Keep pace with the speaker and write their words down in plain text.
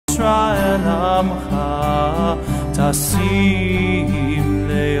ישראל עמך תשים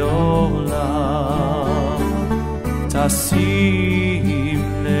לעולם, תשים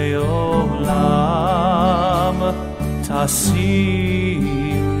לעולם, תשים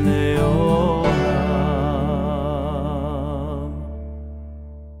לעולם.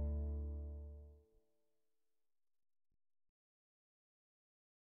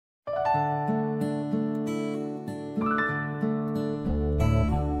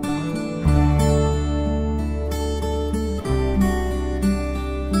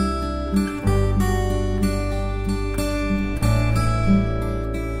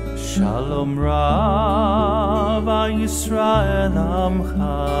 Shalom Rav Yisrael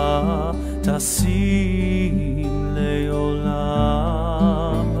Amcha Tasim Leolam.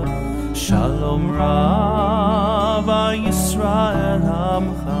 Shalom Rav Yisrael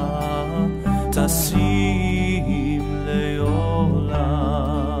Amcha Tasim Leolam.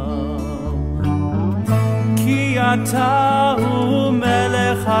 Ki ata hu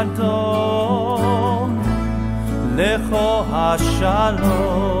melech adon lecho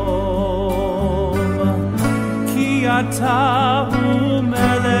hashalom. אתה הוא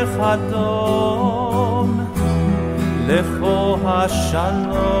מלך אדום, לכו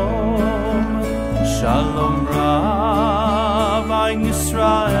השלום, שלום רב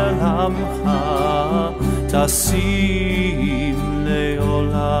ישראל עמך תשים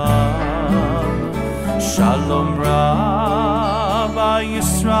לעולם. שלום רב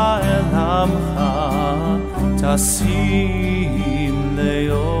ישראל עמך תשים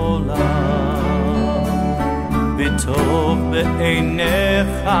לעולם. בטוב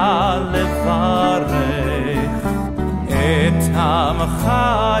בעיניך לברך את עמך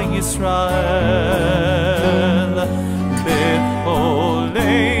ישראל בכל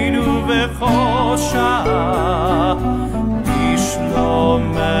ליל ובכל שעה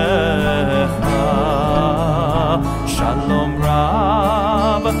בשלומך. שלום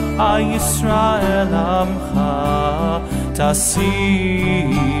רב ישראל עמך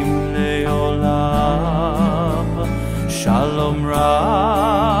תשים לעולם. Shalom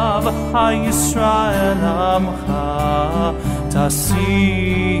Rav Yisrael Amcha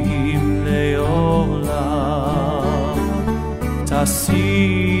Tasim Leolam,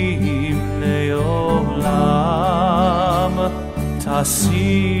 Tasim Leolam,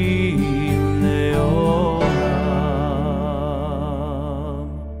 Tasim Leolam.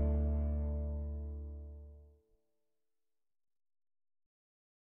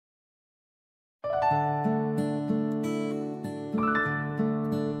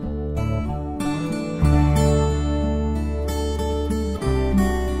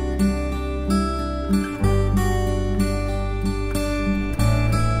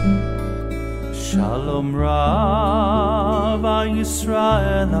 Shalom Rav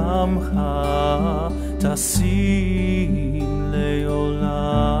Yisrael Amcha Tasim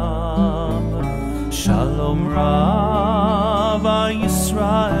Leolam. Shalom Rav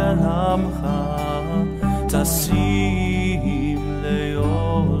Yisrael Amcha Tasim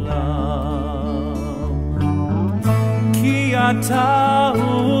Leolam. Ki ata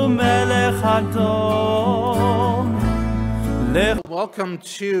hu melech adom. Welcome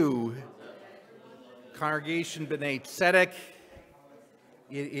to Congregation B'nai Tzedek.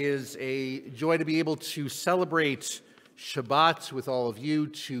 It is a joy to be able to celebrate Shabbat with all of you,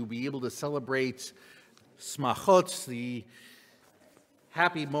 to be able to celebrate smachot, the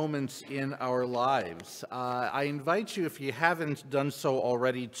happy moments in our lives. I invite you, if you haven't done so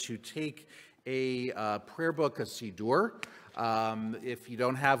already, to take a prayer book, a siddur. If you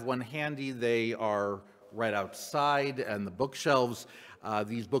don't have one handy, they are right outside and the bookshelves.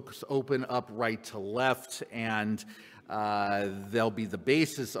 These books open up right to left, and they'll be the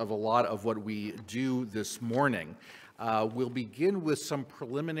basis of a lot of what we do this morning. We'll begin with some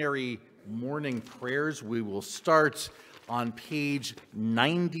preliminary morning prayers. We will start on page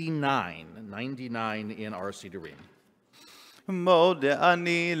 99 in our siddurim. מודה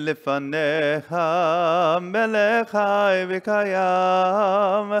אני לפניך מלך חי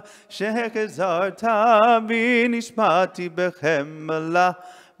וקיים שהחזרת בי נשמתי בחמלה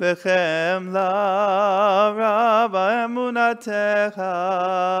רב אמונתך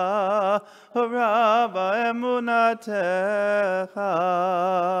רב אמונתך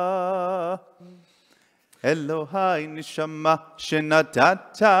אלוהי נשמה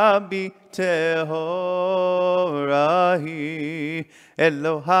שנתת בי טהורה היא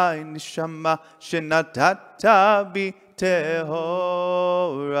אלוהי נשמה שנתת בי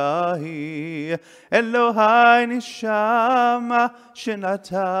טהורה היא אלוהי נשמה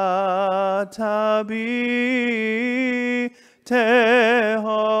שנתת בי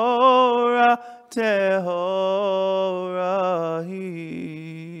טהורה tehorahi.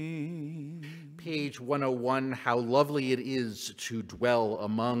 Page 101, how lovely it is to dwell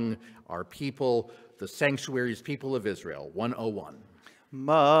among our people, the sanctuaries people of Israel. 101.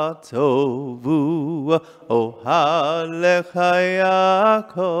 Ma tovu ohalecha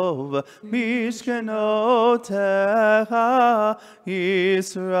Yaakov mishkenotecha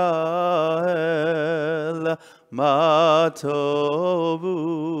Yisrael. Ma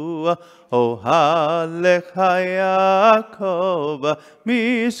tovu ohalecha Yaakov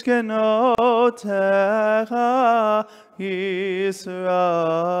mishkenotecha Yisrael.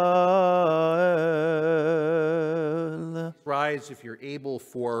 Rise, if you're able,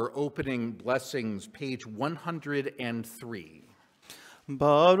 for opening blessings, page 103.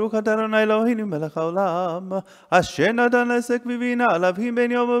 Baruch Adonai Eloheinu melech haolam, asher natan lesek vivina alavim ben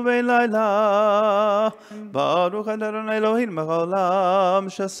yom uben laila. Baruch Adonai Eloheinu melech haolam,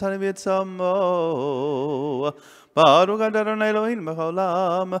 shasani v'tzamo. Baruch Adonai Eloheinu melech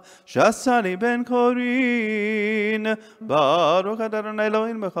haolam, shasani ben korin. Baruch Adonai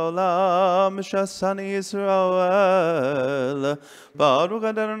Eloheinu melech haolam, shasani Yisrael. Baruch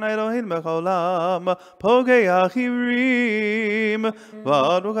Adonai Eloheinu melech haolam, pogei achirim.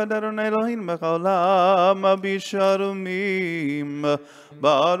 Baruch Adonai Eloheinu melech haolam, bisharumim.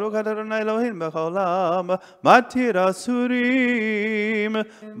 Baruch Adonai Eloheinu melech haolam, matir asurim.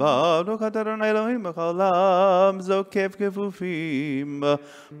 Baruch Adonai Eloheinu melech haolam, zokef kefufim.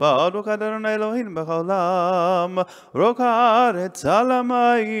 Baruch Adonai Eloheinu melech haolam, roka haaretz al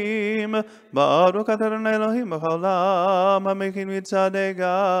hamayim. Baruch Adonai Eloheinu melech haolam, hamekin mitzadei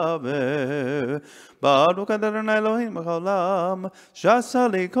gaber. Baruch Adonai Eloheinu melech haolam, shasa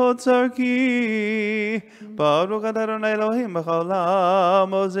likot tzarki. Baruch Adonai Eloheinu melech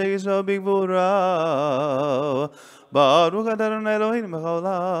haolam, ozei Yisrael bigvura. Baruch Adonai Eloheinu melech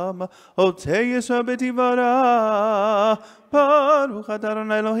haolam, otei Yisrael betivara. Baruch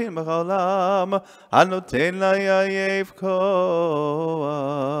Adonai Eloheinu melech haolam, hanoten layayev koam.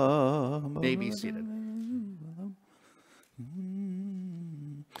 May be seated.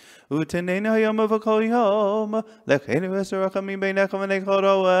 Utenenu hayom v'kol yom, lechenu v'serachamim beinechem v'nechol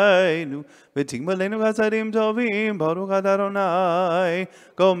ro'einu, v'tigmalenu chasadim tovim, baruch Adonai,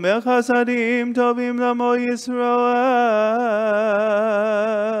 gomer chasadim tovim lamo Yisrael.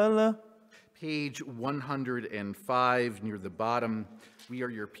 Page 105, near the bottom. We are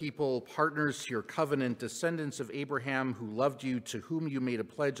your people, partners to your covenant, descendants of Abraham who loved you, to whom you made a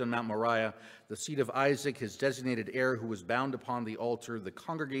pledge on Mount Moriah, the seed of Isaac, his designated heir, who was bound upon the altar, the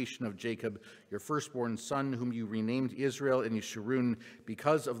congregation of Jacob, your firstborn son, whom you renamed Israel and Yeshurun,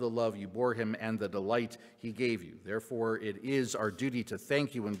 because of the love you bore him and the delight he gave you. Therefore, it is our duty to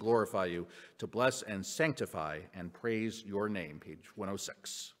thank you and glorify you, to bless and sanctify and praise your name. Page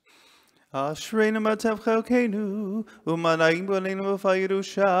 106. Ashreinu matev chelkeinu, u'manayim b'aleinu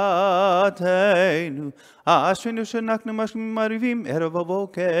v'fayirushatenu. Ashreinu shenaknu mashkim marivim erev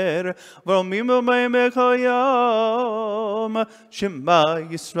v'boker, v'romim b'mayim b'chol yom. Shema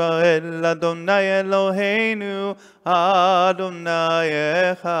Yisrael, Adonai Eloheinu, Adonai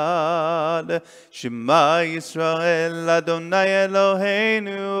echad. Shema Yisrael, Adonai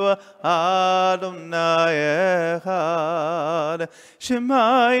Eloheinu, Adonai echad.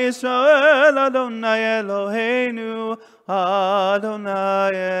 Shema Yisrael, Adonai Eloheinu,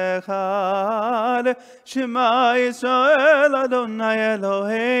 Adonai echad. Shema Yisrael, Adonai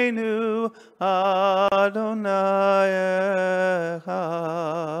Eloheinu, Adonai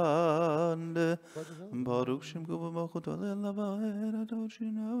echad. Baruch Shem Kuvah Malchuto Le'Lavaed Adon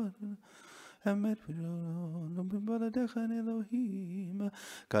Shinav Emet V'Yom B'Baladecha Elohim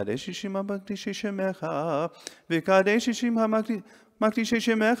Kadesh Shishim HaMakdish Shemecha V'Kadesh Shishim HaMakdish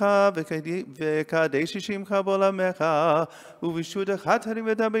Shemecha V'Kadesh Shishimcha B'Olamecha U'V'Shudecha Tarim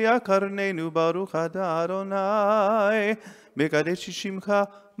V'Tabaya Karneinu Baruch Adonai V'Kadesh Shishimcha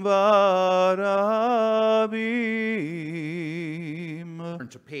Barabim. Turn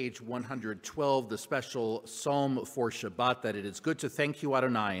to page 112, the special psalm for Shabbat, that it is good to thank you,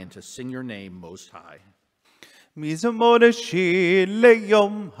 Adonai, and to sing your name most high. מזמור השיר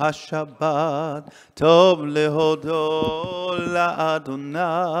ליום השבת, טוב להודות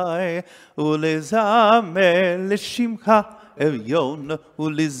לאדוני, ולזמר לשמך עליון,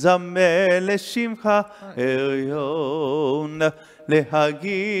 ולזמר לשמך עליון,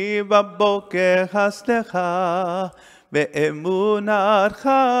 להגיד בבוקר חסדך, באמונתך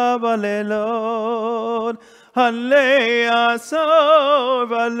בלילות, עלי עשור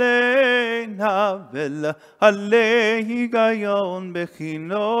ועלי נבל, עלי היגיון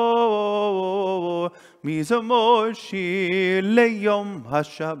בכינור, מזמור שיר ליום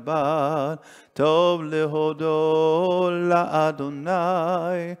השבת, טוב להודו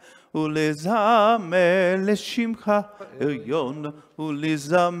לאדוני, ולזמר לשמך עליון,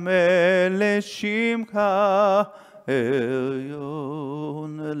 ולזמר לשמך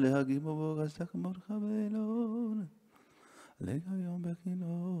עליון, להגיד ובוגסת כמותך בעליון, להיגיון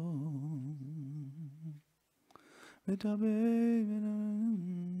בכינור,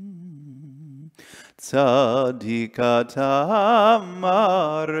 צדיק אתה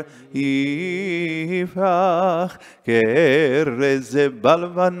אמר יפרח, כארז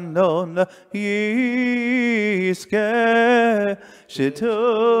בלבנון יזכה, שתולים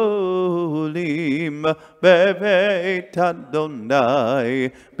בבית אדוני,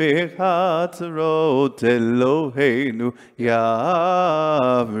 בחצרות אלוהינו יבריחו.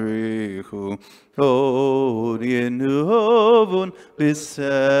 עוד ינובון בסבא,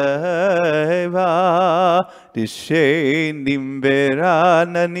 דשנים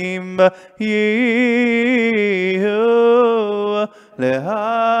ברעננים יהיו,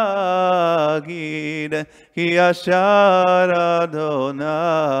 להגיד כי ישר אדוני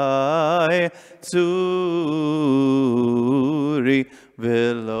צורי,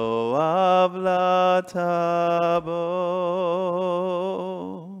 ולא עוולתה בו.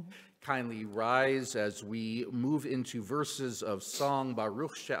 Kindly rise as we move into verses of song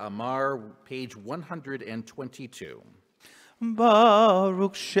Baruch She'amar, page 122.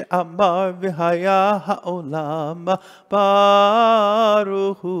 ברוך שאמר והיה העולם,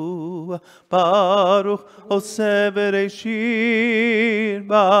 ברוך הוא, ברוך עושה בראשית,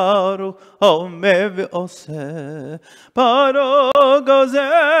 ברוך אומר ועושה, ברוך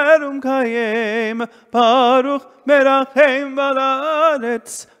גוזר ומקיים, ברוך מרחם על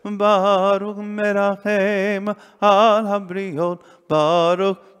הארץ, ברוך מרחם על הבריות,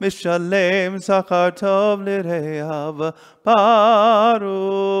 ברוך משלם שכר טוב לרעיו,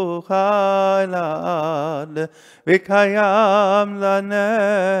 ברוך אלעד וקיים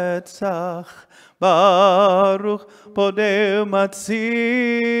לנצח, ברוך פודה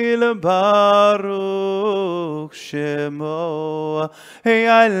ומציל, ברוך שמו.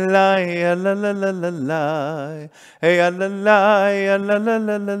 היי אללה אללה אללה, היי אללה אללה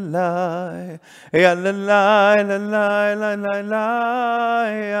אללה, היי אללה אללה אללה,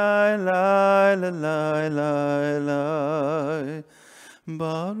 היי אללה אללה אללה,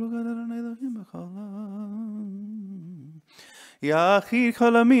 ברוך אדוני אלוהים בכל יחיד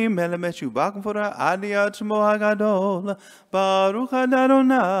כל עמים אל משובח ומפורר עד יד שמו הגדול, ברוך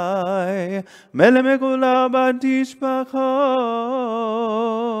אדוני מלך מגולה בתשבחות.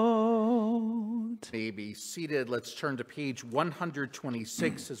 May be seated. Let's turn to page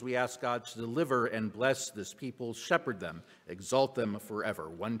 126 as we ask God to deliver and bless this people, shepherd them, exalt them forever.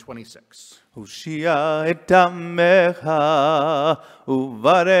 126. הושיע את עמך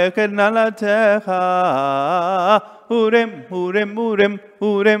וברך את נעלתך, אורם אורם אורם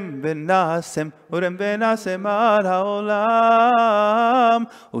אורם ונעשם, אורם ונעשם על העולם.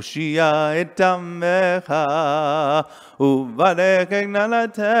 הושיע את עמך וברך את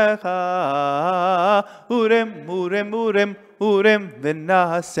נעלתך, אורם אורם אורם אורם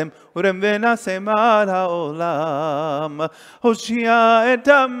ונעשם, אורם ונעשם על העולם. הושיע את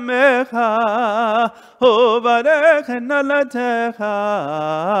עמך וברך את נעלתך,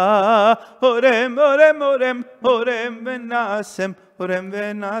 אורם אורם אורם אורם ונעשם, אורם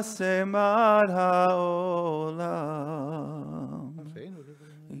ונעשם על העולם.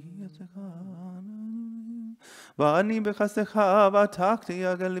 ואני בחסדך בטחתי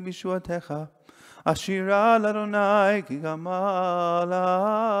יגל בישועתך, אשירה לאדוני כי גמל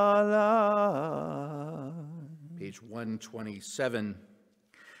עלי. Page 127.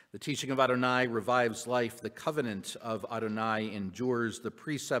 The teaching of Adonai revives life. The covenant of Adonai endures. The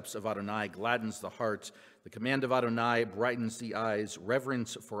precepts of Adonai gladdens the heart. The command of Adonai brightens the eyes.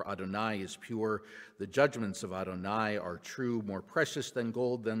 Reverence for Adonai is pure. The judgments of Adonai are true, more precious than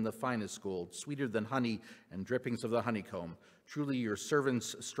gold, than the finest gold, sweeter than honey and drippings of the honeycomb. Truly your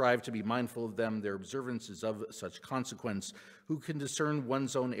servants strive to be mindful of them. Their observance is of such consequence. Who can discern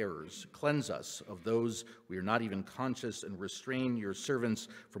one's own errors? Cleanse us of those we are not even conscious, and restrain your servants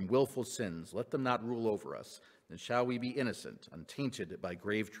from willful sins. Let them not rule over us. Then shall we be innocent, untainted by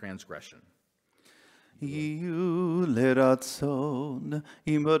grave transgression. יהיו לרצון,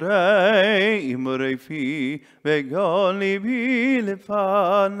 אמרי פי, וכל ליבי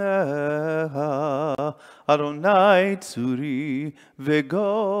לפניך. אדוני צורי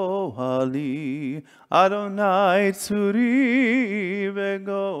וגואלי, אדוני צורי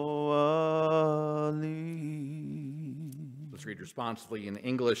וגואלי. Let's read responsively in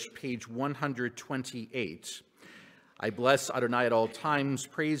English, page 128. I bless Adonai at all times.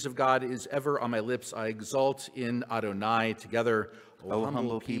 Praise of God is ever on my lips. I exalt in Adonai. Together, O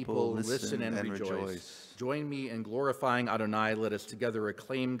humble people, listen and rejoice. Join me in glorifying Adonai. Let us together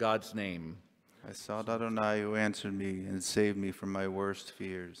acclaim God's name. I sought Adonai who answered me and saved me from my worst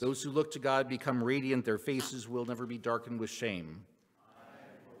fears. Those who look to God become radiant. Their faces will never be darkened with shame.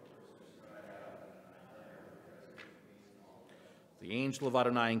 The angel of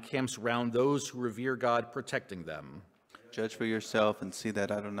Adonai encamps round those who revere God, protecting them. Judge for yourself and see that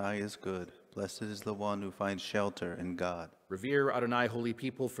Adonai is good. Blessed is the one who finds shelter in God. Revere Adonai, holy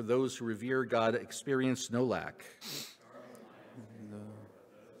people, for those who revere God experience no lack.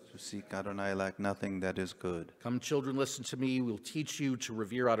 To seek Adonai lack nothing that is good. Come, children, listen to me. We'll teach you to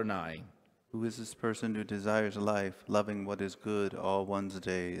revere Adonai. Who is this person who desires life, loving what is good all one's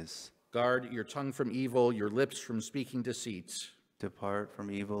days? Guard your tongue from evil, your lips from speaking deceit. Depart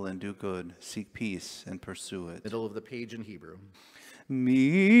from evil and do good. Seek peace and pursue it. Middle of the page in Hebrew.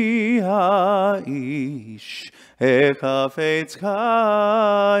 Mi ha'ish hechafetz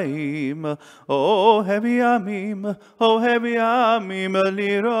chaim, o hevi yamim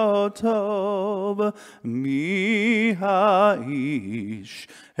lirot tov. Mi ha'ish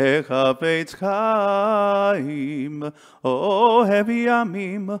hechafetz chaim, o hevi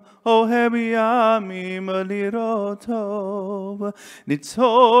yamim lirot tov.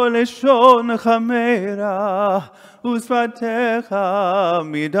 Nitzol leshon chamera ושפתיך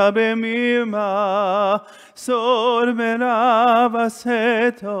מדבר מרמה, סור מרע ועשה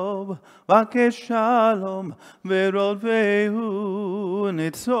טוב, בקש שלום ורודפהו.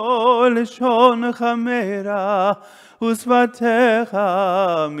 ניצול לשונך מרע, ושפתיך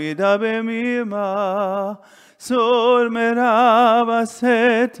מדבר מרמה, סור מרע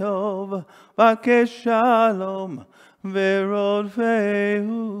ועשה טוב, בקש שלום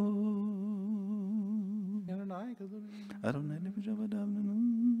ורודפהו.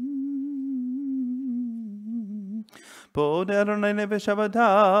 פוד אדוני נפש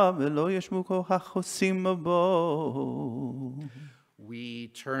עבדיו, ולא ישמו כוח עושים בו. We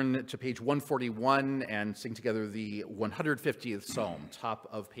turn to page 141 and sing together the 150th Psalm, top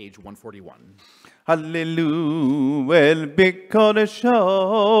of page 141. Hallelu el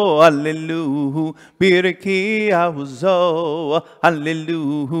b'kodesho, hallelu birki ahuzo,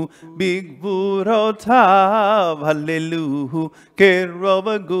 hallelu b'gvurotav, hallelu kerov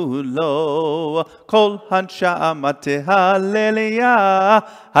gulo, kol hansha'amate hallelujah,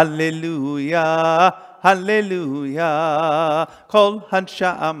 hallelujah. Hallelujah, kol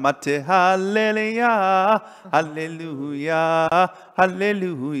hansha'amate hallelujah, hallelujah,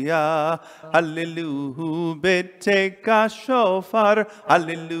 hallelujah, hallelujah, beteka shofar,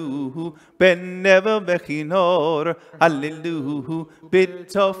 hallelujah, ben never bechinor, hallelujah,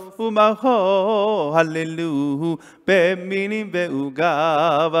 betof umaho, hallelujah, beminim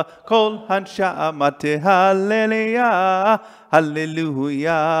veugav, kol hansha'amate hallelujah,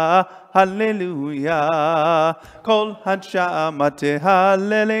 hallelujah. Hallelujah, kol hansha'amate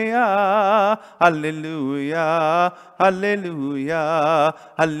hallelujah, hallelujah, hallelujah,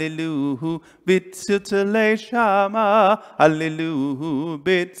 hallelujah, b'tziltele shama, hallelujah,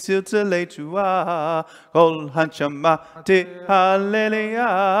 b'tziltele tua, kol hansha'amate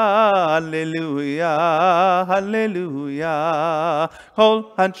hallelujah, hallelujah, hallelujah, kol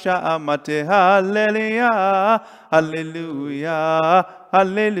hansha'amate hallelujah, hallelujah.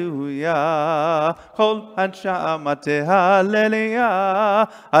 Hallelujah, kol hansha'amate hallelujah,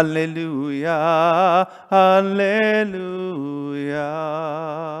 hallelujah, hallelujah.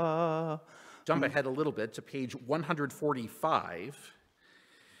 Jump ahead a little bit to page 145.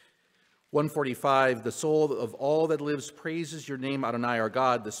 145, the soul of all that lives praises your name, Adonai our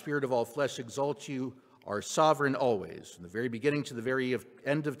God. The spirit of all flesh exalts you, our sovereign always. From the very beginning to the very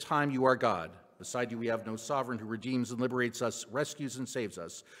end of time, you are God. Beside you, we have no sovereign who redeems and liberates us, rescues and saves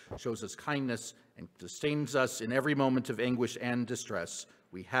us, shows us kindness, and sustains us in every moment of anguish and distress.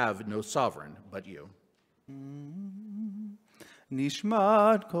 We have no sovereign but you.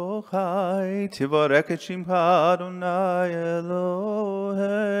 Nishmat kochai tivorek et shimcha Adonai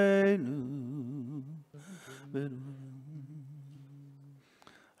Eloheinu.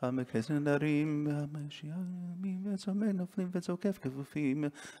 המקסן דרים והמשיעים וצומא נופלים וצוקף כפופים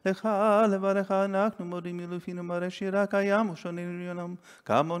לך לברך אנחנו מודים ילופינו מראה שירה קיים ושוננו יונם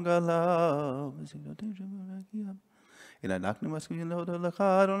כמון גלה וזינותים שמרגיע אלא אנחנו מסכימים להודות לך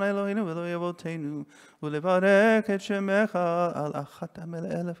אדוני אלוהינו ואלוהי אבותינו ולברך את שמך על אחת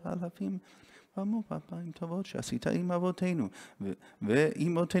אלף אלפים פעמים טובות שעשית עם אבותינו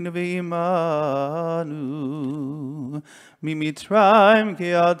ואימותינו ועמנו ממצרים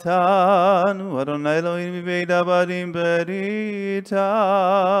גאלתנו אדוני אלוהינו מבית עבדים בריתנו.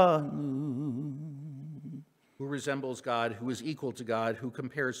 Who resembles God, who is equal to God, who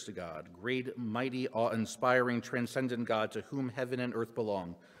compares to God, great, mighty, awe-inspiring, transcendent God, to whom heaven and earth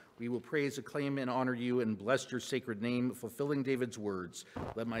belong. We will praise, acclaim, and honor you, and bless your sacred name, fulfilling David's words.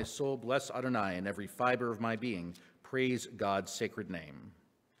 Let my soul bless Adonai, and every fiber of my being praise God's sacred name.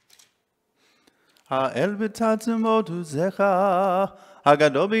 האל בתעצמות עוזך,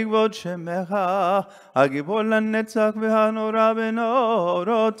 הגדול בכבוד שמך, הגיבור לנצח והנורא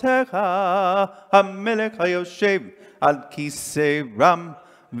בנורותיך, המלך היושב על כיסא רם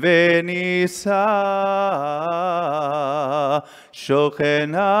ונישא,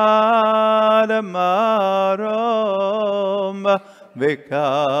 שוכן עד מרום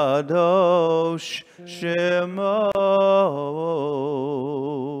וקדוש שמו.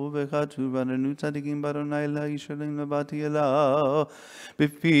 וכתוב עלינו צדיקים באדוני אלה ישרים לבאתי אליו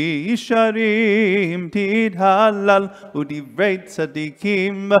בפי ישרים תתהלל ודברי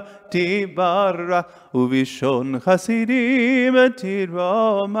צדיקים תברך ובשון חסידים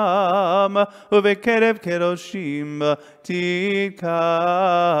תרומם ובקרב קדושים תקדש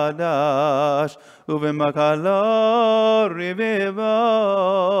ובמקלו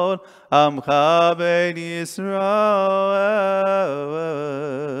רבבון עמך בית ישראל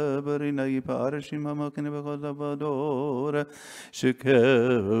ברינה פרשים המקנה בכל דור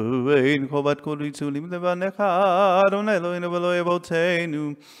שכן חובת כל ניצולים לבניך אדוני אלוהינו ואלוהי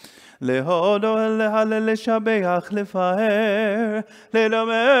אבותינו להודות, להלל, לשבח, לפאר,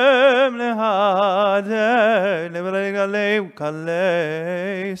 לדמם, להדר, לגלה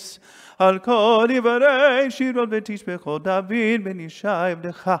ולקלס על כל דברי שירות ותשבחות דוד בן ישי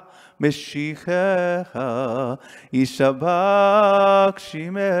עבדך משיחך ישבח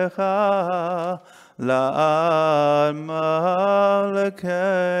שמך לעד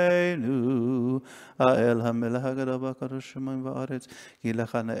מלכנו האל המלך הגדול והקדוש שמיים וארץ כי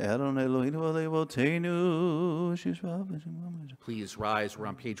לך נאה אדוני אלוהינו ואלוהי אבותינו שישבח בשמם. Please rise. We're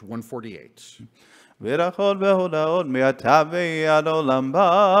on page 148. ברכות והודאות מעתה ועד עולם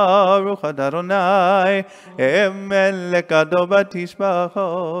ברוך אתה אדוני מלך גדול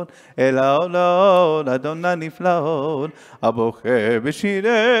בתשבחות אל העולות אדוני נפלאות הבוחר בשירי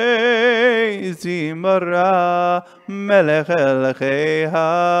זמרה מלך מלכי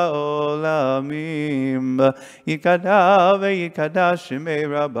העולמים יקדע ויקדש שמי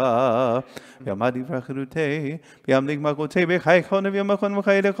רבה ויעמד דברי חירותי וימליך מלכותי בחיי חונב ימכון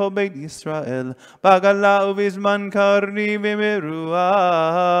וחיי לכל בית ישראל בגלה ובזמן קריב במהרו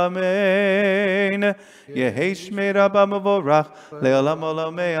אמן. יהי שמי רבה מבורך לעולם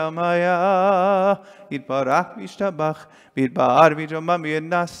עולמי עמיה יתברך וישתבח ויתפאר ויתרומם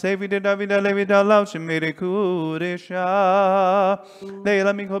ויתנשא ויתדוד עליו ויתעלה שמי קודשה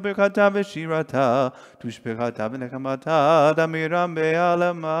לעילא מכל ברכתה ושירתה תושבחתה ונחמתה תמירם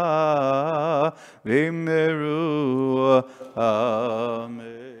בעלמה במהרו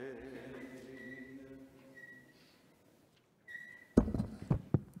אמן.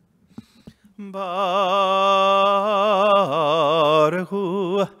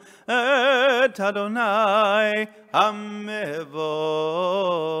 ברכו את אדוני המבורך.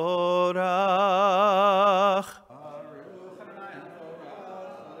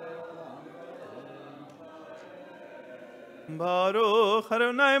 ברוך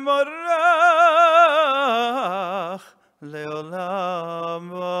אדוני מבורך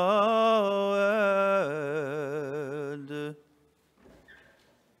לעולם ועד.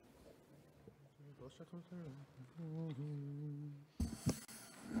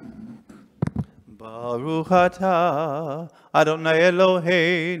 ברוך אתה אדוני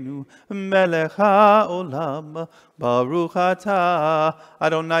אלוהינו מלך העולם ברוך אתה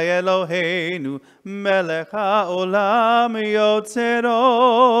אדוני אלוהינו מלך העולם יוצר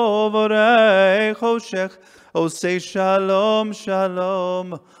אור ובורא חושך עושה שלום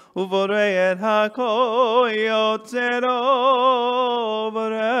שלום ובורא את הכל יוצר אור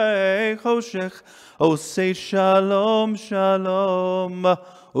ובורא חושך עושה שלום שלום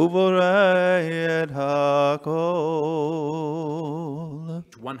ובורא את הכל.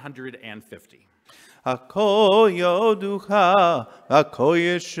 150. הכל יודוך, הכל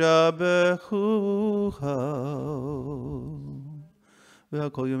ישבחוך.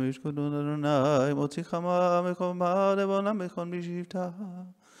 והכל יום ישכון אדוני, מוציאך מקומה לבונה מכון בשבתה.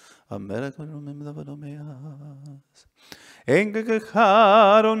 המלך מרומם לבדו מאז. אין ככך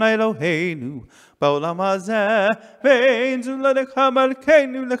אדוני אלוהינו בעולם הזה, ואין זולתך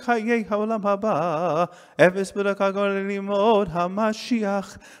מלכנו לחיי העולם הבא. אפס ברכה גדולה ללמוד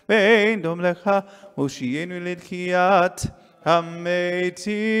המשיח, ואין דום לך מושיענו לתחיית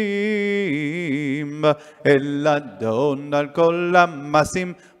המתים. אל אדון על כל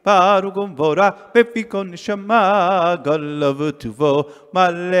המעשים ברוך ומבורך בפי כל נשמה, גדול וטובו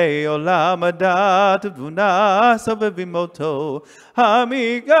מלא עולם הדעת ותבונה סובבים אותו.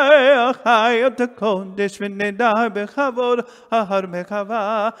 המגיח חיות הקודש ונדר בכבוד ההר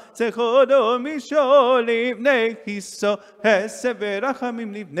מחווה, זכותו משול לבני כיסו, חסד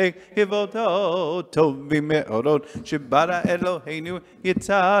ורחמים לבני כבודו. טובים מאורות שברא אלוהינו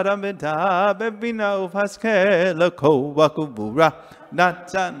יצר המדע בבינה ובהשכל, כוח וגבורה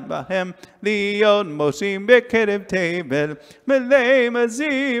נתן בהם להיות מושים בקרב תבל, מלא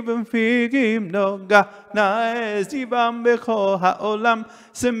מזיב ופיגים נוגה נאה זיבם בכל העולם,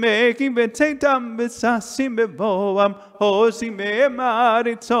 שמחים בצאתם וששים בבואם, עושים בהמה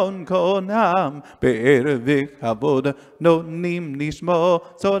רצון קונם. בערב וכבוד נותנים לשמו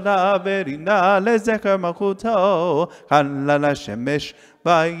צולה ורינה לזכר מלכותו. חלל השמש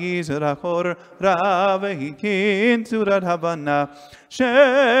ויזרח אור רע והקים צורת הבנה,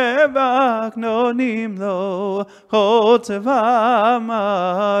 שבח נונים לו חוצבה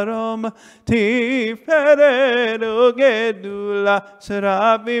מרום, תפארת וגדולה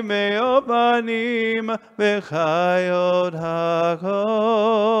שרבים מאופנים וחיות הקודש.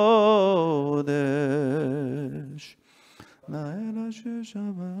 לילה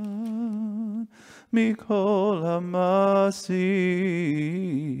ששבת מכל המעשים.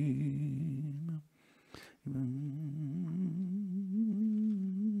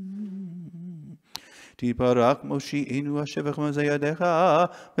 תתברך מושיענו השבח מזה ידיך,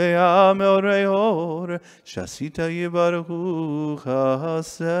 והמאורי אור שעשית יברכוך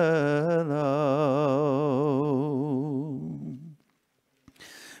הסלע.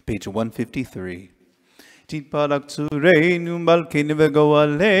 Page 153. תתברך צורנו מלכנו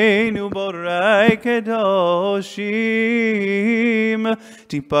וגואלנו בוראי קדושים.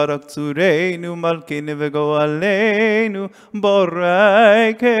 תתברך צורנו מלכנו וגואלנו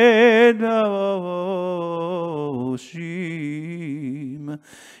בוראי קדושים.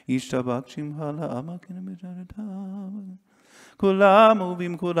 ישתבח שמך לעם הכן בג'רתם. כולם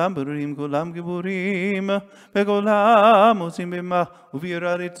אהובים, כולם ברורים, כולם גיבורים, וכולם עושים במה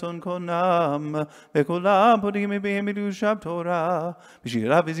ובירא רצון קונם, וכולם פותחים מפיהם בקדושת תורה,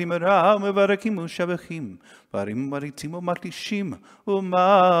 בשירה וזמרה ומברכים ומשבחים, דברים מריצים ומקדישים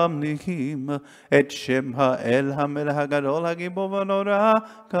וממליכים את שם האל המלך הגדול הגיבור והנורא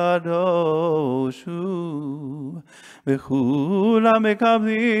קדוש הוא, וכולם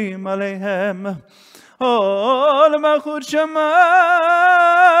מקבלים עליהם עול מלכות שמיים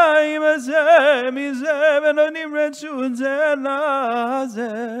זה מזה, ונותנים רשות זה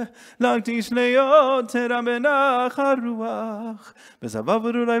לזה, להקדיש ליותר המנח הרוח, בסבב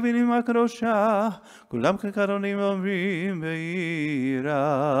ברורי ונמק ראשה, כולם כקרונים אומרים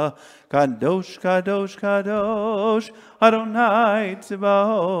ביראה, קדוש קדוש קדוש אדוני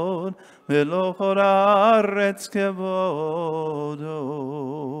צבאות, ולא כל הארץ כבודו.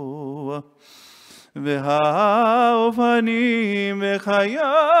 והאופנים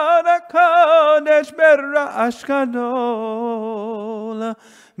וחיות הקודש ברעש גדול,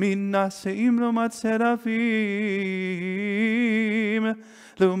 מן השאים לעומת שרפים,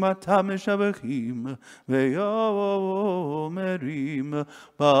 לעומתם משבחים ויאמרים,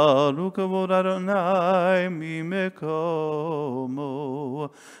 ברוך כבוד אדוני ממקומו,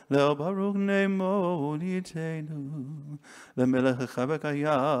 לברוך נאמו ניתנו, למלך החי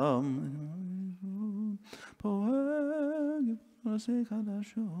וקיים. פועל עושה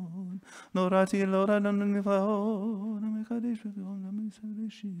חדשות, נוראתי לא רדנו נפלאות, המקדש וכל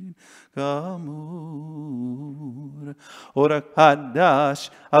המסרשים כאמור. אורך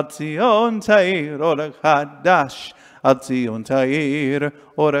חדש על ציון צעיר, אורך חדש על ציון צעיר,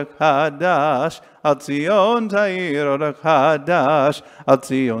 אורך חדש על ציון צעיר, אורך חדש על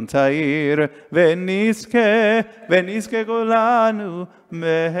ציון צעיר, ונזכה כולנו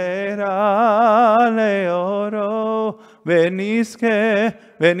מהרה לאורו, ונזכה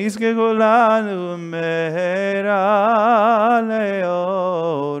כולנו מהרה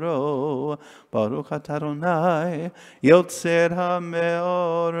לאורו. Baruch atah Adonai Yotzer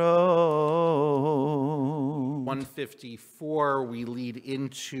HaMeorot. 154, we lead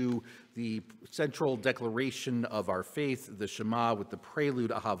into the central declaration of our faith, the Shema, with the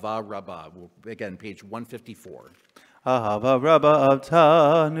prelude Ahava Rabbah. Again, page 154. Ahava Rabbah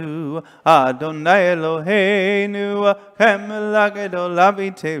Avtanu, Adonai Eloheinu, Kemelach Gedol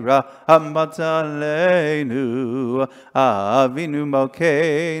Avitera, Hambatzaleinu, Avinu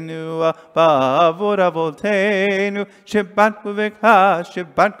Malkeinu, Ba'avod Avotenu, Shabbat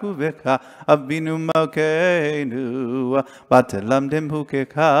Kuveka, Avinu Malkeinu, Batelamdem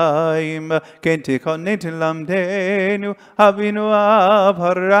Hukekaim, Kentikon Netilamdenu, Avinu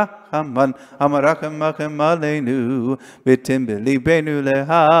Parra, Haman, Amarachem Machem Aleinu, Bitim Belibenu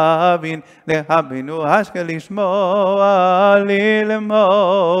Lehavin, Lehabinu Hashkalishmo,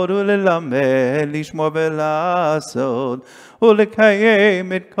 Alilemod, Ulelamed, Lishmo Belasod,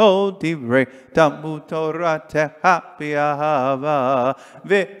 Ulekayem et Kol Divrei, Tamu Torah Teha Biahava,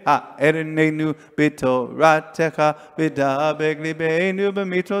 Veha Ernenu Bitorah Techa, Vidabeg Libenu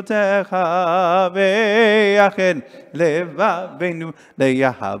Bemitrotecha, Veachen Levavenu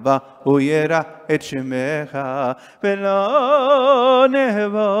Leyahava, Uyera et Shemecha, Velo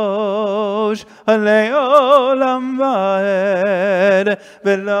Nevosh, Aleolam Vaed,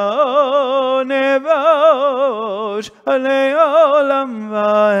 Velo Nevosh, Aleolam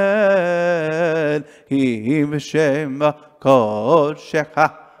Vaed, Hi V'Shem Kodshecha,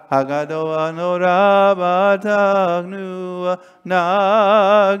 Hagado Anora Batagnu,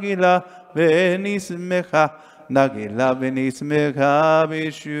 Nagila V'Nismecha, Nagila v'nismecha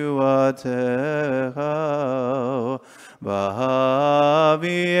b'shuatecha,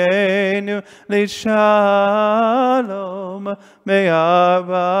 v'havienu l'shalom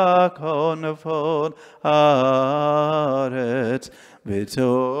me'arba konafod haaretz,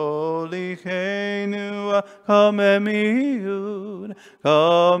 v'tolichenu kamemiud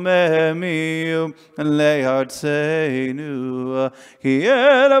le'artzenu, ki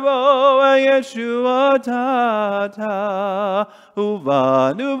elavo Yeshuatata,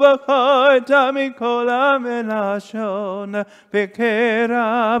 uvanu v'charta mikol ha'melashon,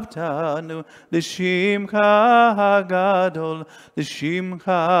 v'kerabtanu l'shimcha hagadol,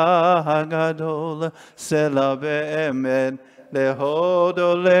 l'shimcha hagadol, sela be'emet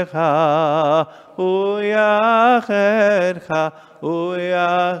lehodo lecha, uyachedcha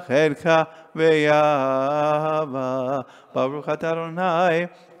ve'yava, Baruch atah Adonai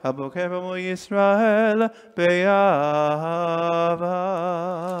Haboker v'mo Yisrael be'yava.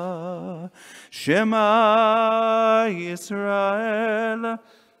 Shema Yisrael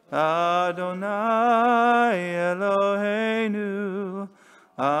Adonai Eloheinu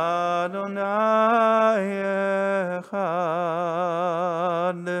Adonai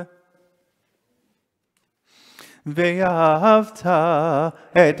Echad. Ve'ahavta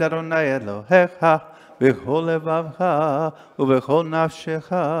et Adonai Elohecha b'chol levavcha ub'chol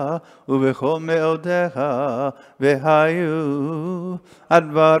nafshecha ub'chol me'odecha, v'hayu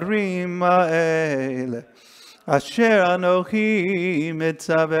advarim ha'ele asher anochi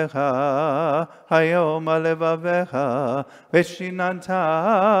mitzavecha hayom alevavecha,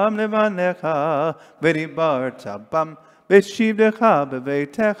 v'shinantam levanecha v'dibarta bam, v'shivdecha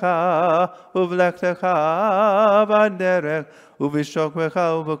b'veitecha uv'lechtecha b'derech, uv'shokvecha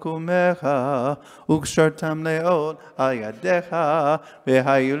uv'kumecha u'kshartam le'od al yadecha,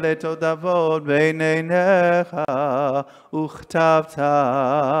 v'hayu letodavod b'neinecha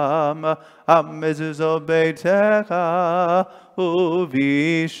u'chtavtam ha'mezuzot beitecha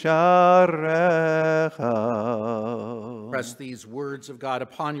u'visharecha. Press these words of God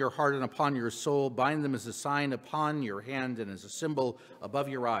upon your heart and upon your soul. Bind them as a sign upon your hand and as a symbol above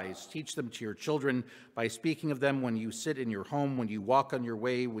your eyes. Teach them to your children by speaking of them when you sit in your home, when you walk on your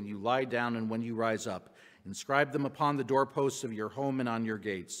way, when you lie down, and when you rise up. Inscribe them upon the doorposts of your home and on your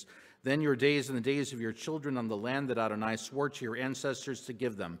gates. Then your days and the days of your children on the land that Adonai swore to your ancestors to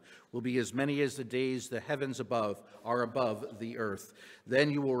give them will be as many as the days the heavens above are above the earth. Then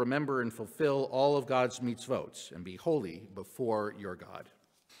you will remember and fulfill all of God's mitzvot and be holy before your God.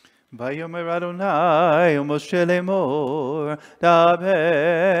 Vayomer Adonai Moshe lemor,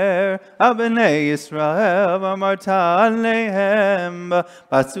 daber al b'nei Yisrael v'amarta alehem,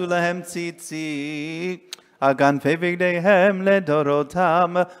 basu lahem tzitzit, Aganfei v'gdeihem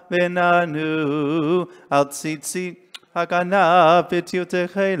ledorotam v'nanu al tzitzit הגנב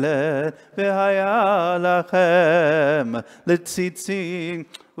ותיותכלת והיה לכם לציצים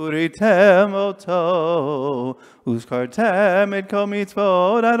וריתם אותו וזכרתם את כל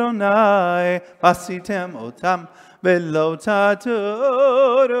מצוות אדוני ועשיתם אותם ולא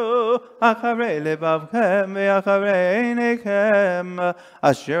תטורו אחרי לבבכם ואחרי עיניכם,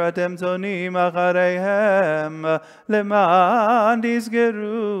 אשר אתם צונים אחריהם, למען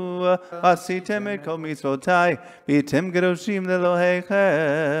תזכרו, עשיתם את כל מצוותיי, והייתם קדושים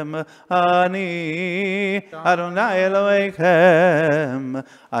לאלוהיכם, אני אדוני אלוהיכם,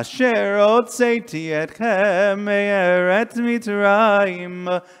 אשר הוצאתי אתכם מארץ מצרים,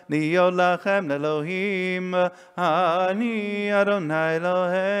 להיות לכם לאלוהים, אני אדוני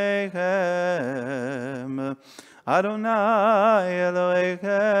אלוהיכם, אדוני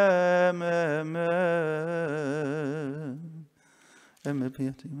אלוהיכם,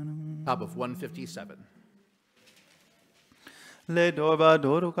 Top of 157. לדור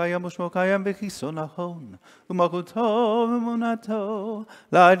ודור הוא קיים ושמו קיים וכיסו נכון, ומלכותו ואמונתו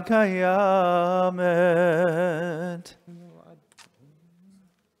לעד קיימת.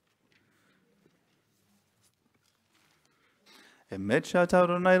 אמת שאתה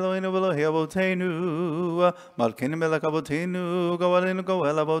אדוני אלוהינו ואלוהי אבותינו, מלכנו מלך אבותינו, גואלנו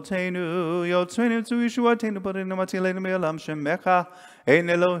גואל אבותינו, יוצרנו צור ישועתנו, ברינו מצילנו מעולם שמך, אין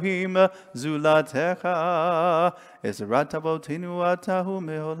אלוהים זולתך, עזרת אבותינו אתה הוא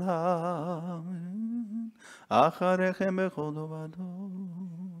מעולם, אחריכם בכל דור ודור.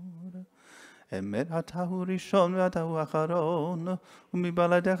 אמת אתה הוא ראשון ואתה הוא אחרון,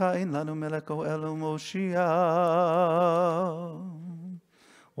 ומבלעדיך אין לנו מלך גואל ומושיע.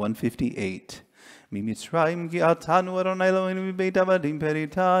 158. ממצרים גאלתנו אדוני אלוהינו מבית עבדים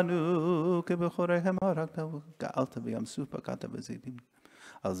פריתנו, כבכוריהם הרגת וגאלת בים סוף פקדת בזיתים.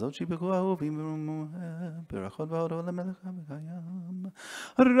 על זאת שיבחו אהובים ורומם, ברכות והודות למלך המקיים.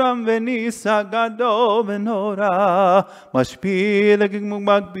 רם ונישא גדול ונורא, משפיל לגמוג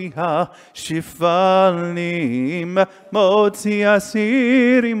מגביה, שפלים, מוציא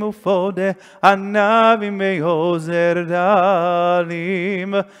אסירים ופודה, ענבים ועוזר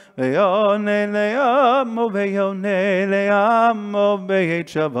דלים, ויונה לעמו ויונה לעמו, בית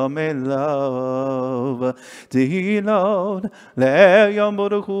שלום אליו. תהילות ליום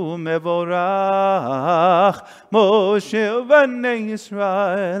ברוך הוא מבורך, משה ובני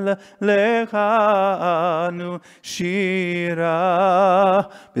ישראל, לכנו שירה,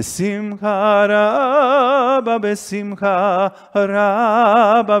 בשמחה רבה, בשמחה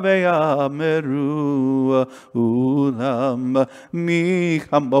רבה, ויאמרו אולם, מי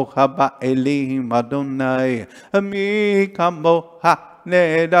כמוך באלים אדוני, מי כמוך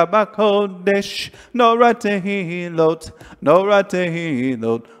נדע בקודש, נורא תהילות,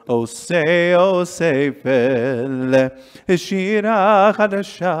 עושה פלא. שירה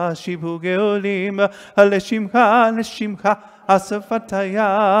חדשה, שיבחו גאולים, לשמך אספת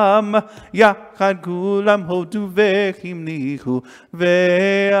הים, יחד כולם הודו והמליכו,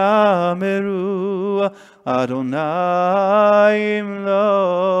 ואמרו, אדוני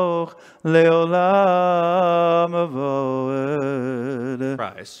ימלוך לעולם ועד.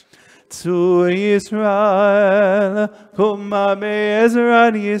 Rise. צור ישראל, קומה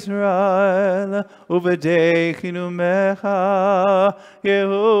בעזרת ישראל, ובדרכנו ממך,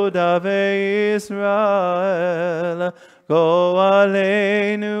 יהודה וישראל.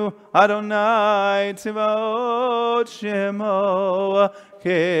 גואלנו, אדוני צבאות שמו,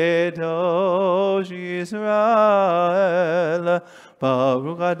 קדוש ישראל.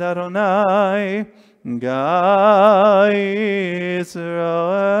 ברוך אתה אדוני, God Israel.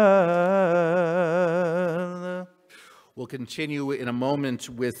 We'll continue in a moment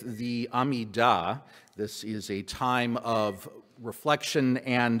with the Amidah. This is a time of reflection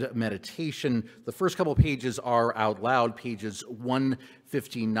and meditation. The first couple pages are out loud, pages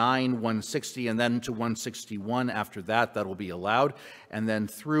 159, 160, and then to 161. After that, that'll be aloud. And then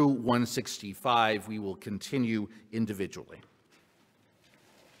through 165, we will continue individually.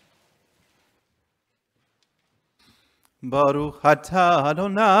 ברוך אתה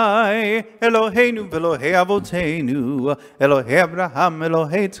אדוני אלוהינו ואלוהי אבותינו, אלוהי אברהם,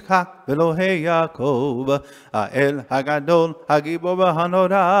 אלוהי יצחק ואלוהי יעקב, האל הגדול, הגיבור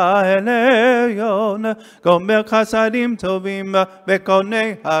והנורא, העליון, גומר חסדים טובים וקונה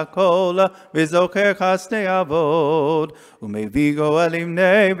הכל, וזוכר חסדי אבות, ומביא גואלים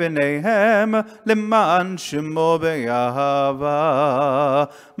בני בניהם למען שמו באהבה,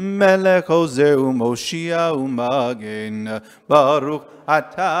 מלך עוזר ומושיע ומגן, Amen. Baruch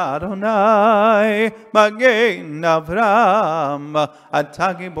atah Adonai, Magen Avram,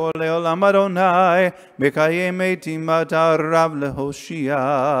 atah gibor leolam Adonai, Mekayem metim atah Rav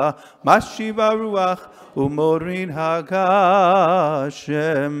lehoshia, Mashiva ruach, Umorin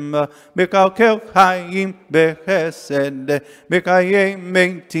Hagashem, Mekakel Chaim Bechesed, Mekayem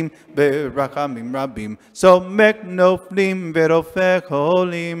metim berachamim rabim, so mek noflim verofech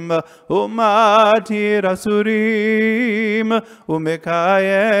holim, Umatir asurim,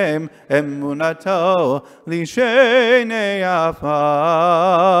 Umekayem emunato lishenei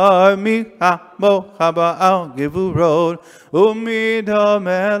afar, Micha mochaba al gevurot, Umido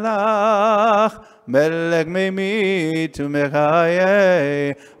melach, Melech memit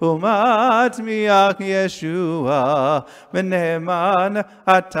umechaye, umat miach Yeshua, v'ne'eman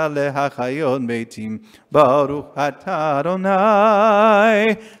ata lehachayot metim, Baruch atah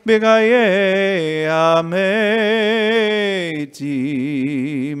Adonai, b'chayei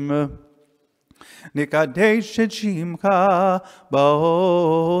hametim. Nikadesh et shimcha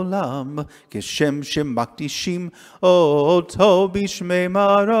ba'olam, Keshem shemakdishim oto bishmei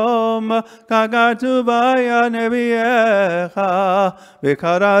marom, Kagatu b'aya nebiecha,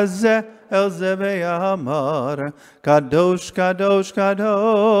 V'karazeh el zevei Kadosh, Kadosh,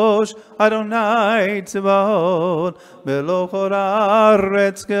 Kadosh, Adonai Tzvaot, Belochor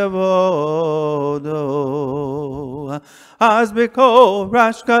haaretz kevodo. Az beko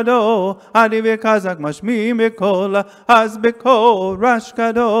rash kado, adi v'chazak mashmi mikol, az beko rash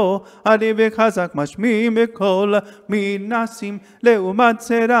kado, adi v'chazak mashmi mikol, mi nasim leumat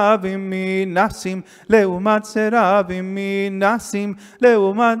seravim, mi nasim leumat seravim, mi nasim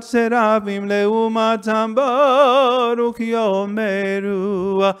leumat seravim, leumat Baruch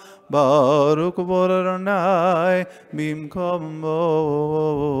yomeru, Baruch kavod Adonai, bimkomo.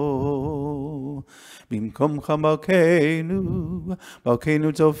 Bimkom Malkeinu,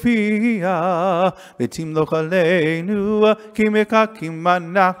 Malkeinu Tofia, Betimloch Aleinu, Kimekakim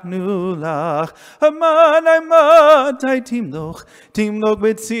Manachnu Lach, Amanai Matai Timloch, Timloch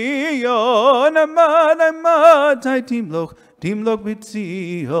Betzion, Amanai Matai Timloch, Timloch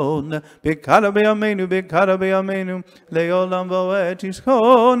Betzion, Bekara Be'amenu, Bekara Be'amenu, Leolam Voed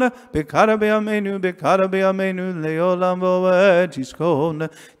Tishkon, Bekara Be'amenu, Bekara Be'amenu, Leolam Voed Tishkon,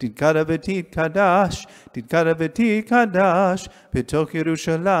 Tidkara Betit Kadash, Tidkara Betit Kadash, Betok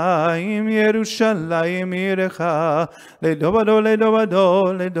Yerushalayim, Yerushalayim Yirecha, Ledobador,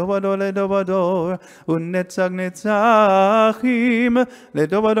 Ledobador, Ledobador, Ledobador, Unetzach Netzachim,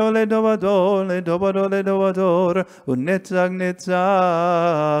 Ledobador, Ledobador, Ledobador, Ledobador, Unetzach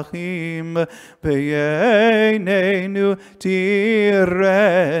Netzachim, Beyeinenu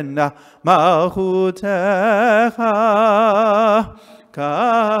Tirena Malchutecha,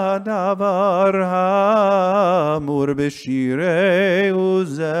 Kadavar hamur b'shirei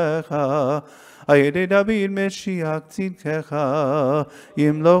uzecha, Ayedei David Meshiach tzidkecha,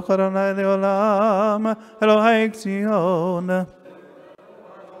 Yimloch Adonai leolam, Elohai Tzion.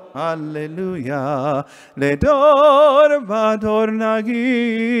 Hallelujah. Ledor vador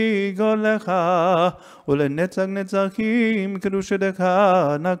nagi golecha, ulenetzach netzachim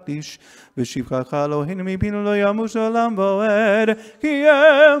kedushadecha nakdish, v'shivchacha Eloheinu mipinu lo yamush olam voed,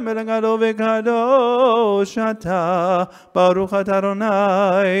 kiyem melagado v'kadosh ata, Baruch atah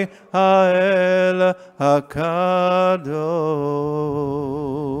Adonai ha'el hakadosh.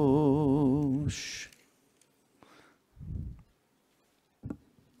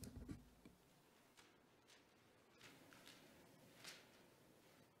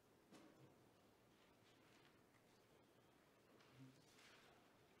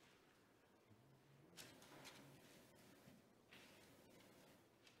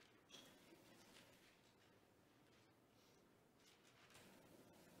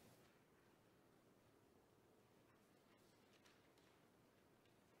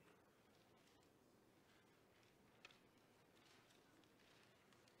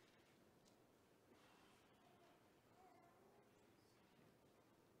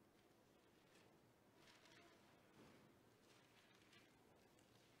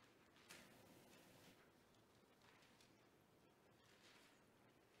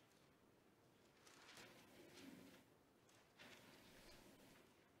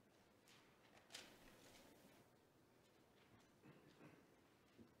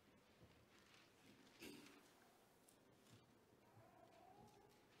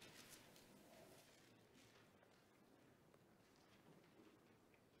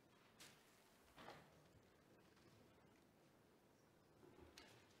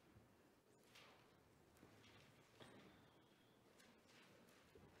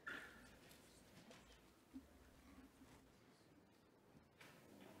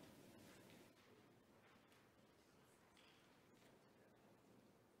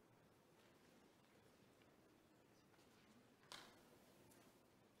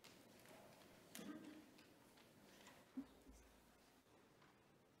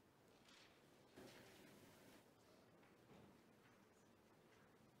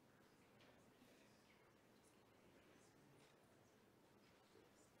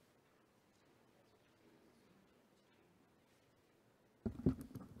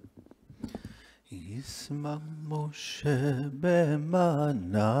 Yismach Moshe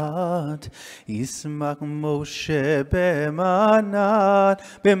b'manat, Yismach Moshe b'manat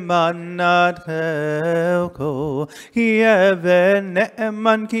chelko, ki even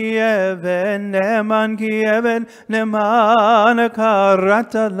ne'eman, ne'man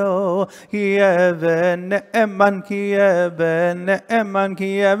karatalo, ki even ne'eman,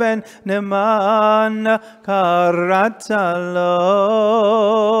 ne'man karatalo.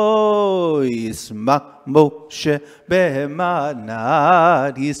 Yismach Moshe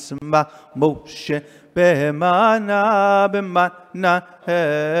b'manat, Yismach Moshe b'manat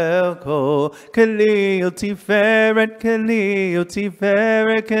helko. Kalil tiferet,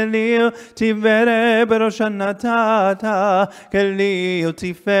 tiferet b'rosh hanatata. Kalil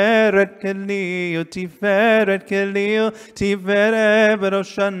tiferet, tiferet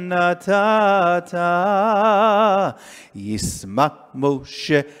b'rosh hanatata. Yismach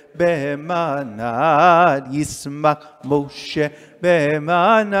Moshe b'manat, Yismach Moshe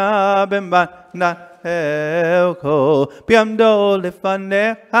b'manat helko. Biamdo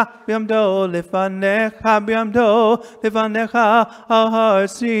lefanecha, lefanecha al har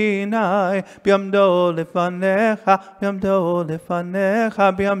Sinai. Biamdo lefanecha,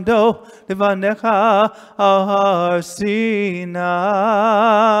 lefanecha al har Sinai.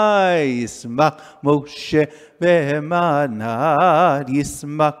 Yismach Moshe b'manat,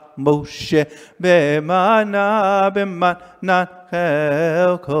 Yismach Moshe b'manat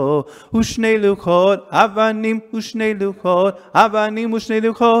helko. Ushne luchot avanim,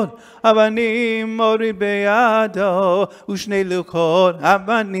 avanim morid beyado. Ushne luchot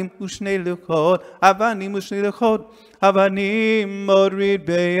avanim, avanim morid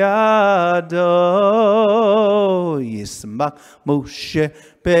beyado. Yismach Moshe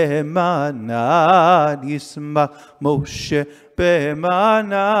b'manat, Yismach Moshe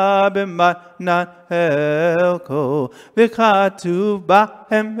b'manat helko. V'chatuv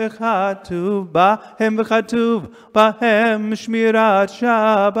bahem shmirat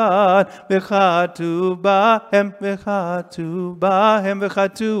Shabbat. V'chatuv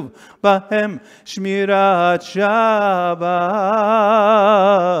bahem shmirat Shabbat.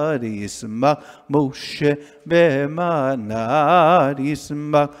 Yismach Moshe b'manat,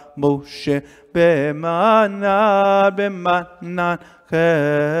 Yismach Moshe b'manat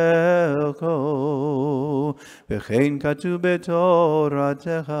helko. V'chein katuv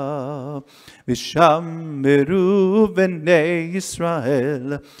b'toratecha, v'shameru b'nei Yisrael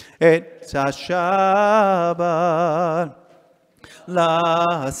et HaShabbat.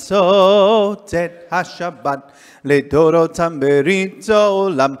 לעשות את השבת לדורותם ברית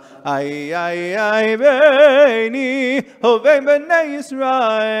העולם. איי איי איי ביני ובין בני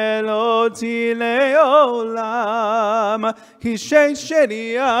ישראל אותי לעולם. כי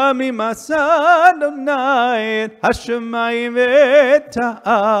ששני ימים עשה אדוני את השמיים ואת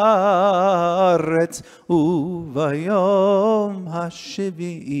הארץ, וביום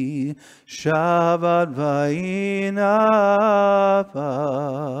השביעי שבת וינפש.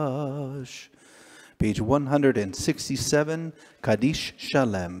 Page 167, Kaddish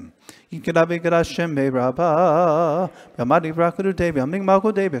Shalem. Yikadabe Gadashem Be Rabba, Bamadi Brakudu Devi, Aming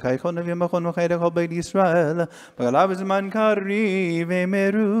Mako Devi, Kaikon of Yamakon Makeda Hobed Israel, Bagalabizman Kari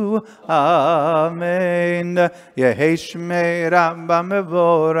Vemeru, Amen. Yeheshme Rabba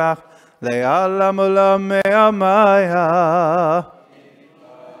Mevorach, Lealamula Meamaya.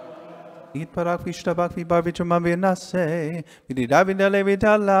 Eat parak vishtabak vi barbichum avinase, vididavid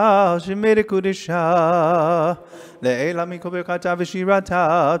levitala, shemere kudisha, leela mikobekata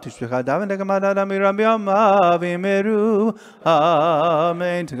vishirata, tushkadav and Gamada Miramiama, Vimeru,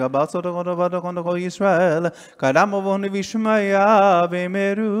 Amen. To Gabaso to Gondovado Israel, Kadamovon Vishmaya,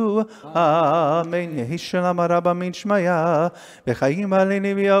 Vimeru, Amen. Yehishamaraba Minchmaya, Bechaim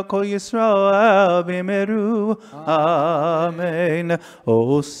Alinivia Ko Yisrael, Vimeru, Amen.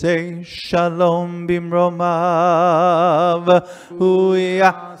 Oh, say Shalom bimromav,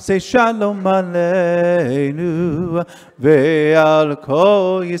 Uya say Shalom aleinu, ve'al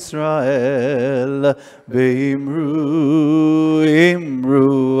kol Yisrael, ve'imru,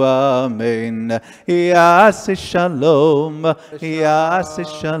 imru, amen. Yaseh Shalom,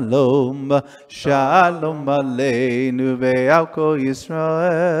 Shalom aleinu, ve'al kol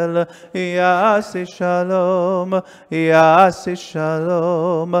Yisrael, Yaseh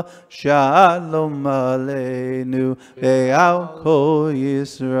Shalom, Shalom aleinu ve'al kol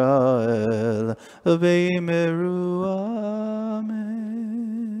Yisrael ve'yimeru, amen.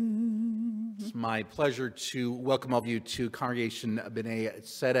 my pleasure to welcome all of you to Congregation B'nai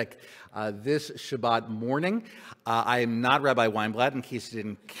Tzedek this Shabbat morning. I am not Rabbi Weinblatt, in case you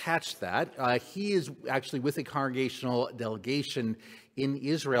didn't catch that. He is actually with a congregational delegation in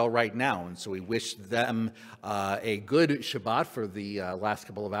Israel right now, and so we wish them a good Shabbat for the last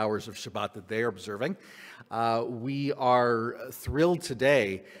couple of hours of Shabbat that they are observing. We are thrilled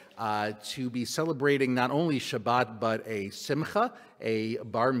today to be celebrating not only Shabbat, but a simcha, a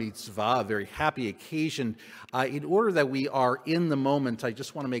bar mitzvah, a very happy occasion. In order that we are in the moment, I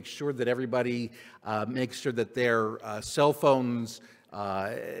just want to make sure that everybody makes sure that their cell phones,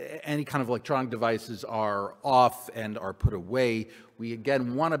 any kind of electronic devices are off and are put away. We,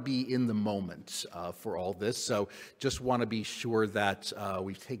 again, want to be in the moment for all this, so just want to be sure that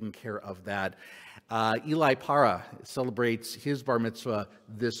we've taken care of that. Eli Parra celebrates his bar mitzvah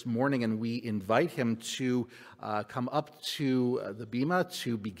this morning, and we invite him to come up to the bima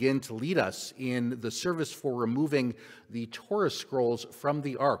to begin to lead us in the service for removing the Torah scrolls from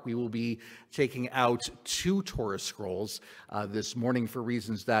the ark. We will be taking out 2 Torah scrolls this morning for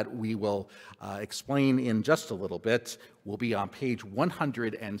reasons that we will explain in just a little bit. We'll be on page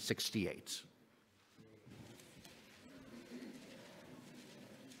 168.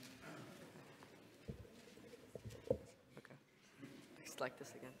 Like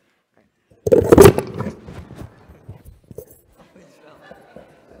this again.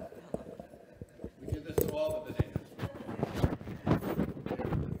 We did this to all of the days.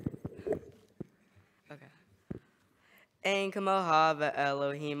 Okay. Ein kamoha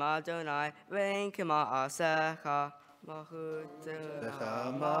ve'Elohim Adonai ve'ein kama'asecha Malchut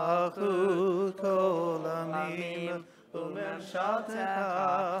kol amim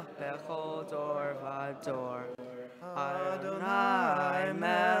u'memshaltecha bechol dor v'dor. Adonai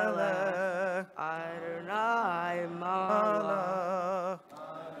melech Adonai malach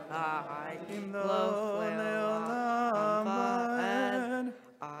Im lo leolam va'ed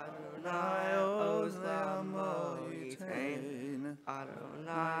Adonai oz le'amo yitain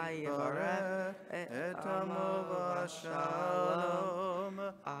Adonai yivarech et amo v'shalom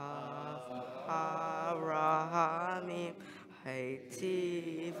Avraham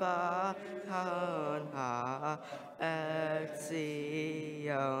Heitiva Kon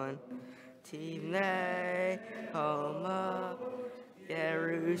Ha'etzion Tivnei Homa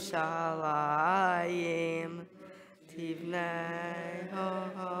Yerushalayim Tivnei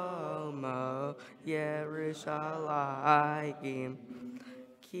Homa Yerushalayim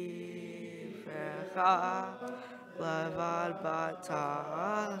Kivrecha Levad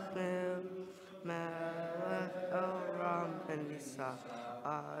Batachim Melech Oram Benisa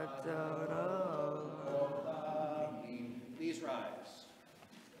Adonai. Please rise.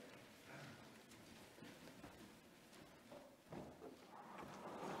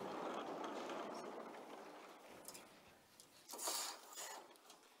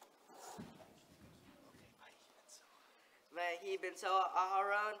 Vehi ben Soa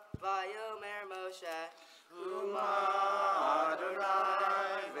Aharon Vayomer Moshe Uma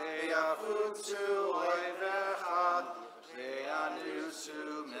Adonai ve'yafutzu oivecha ve'anusu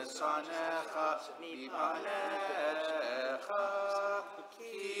mesanecha mipanecha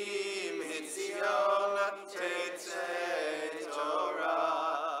Kim hitzion tetzei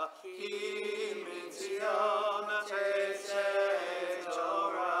Torah Kim hitzion tetzei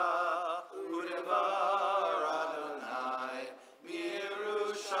Torah Udevar Adonai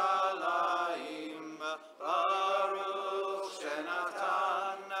miYerushalayim Baruch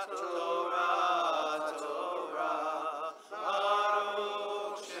shenatan Torah Torah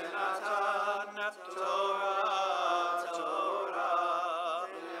Baruch shenatan Torah Torah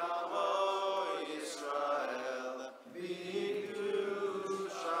Le'amo Yisrael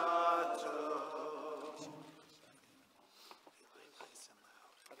b'kedushato.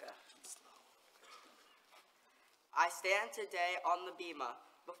 I stand today on the bima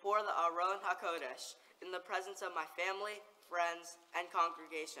before the Aron HaKodesh in the presence of my family, friends, and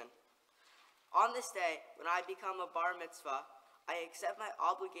congregation. On this day, when I become a bar mitzvah, I accept my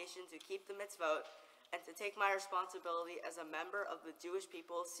obligation to keep the mitzvot and to take my responsibility as a member of the Jewish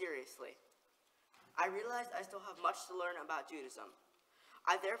people seriously. I realize I still have much to learn about Judaism.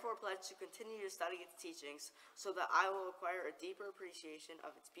 I therefore pledge to continue to study its teachings so that I will acquire a deeper appreciation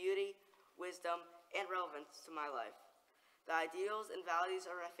of its beauty, wisdom, and relevance to my life. The ideals and values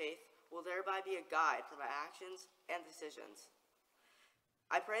of my faith will thereby be a guide for my actions and decisions.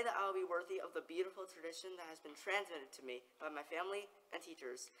 I pray that I will be worthy of the beautiful tradition that has been transmitted to me by my family and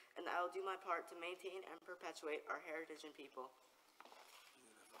teachers, and that I will do my part to maintain and perpetuate our heritage and people.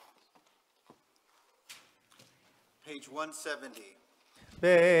 Page 170.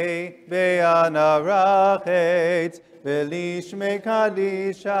 be'anarachet, Belishme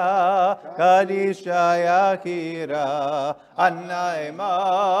Kadisha, Kadisha Yakira,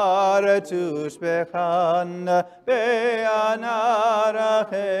 Anaimar Tushbechan,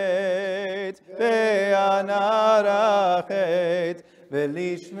 Be'anarachet, Be'anarachet,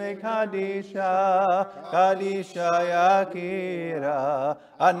 Belishme Kadisha, Kadisha Yakira,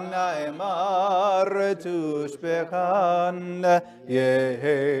 Anaimar Tushbechan,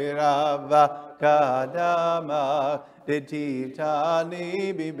 Yeherava Kadama,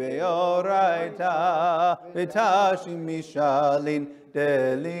 Titani Bibeoraita, Vitashi Mishalin,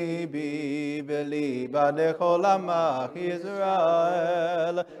 Delibi, Beliba de Cholamach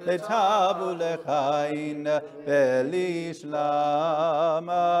Israel, Letabu Lechain, Belishlam,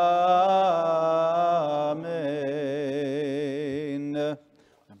 Amen.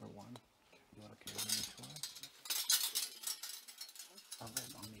 Number 1, you want to carry the Torah? I'll let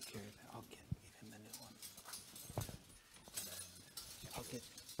me carry that. I'll give him the new one. I'll get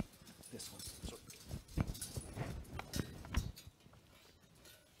this one. So,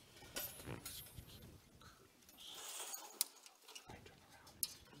 try turn around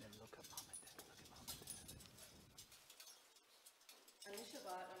and then look at Mom and Dad. Look at Mom and Dad. On this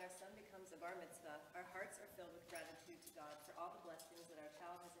Shabbat, when our son becomes a bar mitzvah, our hearts are filled with gratitude to God for all the blessings that our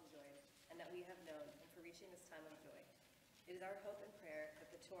child has enjoyed and that we have known, and for reaching this time of joy. It is our hope and prayer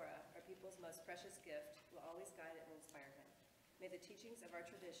that the Torah, our people's most precious gift, will always guide and inspire him. May the teachings of our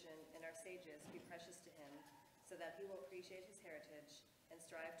tradition and our sages be precious to him, so that he will appreciate his heritage and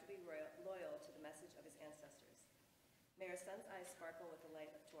strive to be loyal to the message of his ancestors. May our son's eyes sparkle with the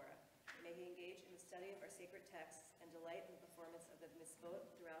light of Torah. May he engage in the study of our sacred texts and delight in the performance of the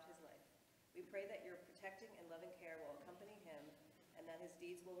mitzvot throughout his life. We pray that your protecting and loving care will accompany him, and that his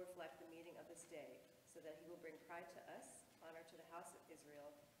deeds will reflect the meaning of this day, so that he will bring pride to us, honor to the house of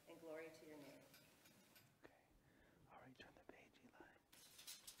Israel, and glory to your name. Okay. All right, turn the page, Eli.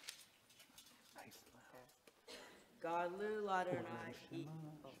 Nice loud. God Lu Ladonai.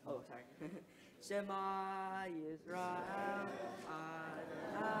 Oh, sorry. Shema Yisrael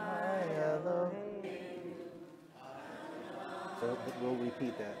Adonai Elohim. We'll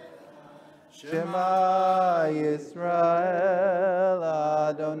repeat that. Shema Yisrael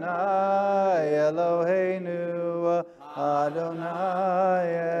Adonai Eloheinu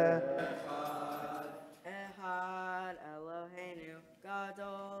Adonai Echad Eloheinu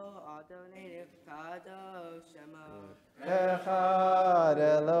Gadol Adonai Kadosh Shema. Echad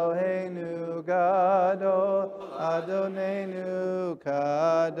Eloheinu Gadol Adonenu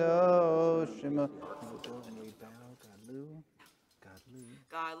Kadosh Shema.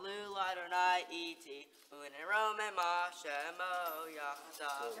 God Lu Ladonai Iti Unirome Ma Shemo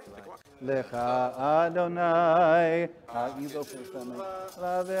Yachadav. Lecha Adonai you go first,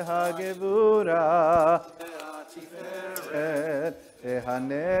 Laveha Gevura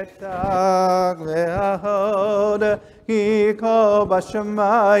Vehanetzach Vehahod Hiko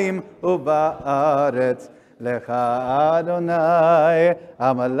Bashamayim Uba'aretz Lecha Adonai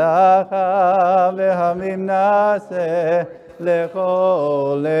Amalacha Vehamimnaseh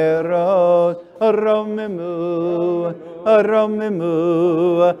Lechol eros romimu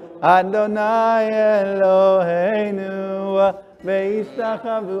Adonai Eloheinu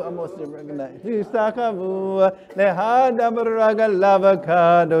ve'ishtachavu lehadav ragalav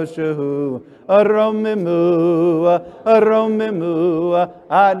kadoshu romimu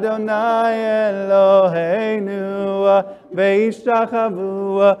Adonai Eloheinu ve'ishtachavu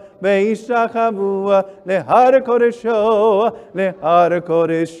lehar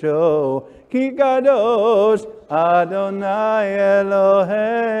kodesho ki kadosh Adonai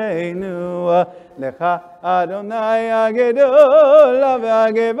Eloheinu lecha Adonai agedol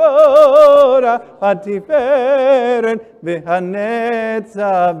ve'agevora hatiferet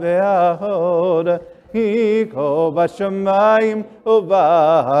ve'hanetzach ve'ahod hiko bashamayim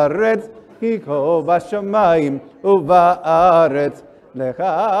uvaretz hiko bashamayim uvaretz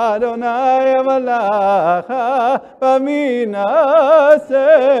Lecha Adonai Amalacha Baminasei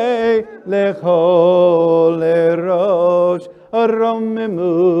Lechol erosh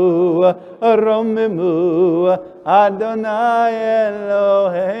romimu Adonai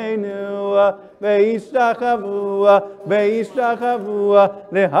Eloheinu ve'ishtachavu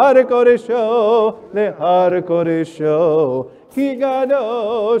lehar kodesho ki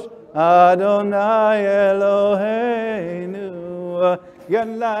kadosh Adonai Eloheinu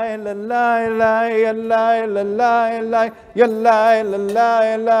Yalai lalai lai yalai lalai lai yalai lalai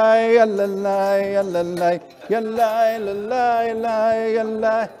lai yalai lalai yalai lalai lai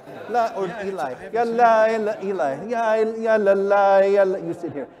yalai Or Eli. Yalla, Eli. Yalla, you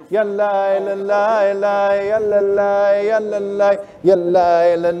sit here. Yalla,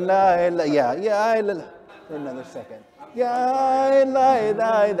 yeah, another second.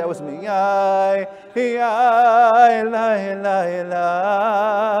 That was me.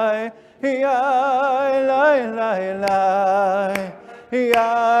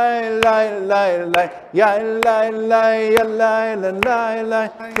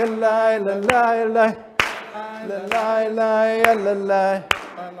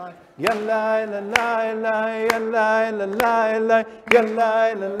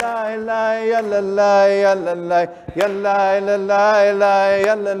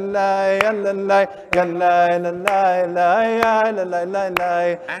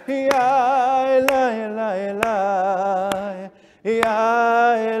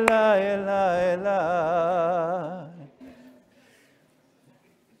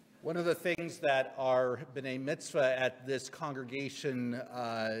 One of the things that our B'nai Mitzvah at this congregation,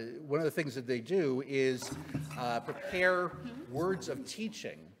 one of the things that they do is prepare words of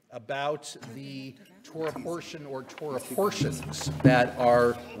teaching about the Torah portion or Torah portions that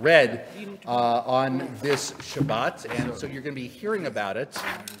are read on this Shabbat. And so you're going to be hearing about it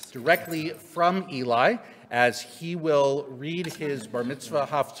directly from Eli as he will read his Bar Mitzvah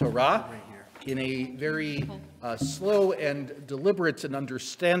Haftarah in a very slow and deliberate and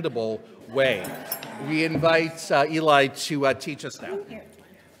understandable way. We invite Eli to teach us now.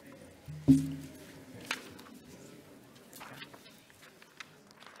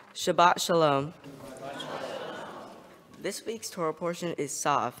 Shabbat Shalom. This week's Torah portion is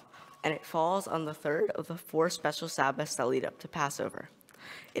Tsav, and it falls on the third of the 4 special Sabbaths that lead up to Passover.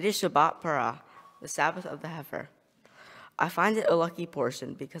 It is Shabbat Parra, the Sabbath of the heifer. I find it a lucky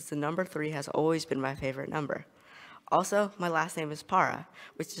portion because the number 3 has always been my favorite number. Also, my last name is Parra,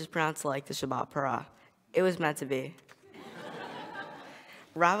 which is pronounced like the Shabbat Parra. It was meant to be.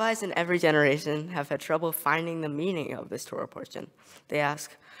 Rabbis in every generation have had trouble finding the meaning of this Torah portion. They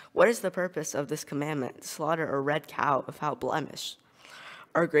ask, what is the purpose of this commandment to slaughter a red cow without blemish?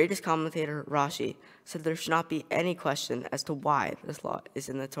 Our greatest commentator, Rashi, said there should not be any question as to why this law is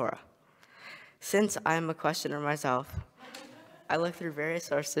in the Torah. Since I am a questioner myself, I looked through various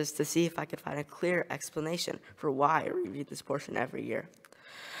sources to see if I could find a clear explanation for why we read this portion every year.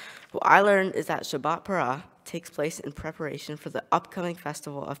 What I learned is that Shabbat Parra takes place in preparation for the upcoming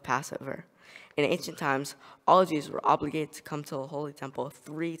festival of Passover. In ancient times, all Jews were obligated to come to the Holy Temple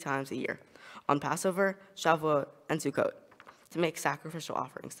 3 times a year, on Passover, Shavuot, and Sukkot, to make sacrificial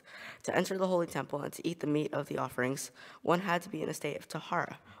offerings. To enter the Holy Temple and to eat the meat of the offerings, one had to be in a state of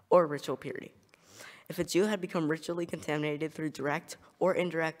tahara, or ritual purity. If a Jew had become ritually contaminated through direct or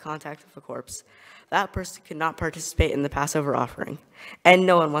indirect contact with a corpse, that person could not participate in the Passover offering, and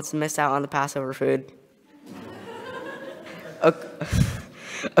no one wants to miss out on the Passover food.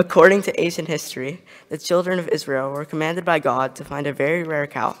 According to ancient history, the children of Israel were commanded by God to find a very rare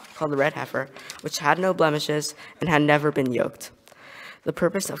cow called the red heifer, which had no blemishes and had never been yoked. The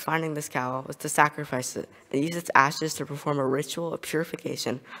purpose of finding this cow was to sacrifice it and use its ashes to perform a ritual of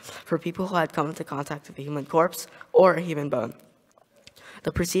purification for people who had come into contact with a human corpse or a human bone.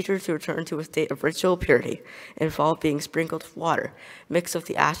 The procedure to return to a state of ritual purity involved being sprinkled with water, mixed with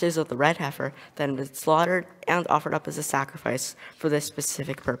the ashes of the red heifer that had been slaughtered and offered up as a sacrifice for this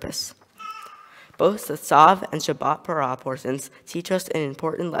specific purpose. Both the Tsav and Shabbat Parra portions teach us an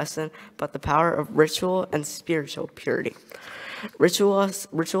important lesson about the power of ritual and spiritual purity. Rituals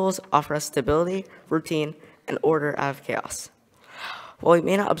offer us stability, routine, and order out of chaos. While we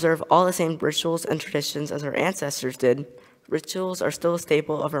may not observe all the same rituals and traditions as our ancestors did, rituals are still a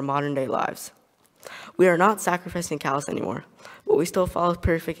staple of our modern-day lives. We are not sacrificing cows anymore, but we still follow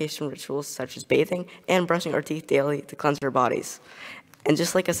purification rituals such as bathing and brushing our teeth daily to cleanse our bodies. And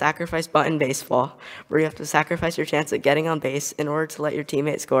just like a sacrifice bunt in baseball, where you have to sacrifice your chance at getting on base in order to let your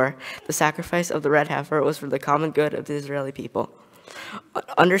teammate score, the sacrifice of the red heifer was for the common good of the Israeli people.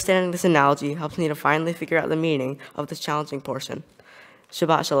 Understanding this analogy helps me to finally figure out the meaning of this challenging portion.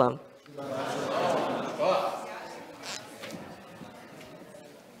 Shabbat Shalom.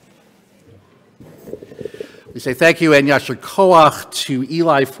 We say thank you and Yasher Koach to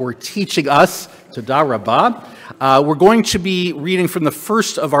Eli for teaching us, to Da Rabbi. We're going to be reading from the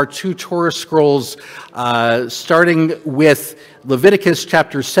first of our 2 Torah scrolls, starting with Leviticus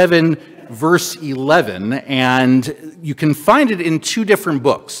chapter 7, verse 11, and you can find it in 2 different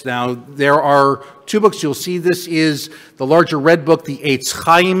books. Now, there are 2 books. You'll see this is the larger red book, the Eitz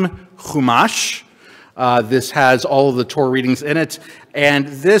Chaim Chumash. This has all of the Torah readings in it, And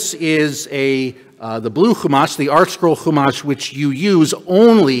this is the blue Chumash, the Art Scroll Chumash, which you use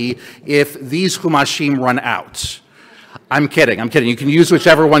only if these Chumashim run out. I'm kidding. You can use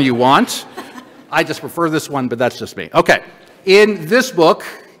whichever one you want. I just prefer this one, but that's just me. Okay. In this book,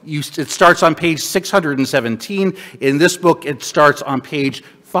 it starts on page 617. In this book, it starts on page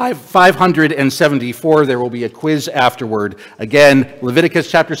 574. There will be a quiz afterward. Again,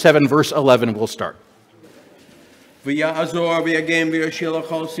 Leviticus chapter 7, verse 11 will start. V'ya'azor v'yagem v'yashil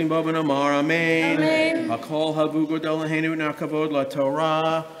achol simbo v'namar amen. Hakol havu godol lahenu nakavod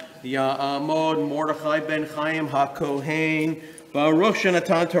laTorah. Ya'amod Mordechai ben Chaim HaKohen. Baruch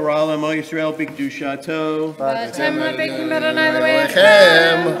shenatan Torah l'mo Yisrael b'kedushato. V'atem lebekim b'Adonai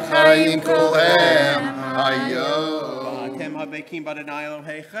Elohechem chayim kolchem hayom. V'atem habekim b'Adonai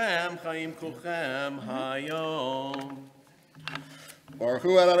Elohechem chayim kolchem hayom. Baruch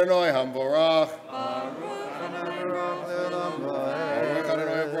hu Adonai hamvorach. Baruch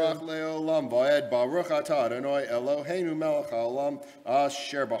Adonai Baruch le'olam va'ed. Baruch atah Adonai Eloheinu melech ha'olam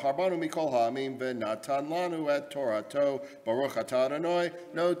asher b'harbanu mikol ha'amim v'natan lanu et Torato. Baruch atah Adonai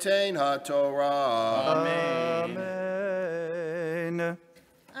notein ha'torah. Amen.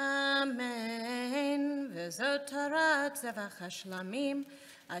 Amen. V'zot Torah tzevach hashlamim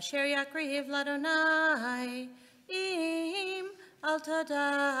asher yakriv l'Adonai im al tada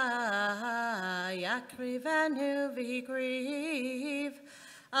yakrivenu v'hikriv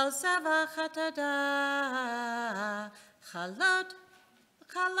al zevach hatada chalot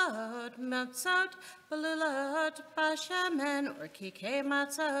matzot belulot bashamen or kikei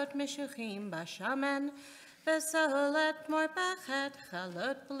matzot mishuchim bashamen v'solet morbechet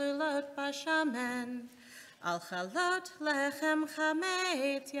chalot belulot bashamen al chalot lechem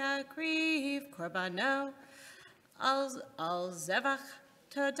chamet yakriv korbano al zevach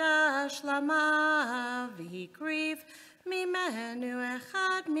toda shlama v'hikriv mimenu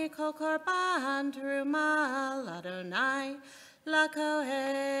echad mikol korban teruma l'Adonai lakohen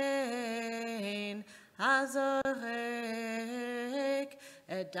hazorek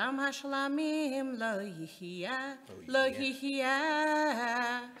edam hashlamim lo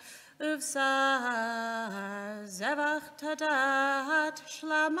yihiyah uvsar zevach todat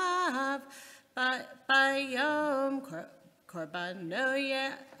shlamav Bayom korbano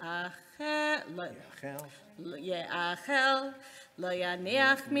ye'achel lo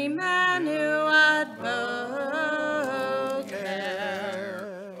yaniach mimenu ad boker.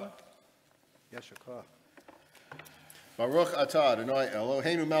 Baruch atah Adonai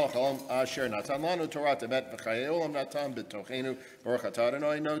Eloheinu melech haolam asher natan lanu Torah temet v'chayei olam natan b'tochenu. Baruch atah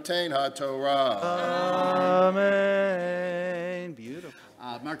Adonai notein ha'torah. Amen. Beautiful.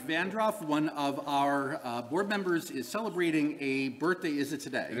 Mark Vandroff, one of our board members, is celebrating a birthday. Is it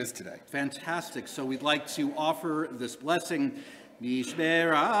today? It is today. Fantastic. So we'd like to offer this blessing.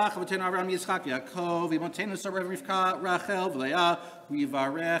 Mishberach v'ten Avram Yitzchak Yaakov v'imotenu Sarah Rivka Rachel v'Leah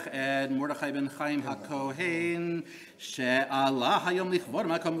v'yivarech ed Mordechai ben Chaim HaKohen she'ala hayom lichvod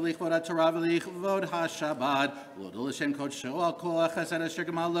makom v'lichvod HaTorah v'lichvod HaShabbat l'odol l'shem kodsho al kol ha'chesed asher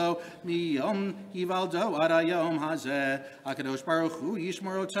gemalo miyom hivaldo ad hayom hazeh HaKadosh Baruch Hu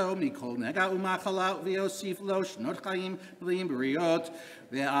yishmor oto mikol nega u'machala v'yosif lo shnot chaim v'lim b'riot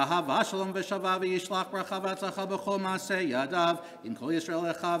ve'ahava shalom v'shava v'yishlach bracha v'atzacha b'chol ma'aseh yadav in kol Yisrael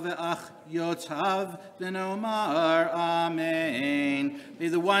echa ve'ach yotav v'nomar amen. May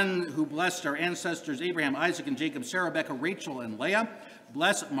the one who blessed our ancestors Abraham, Isaac, and Jacob, Sarah, Rebecca, Rachel, and Leah,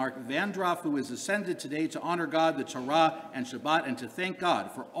 bless Mark Vandroff, who is ascended today to honor God, the Torah, and Shabbat, and to thank God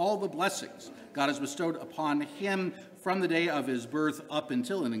for all the blessings God has bestowed upon him from the day of his birth up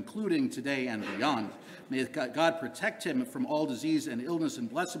until and including today and beyond. May God protect him from all disease and illness and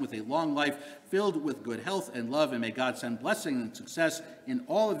bless him with a long life filled with good health and love. And may God send blessing and success in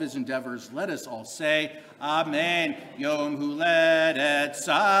all of his endeavors. Let us all say, Amen. Yom Huledet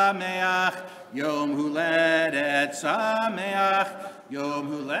Sameach. Yom Huledet Sameach. Yom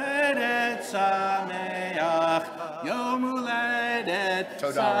Huledet Sameach. Yom Huledet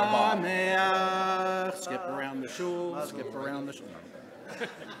Sameach. Skip around the shul. Skip around the shul.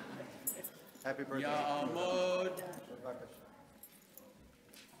 Happy birthday. Ya'amod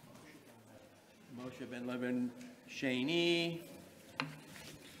Moshe ben Levin Shani.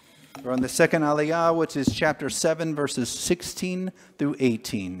 We're on the second Aliyah, which is chapter 7, verses 16 through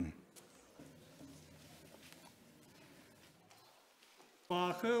 18.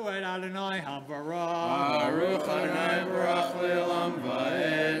 Baruch Adonai HaBarak. Baruch Adonai Baruch Le'olam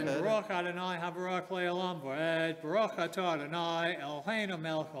Va'ed. Baruch Adonai HaBarak Le'olam Va'ed. Baruch Atah Adonai Eloheinu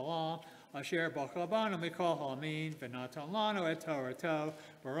Melech Haolam Asher b'chabanu mikol ha'amin v'natan lanu et Torato.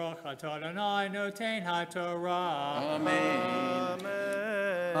 Baruch atah Adonai notein ha'Torah. Amen.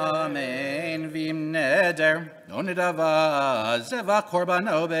 Amen. Vim neder. Onidava zeva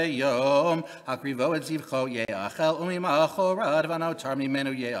korbano beyom. Hakrivo et zivcho yeachel. Umimachorad vanotar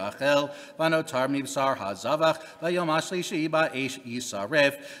mimenu yeachel. Vanotar mibsar hazavach. Vayom ashlishi ba'esh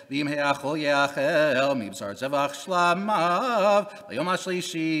yisaref. Vim heachol yeachel. Mibsar zevach shlamav. Vayom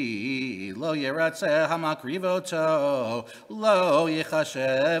ashlishi. Lo yeratzeh hamakrivo to. Lo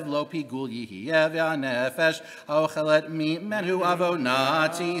yichashev. Lo pigul yihyev v'anefesh. Haochelet mimenu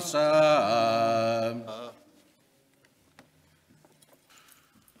avonat yisam.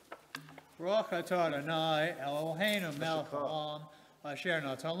 Baruch atah Adonai Eloheinu melech haolam, asher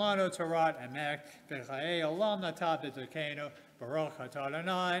natan lanu Torat emek, v'chayei olam natan b'tzedekenu. Baruch atah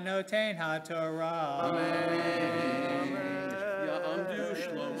Adonai notein ha'Torah. Amen. Ya'amdu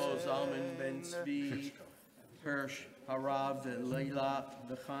Shlomo Zalman ben Tzvi, Hirsch, Harav, Leila,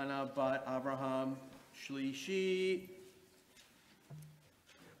 V'chana bat Abraham, Shlishi.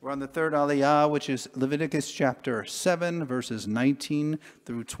 We're on the third Aliyah, which is Leviticus chapter 7, verses 19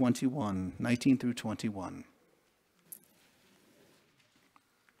 through 21. 19 through 21.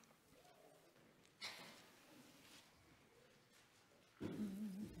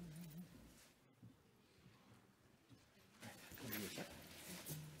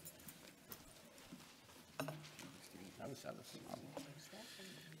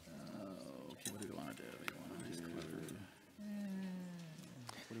 Okay, what do you want to do?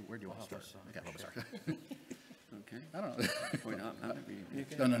 Where do you want to start? Okay, we'll start. Okay. I don't know. Point out, how to be.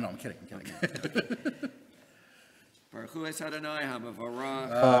 No, I'm kidding. Baruch Hu es Adonai HaMevorach.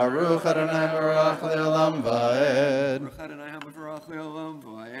 Baruch Adonai Barach Le'olam Va'ed. Baruch Adonai HaMevorach Le'olam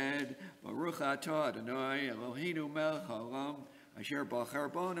Va'ed. Baruch atah Adonai Eloheinu melech haolam. Asher bachar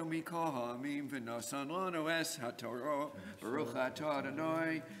banu mikol ha'amim v'nasan lanu es haTorah. Baruch atah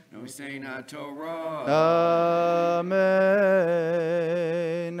Adonai nosein haTorah. Amen.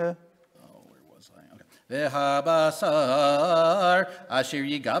 Where was I? Okay. V'habasar asher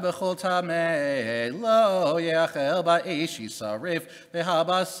yiga b'chol tameh lo yachel ba'esh yisarif.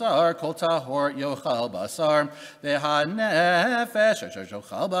 V'habasar kol tahor yochal basar. V'hanefesh asher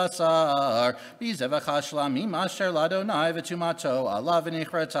yochal basar. B'zevach hashlamim asher ladonai v'tumato alav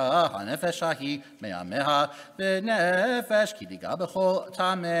v'nichrata. Hanefesh ahi me'ameha. V'nefesh ki yiga b'chol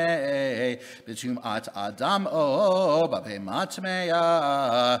tameh. B'tumat adam o b'pemat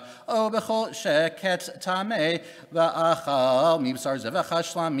me'ah. O b'chol sheket tameh va'achal mibsar zevach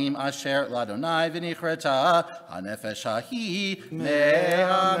hashlamim asher ladonai v'nichrata hanefesh hahi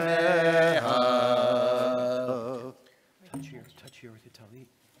me'ameha. Touch here with your talit.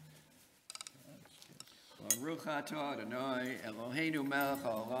 Baruch atah Adonai Eloheinu melech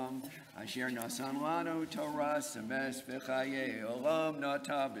haolam. Asher nasan lanu Torah semes v'chayei olam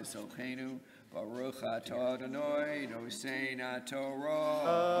nata b'sochenu. Baruch atah Adonai nosein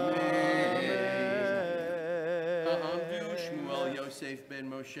haTorah. Amdu Shmuel Yosef ben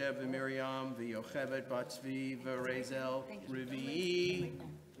Moshe v'Miriam v'Yocheved bat Tzvi v'Rezel Revi'i.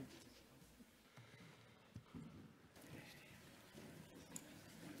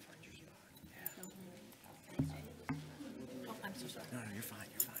 No, you're fine.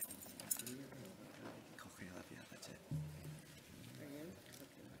 That's it.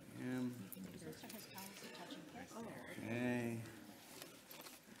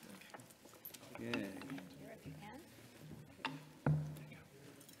 Okay.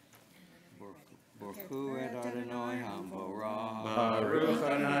 Baruch Hu et Adonai HaMevorach. Baruch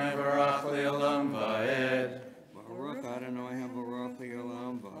Adonai Barach Le'olam Va'ed. Baruch Adonai HaMevorach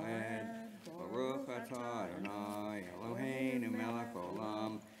Le'olam Va'ed. Baruch atah Adonai Eloheinu melech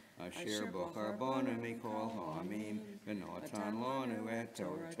haolam. Asher bachar banu mikol ha'amim v'natan lanu et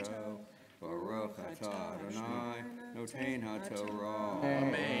Torato. Baruch atah Adonai notein haTorah.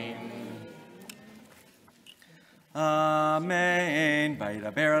 Amen. Amen.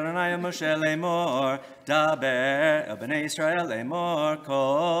 Vayidaber Adonai el Moshe lemor, daber el B'nai Israel lemor,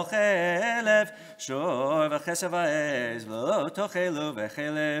 kol chelev, shor v'chesav ha'ez, v'lo tochelu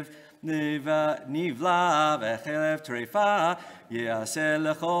v'chelev, nivla v'chelev trefa, yaseh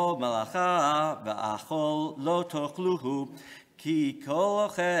lechol malacha, v'achol lo tochluhu. Ki kol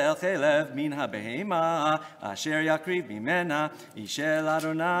ochel chelev min habehema, asher yakriv mimena, ishel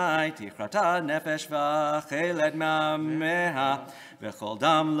Adonai tichrata nefesh v'cheled ma'ameha, v'chol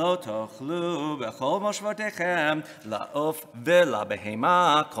dam lo tochlu, v'chol moshvotechem, la'of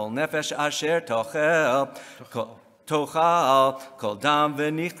v'labehema, kol nefesh asher tochel, tochal, kol dam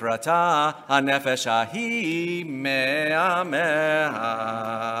v'nichrata, hanefesh ahi me'ameha.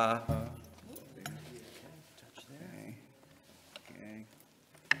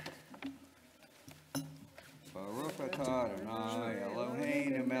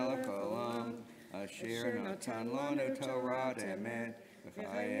 melech haolam, asher natan lanu Torah emet,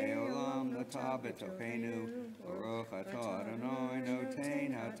 v'chayei olam nata b'tochenu, baruch atah Adonai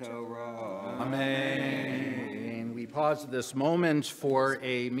notein haTorah. Amen. We pause at this moment for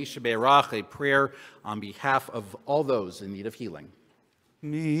a Misha Be'erach, a prayer on behalf of all those in need of healing.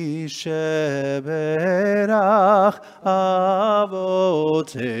 Misheberach avotenu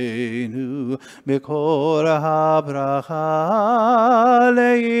mikor habracha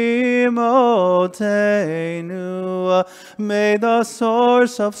leimotenu. May the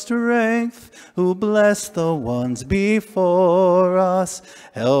source of strength, who bless the ones before us,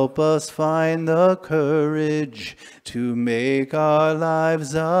 help us find the courage to make our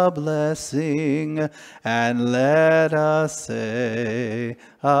lives a blessing, and let us say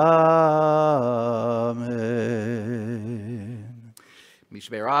Amen.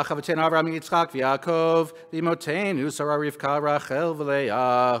 Mishberach Avotenu Avraham Yitzchak v'Yaakov v'imotenu Sarah Rivka Rachel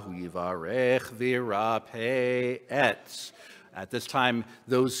v'Leah Yivarech v'Yirape'et. At this time,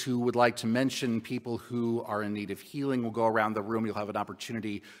 those who would like to mention people who are in need of healing will go around the room. You'll have an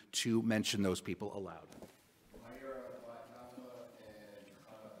opportunity to mention those people aloud.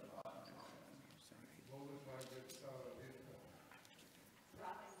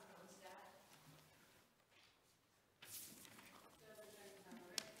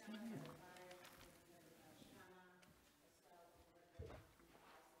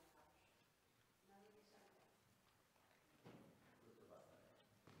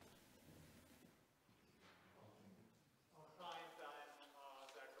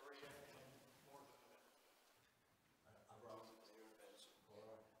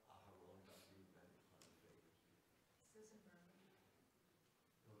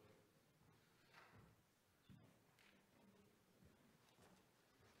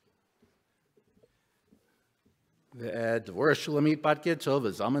 Dvor Shulamit Bat Gittel,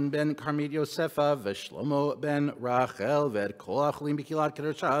 v'Zalman ben Karmid Yosefa, v'Shlomo ben Rachel, v'Kol Acholim B'Kilat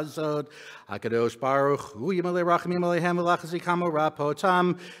Kadosh Hazod, HaKadosh Baruch Hu Yimalei Rachamim Alehem v'Lachazikamo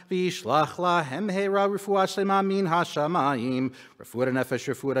Rapotam, v'Yishlach Lahem Heira Refuah Shlema Min HaShamayim, Refuah Nefesh,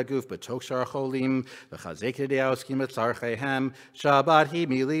 Refuah Aguf, B'Tok Shar Cholim, v'Chazek Yedei Oskim B'Tzarcheihem, Shabbat Hi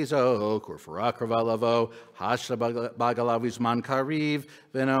Milizok, Refuah Kravalavo, Hashla Bagalav Uzman Kariv,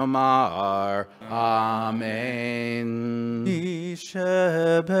 v'Nomar Amen.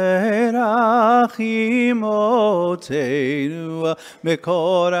 Yisheberach imotenu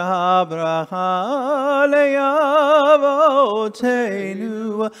mikor habracha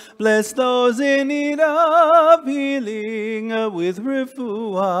le'avotenu. Bless those in need of healing with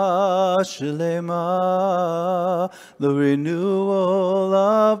refuah shlema, the renewal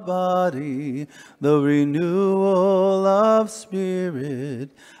of body, the renewal of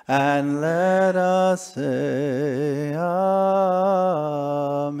spirit, and let us say Amen.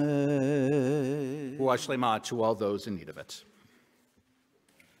 Refuah Shlema to all those in need of it.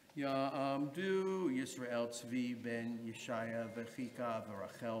 Ya'amdu Yisrael Tzvi ben Yeshaya v'Chika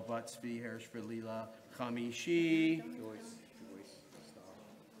v'Rachel bat Tzvi Hersh v'Lila Chamishi.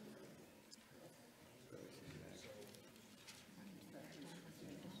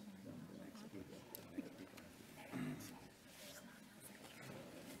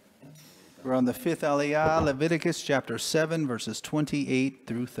 We're on the fifth Aliyah, Leviticus chapter 7, verses 28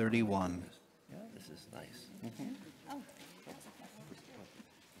 through 31. Yeah, this is nice.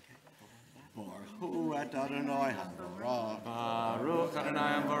 Baruch Adonai Hamvorach. Baruch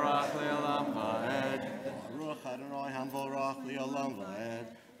Adonai Hamvorach Le'olam Va'ed. Baruch Adonai Hamvorach Le'olam Va'ed.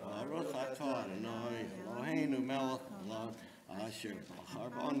 Baruch Atah Adonai Eloheinu Melech Haolam, Asher Bachar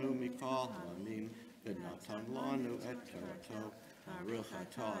Banu Mikol Ha'amim v'Natan Lanu et Torato. Baruch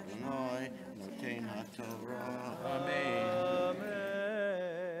Atah Adonai Notein HaTorah. Amen.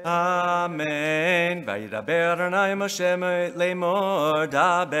 Amen. Vayidaber Adonai Moshe Lemor,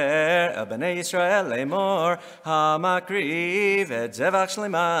 Daber el B'nai Yisrael Lemor, Hamakriv et Zevach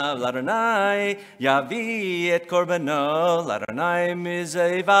Shlema l'Adonai, Yavi et Korbano l'Adonai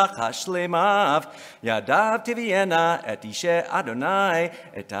Mizevach HaShlemav, Yadav Tiviena et Ishe Adonai,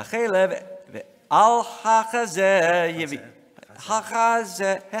 et Achelev al HaChazeh Yavi.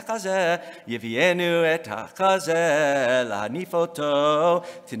 Hechazeh, Yevienu et hachazeh, lahanifoto,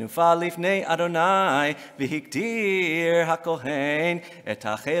 tinufa lifnei Adonai, v'hiktir hakohen, et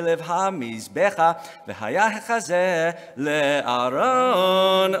hachelev hamizbecha, v'haya hechazeh,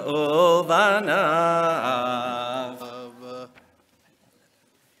 le'aron ulvanav.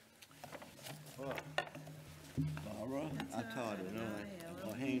 Baruch atah Adonai,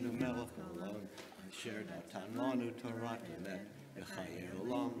 Eloheinu melech haolam, asher natan lanu Torah emet, v'chaye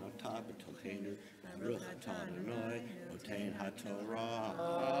olam nata b'tochenu baruch atah Adonai noten haTorah.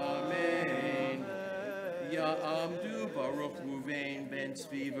 Amen. Ya'amdu Baruch Ruvain ben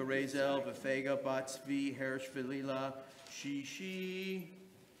Tzvi v'Rezel v'Fega bat Tzvi Hersh v'Lila Shishi.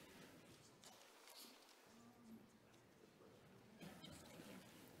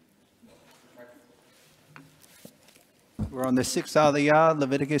 We're on the sixth Aliyah,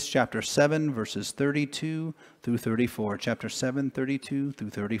 Leviticus chapter 7, verses 32 through 34. Chapter 7, 32 through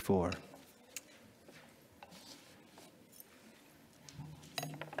 34.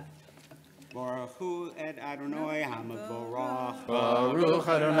 Baruch hu et Adonai hamavorach. Baruch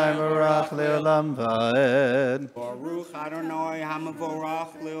Adonai Barach Leolam Vaed. Baruch Adonai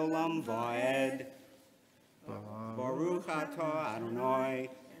hamavorach leolam vaed. Baruch atah Adonai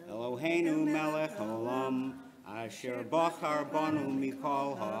Eloheinu melech haolam asher bachar banu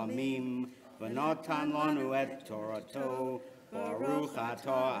mikol ha'amim v'natan lanu et Torato. Baruch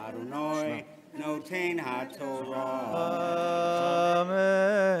atah Adonai noten haTorah.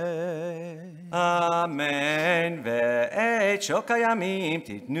 Amen. Amen. Ve'et shokayamim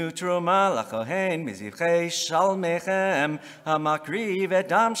titnu truma lakohen mizivchei shalmechem hamakriv et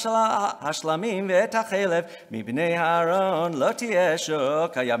dam shel hashlamim ve'et hachelev mibnei Aaron lo tieh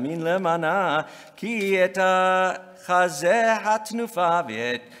shokayamin lemana ki et chazeh hatnufa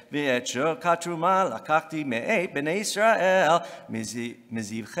ve'et shokatruma lakachti me'et b'nei Israel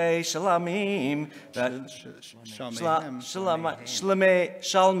mizivchei shalamim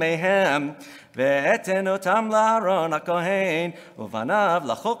shalmehem ואתן אותם לאהרון הכהן ובניו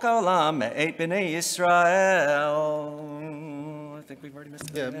לחוק העולם מאת בני ישראל. I think we've already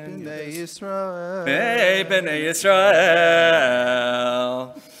missed that. B'nai Yisrael. B'nai Israel.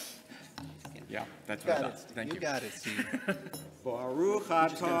 Yeah, that's what I thought. Thank you. You got it, Steve. Baruch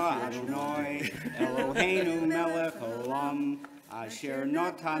atah Adonai Eloheinu melech haolam asher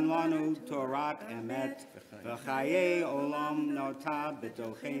notan lanu Torat emet v'chaye olam nota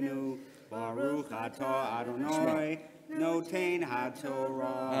b'tochenu. Baruch atah Adonai noten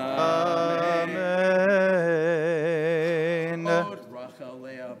haTorah. Amen. Rachel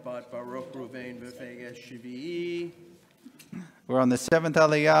Leah bat Baruch Ruvain v'Fega Shivii. We're on the seventh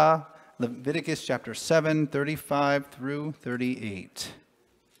Aliyah, Leviticus chapter 7, 35 through 38.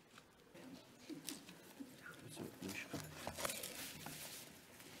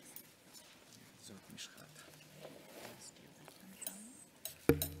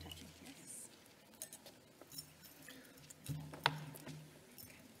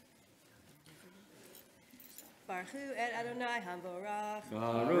 Baruch et Adonai hamvorach.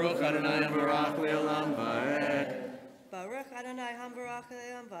 Baruch Adonai Barach Leolam Vaed. Baruch Adonai hamvorach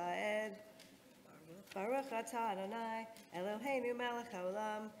le'olam va'ed. Baruch atah Adonai Eloheinu melech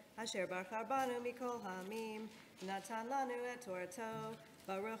haolam asher bachar banu mikol ha'amim natan lanu et Torato.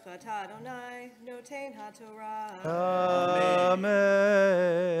 Baruch atah Adonai noten haTorah.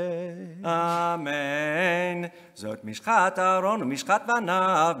 Amen. Amen. זאת משחת אהרון ומשחת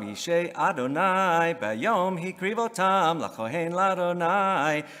בניו, מישי אדוני, ביום הקריב אותם לכהן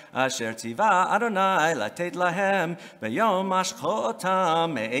לאדוני, אשר ציווה אדוני לתת להם, ביום משכו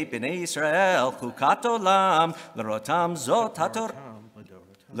אותם מאת בני ישראל, חוקת עולם, לראותם זאת התורה.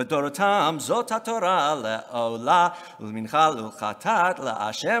 לדורותם זאת התורה לעולה ולמנחה ולחטאת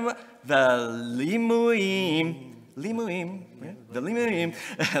להשם ולימויים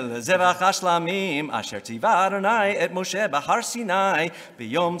לזבח השלמים אשר ציווה אדוני את משה בהר סיני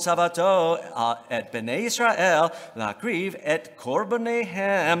ביום צוותו את בני ישראל להקריב את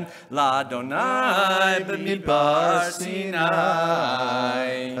קורבניהם לאדוני במדבר סיני.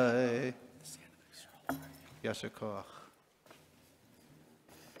 יישר כוח.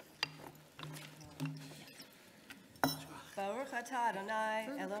 Baruch atah Adonai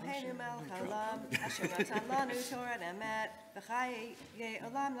Eloheinu melech haolam asher natan lanu Torat emet v'chaye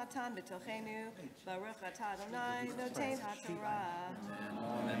olam natan b'tochenu. Baruch atah Adonai noten haTorah.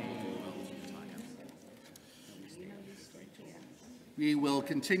 We will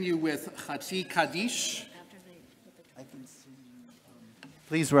continue with Chatzi Kaddish.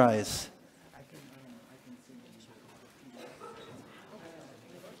 Please rise.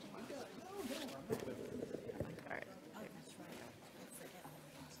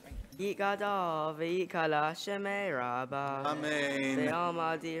 Yikada v'yikala shemei rabba. Amen. B'yam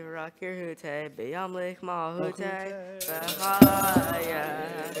adivra kirhute, b'yam lichma hute, v'chalaya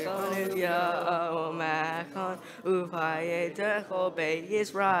konugya omachon, upaye dechol beit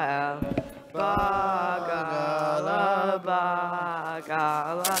Yisrael. Bagala,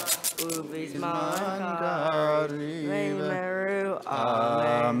 ubizman kari, v'meru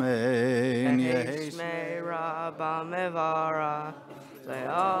amen. Amen. Shmei rabba. Abba Mevara,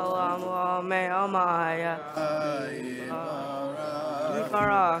 Le'olam Olamei Omaya.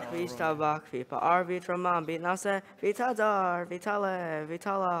 Viparak, Vishtabak, Vipar, Vitraman, Vitnase, Vitadar, Vitale,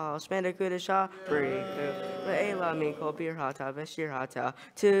 Vitala, Spendakudisha, Briku, Le'ela Miko Birhata, Veshirhata,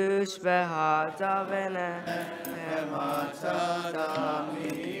 Tushbehata, Vene, Emata,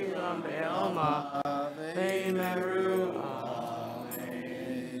 Miram Beoma, Vemeru.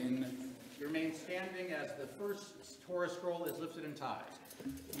 You remain standing as the first Torah scroll is lifted and tied.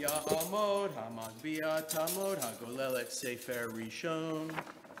 Ya'amod Hamagbiya Tamod Hagolelet Sefer Rishon.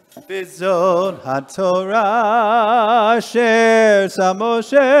 Bizot HaTorah Asher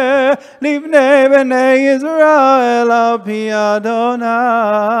Samoshe Livnei B'nai Yisrael Al Pi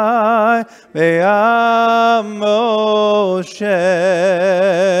Adonai Ve'am Moshe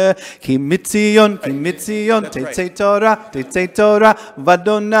Ki Mitzion Tetzei Torah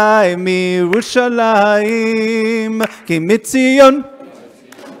V'Adonai Mirushalayim Ki Mitzion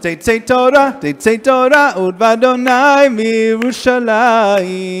Tetzei Torah, Udvadonai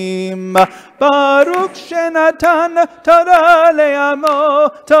mirushalayim. Baruch shenatan Torah le'amo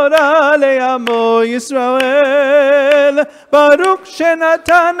Yisrael. Baruch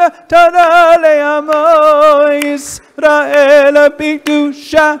shenatan Torah le'amo Yisrael.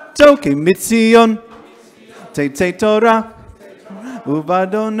 B'kedushato kimitzion. Tetzei Torah.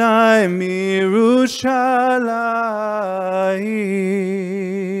 Uvadonai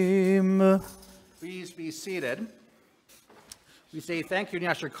mirushalayim. Please be seated. We say thank you,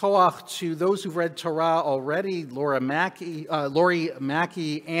 Yasher Koach, to those who've read Torah already, Lori Mackey,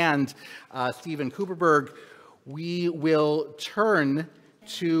 and Stephen Cooperberg. We will turn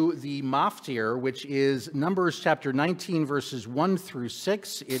to the Maftir, which is Numbers chapter 19, verses 1 through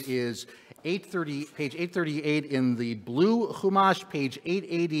 6. It is page 838 in the blue Chumash, page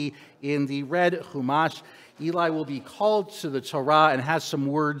 880 in the red Chumash. Eli will be called to the Torah and has some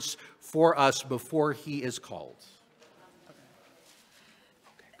words for us before he is called.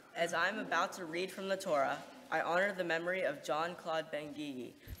 As I'm about to read from the Torah, I honor the memory of John Claude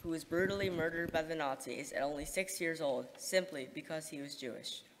Ben-Gigi, who was brutally murdered by the Nazis at only 6 years old, simply because he was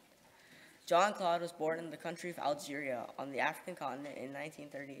Jewish. John Claude was born in the country of Algeria on the African continent in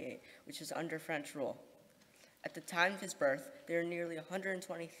 1938, which was under French rule. At the time of his birth, there were nearly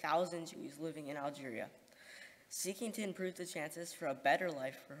 120,000 Jews living in Algeria. Seeking to improve the chances for a better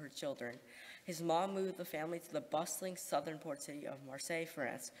life for her children, his mom moved the family to the bustling southern port city of Marseille,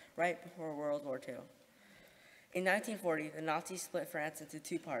 France, right before World War II. In 1940, the Nazis split France into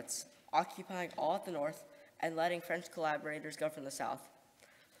two parts, occupying all of the north and letting French collaborators govern the south.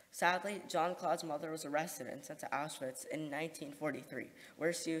 Sadly, John Claude's mother was arrested and sent to Auschwitz in 1943,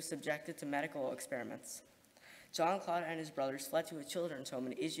 where she was subjected to medical experiments. John Claude and his brothers fled to a children's home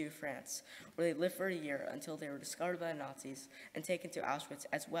in Iju, France, where they lived for a year until they were discovered by the Nazis and taken to Auschwitz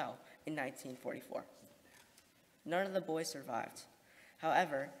as well in 1944. None of the boys survived.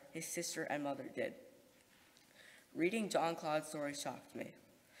 However, his sister and mother did. Reading John Claude's story shocked me.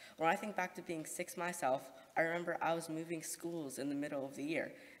 When I think back to being 6 myself, I remember I was moving schools in the middle of the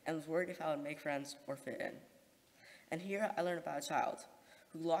year and was worried if I would make friends or fit in. And here I learned about a child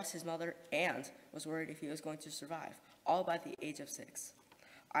who lost his mother and was worried if he was going to survive, all by the age of 6.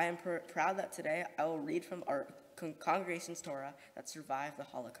 I am proud that today I will read from our congregation's Torah that survived the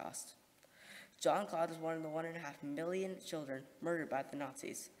Holocaust. John Claude was one of the 1.5 million children murdered by the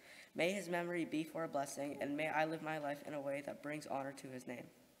Nazis. May his memory be for a blessing, and may I live my life in a way that brings honor to his name.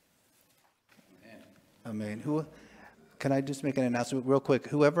 Amen. Can I just make an announcement real quick?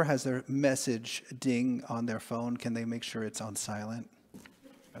 Whoever has their message ding on their phone, can they make sure it's on silent?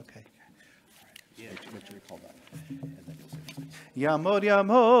 Okay. Yeah, make sure you call that. Yamod,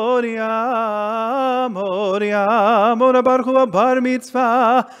 Yamod, Yamod, Yamod, Baruch Hu bar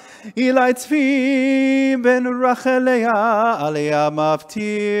mitzvah, Eli Tzvi ben Rachelea, Aliyah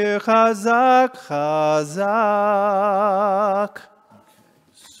maftir chazak, chazak.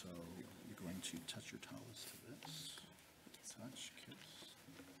 So you're going to touch your towels to this. Touch, kiss,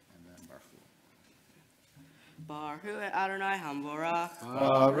 and then Baruch Hu. Baruch Adonai Hamborach.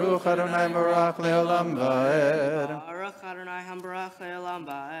 Baruch Adonai Barach le'olam va'ed. Baruch Adonai Hamborach le'olam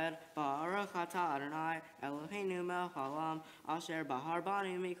va'ed. Baruch atah Adonai Eloheinu melech haolam asher bahar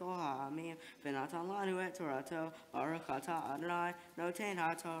banu mikol ha'amim v'natan lanu et torato. Baruch atah Adonai noten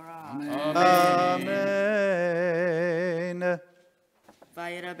ha'torah. Amen.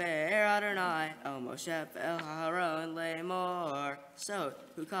 Vayidaber Adonai El Moshe El Haron Lemor So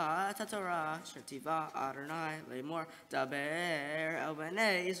Hukat HaTorah Shertiva Adonai Lemor Daber El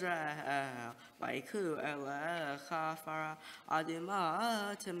B'nai Israel Vayiku Elecha Parra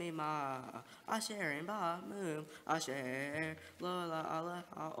Adima Tamima Asher In Ba'mum Asher Lola Allah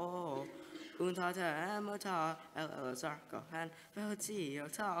Ha'ol Untatem Ota El Elazar Kohen Vehotzi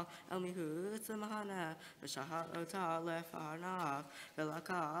Ota El Mihut Mahana V'Shahar Ota Lefanav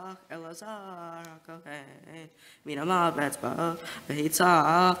V'Lakach Elazar Kohen Midama Betzba V'Hitza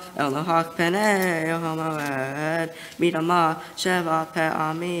El Nohak Penei Ohamoed Midama Sheva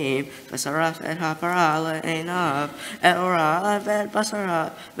Pe'amim V'Saraf Et HaParah Le'enav Et Orav Et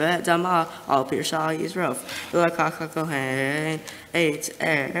Basara V'Et Dama Al Pirsha Yisrof V'Lakach Kohen Eight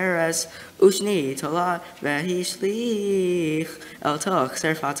Eres Ushni Tolat Vehishlich El Toch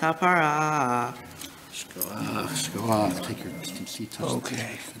Serfat HaParah. Shkoach. Take your seat.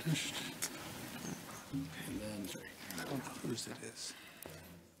 Okay. Finished. And then, sorry, I don't know whose it is.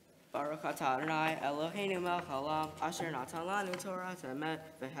 Baruch atah Adonai Eloheinu melech haolam asher natan lanu Torah temet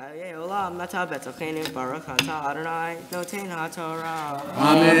v'hayei olam nata b'tochenu Baruch atah Adonai noten haTorah.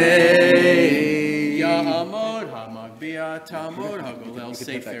 Amen. Ya'amod ha'magbia tamod ha'golel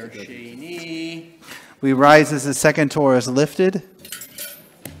sefer sheni. We rise as the second Torah is lifted.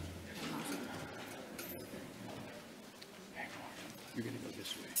 you're going to go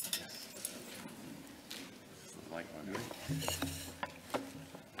this way. Like one, right?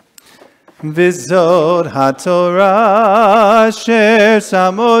 V'zod haTorah asher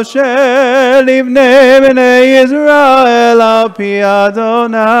sa Moshe livnei b'nei Yisrael al pi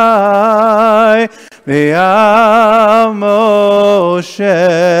Adonai v'yam Moshe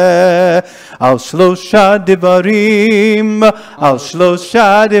al shlosha devarim al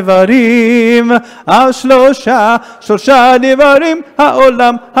shlosha devarim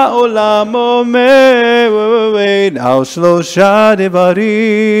ha'olam omed al shlosha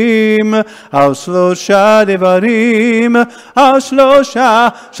devarim al shlosha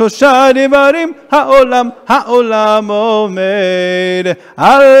devarim ha'olam omed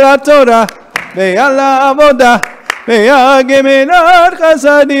al Torah ve'al avodah ve'agemilat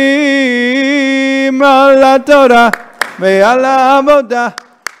chasadim al Torah ve'al avodah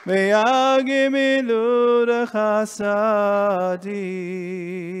ve'agemilut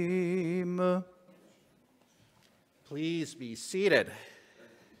chasadim. Please be seated.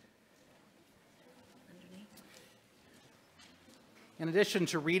 In addition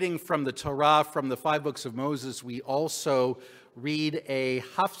to reading from the Torah, from the 5 books of Moses, we also read a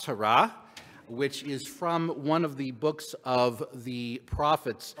haftarah, which is from one of the books of the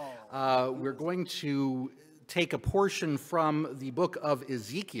prophets. We're going to take a portion from the book of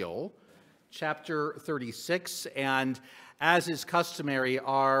Ezekiel, chapter 36, and as is customary,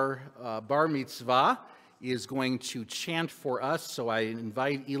 our bar mitzvah is going to chant for us, so I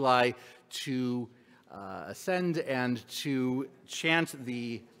invite Eli to ascend and to chant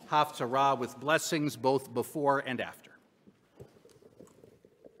the haftarah with blessings both before and after.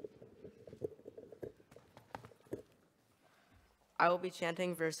 I will be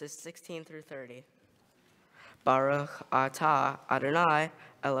chanting verses 16 through 30. Baruch atah Adonai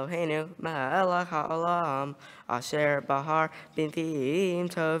Eloheinu melech haolam asher bahar bintim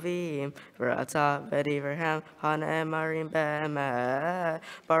tovim v'rata v'divrhem hanemarim be'emet.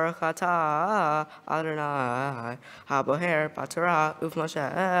 Baruch atah Adonai haboher b'Torah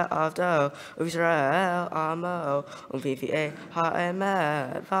uv'Moshe avdo uv'Yisrael amo uv'vivi'ei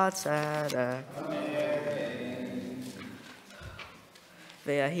ha'emet v'tzedek.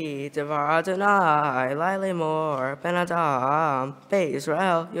 Ve'ahi devar Adonai laile mor ben Adam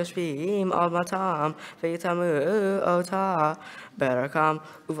ve'Yisrael yoshvim al matam ve'yitamu ota berakam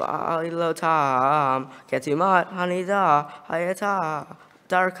uva'alilotam ketumat hanida hayata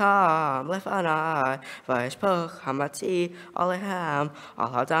darkam lefanai va'yishpoch hamati alehem al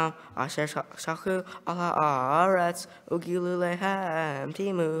hadam asher shachu al haaretz ugilu lehem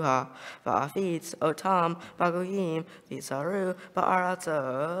timuha va'afitz otam bagoyim v'itzaru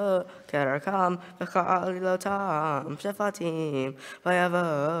ba'aratzo kedarkam v'cha'alilotam shefatim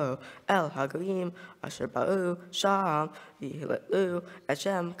v'yavo el hagoyim asher ba'u sham v'hiletlu et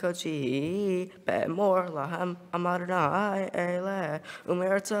shem kochi be'emor lahem amadonai eleh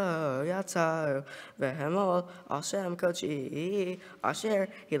Umerto Yatso Vehemol Hashem Kochi Asher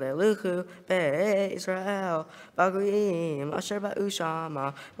Hileluchu Be Israel Baguim Asher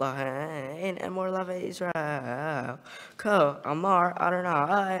Ba'ushama Lahain Emor Lave Israel Ko Amar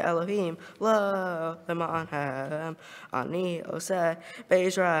Adonai Elohim Lo Lemanhem Ani Ose Be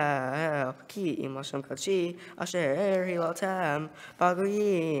Israel Ki Im Hashem Kochi Asher Hilotem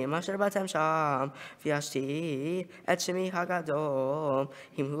Baguim Asher Batem Sham Viashti Et Shemi Hagadol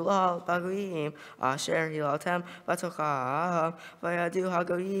Himhulal Baguim Asher Hilotem Batocham Vayadu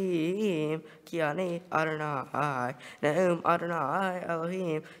Hagoyim Ki Ani Adonai Neum Adonai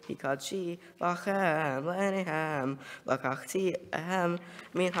Elohim Hikachi Lachem Lenehem Lakachti Ehem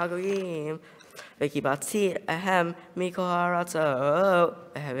Min Hagoyim V'kibatzi ehem mikol haratzot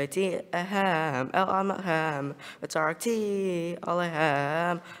v'heveti ehem el amahem v'tarakti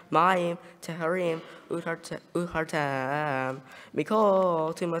alehem mayim teharim uhartem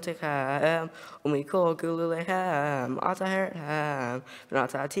mikol tumotechem umikol gululehem ataherhem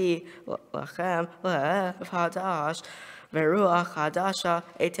v'natati lachem lev hadash Veruach Hadasha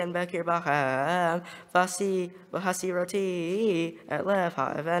Eten Bekir Bachem Vasiroti Et Lev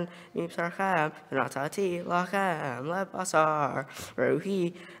Ha'even Mipsarchem V'natati Lachem Lev Basar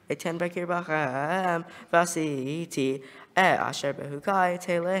Veruhi Eten Bekir Bachem Vasiti Asher Behukai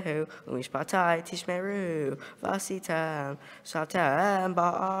Telehu Umishpatai Tishmeru Vasitem Shatem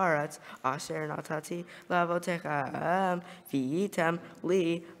Ba'aretz Asher Natati Lavotechem Vitem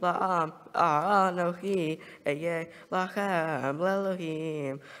Li La'am Anohi Eye Lachem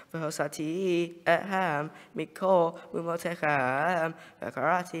Lelohim V'hosati Ehem Mikol Umotechem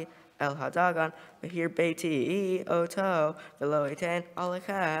V'karati El Hadagan V'hir Beiti Oto V'lo Eten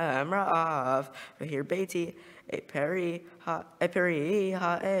Alechem Ra'av V'hir Beiti Eperi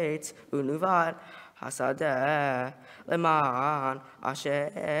ha'etz unuvad hasadeh leman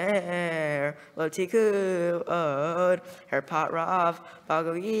asher lo tiku od herpat rav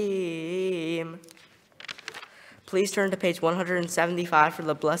bagoyim. Please turn to page 175 for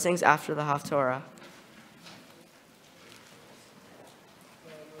the blessings after the Haftorah.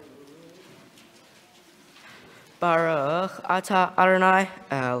 Baruch Ata Adonai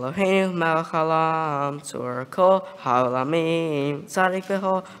Eloheinu melech haolam tzur kol ha'olamim tzadik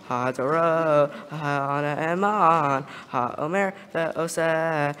v'chol ha'torah ha'ne'eman ha'omer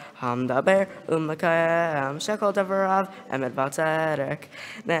ve'oseh ha'mdaber u'mekayem shekol devarav emet v'tzedek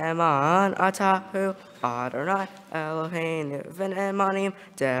ne'eman atahu Adonai Eloheinu v'ne'emanim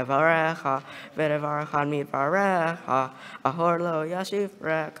devarecha v'devarechad mitvarecha ahor lo yashiv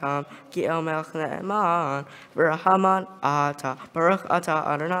rekam ki el melech ne'eman v'rahaman ata Baruch ata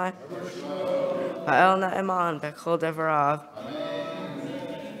Adonai ha'el ne'eman b'chol devarav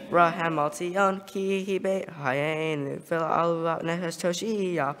Rahem al Tzion ki hi beit hayenu v'la'alu nefesh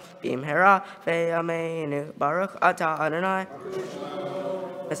toshiya b'imhera ve'yameinu Baruch ata Adonai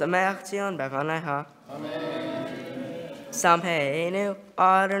v'sameach Tzion b'vanecha Samheinu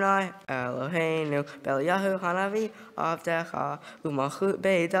Adonai Eloheinu Beliyahu Hanavi Avdecha Umalchut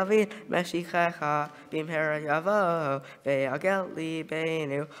Bei David Meshichecha Bimhera Yavo Ve'agel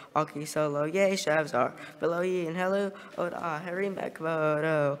Libeinu Aki Solo Yeshev Zar Velo Yinhelu Od Aherim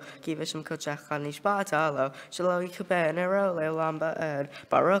Ekvodo Kivishim Kochecha Nishbatalo Shalo Yikuben Ero Le'olam Ba'ed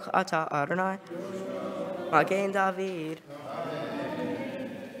Baruch Ata Adonai Magen David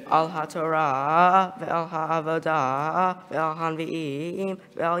Al HaTorah, Ve'al HaAvodah, Ve'al HaNvi'im,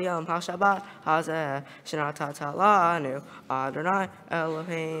 Ve'al Yom HaShabbat, Hazeh, Shenatata Lanu, Adonai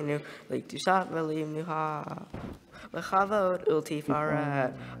Eloheinu, L'Kedushat Ve'Limnuha, L'Chavod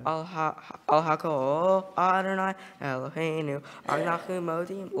Ultifaret, Al HaKol, Adonai Eloheinu, Arnachu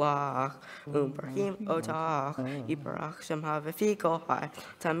Modim Lach, Umbrahim Otach, Yiparach Shem HaVefikol Hai,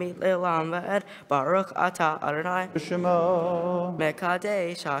 Tamid Le'olam Ve'ed, Baruch Ata Adonai, Shemo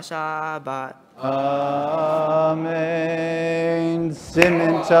Mekadesh HaShabbat. Amen.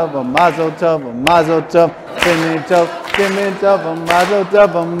 Simen tov, a mazel tov, a mazel tov. Simen tov, a mazel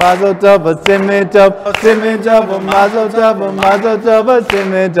tov, a mazel tov. A simen tov, a mazel tov, a mazel tov. A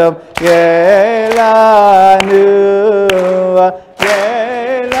simen tov, Yelanu,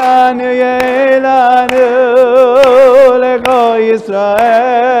 Yelanu, Yelanu, Leko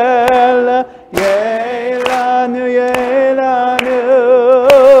Yisrael. Yelanu, Yelanu,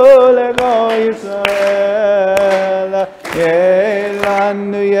 Leko Yisrael.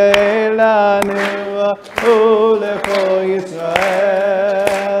 Yelanu, Yelanu, Leko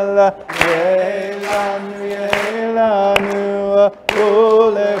Yisrael. Yelanu, Yelanu,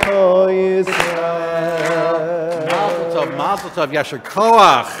 Leko Yisrael. Mazel tov, Yasher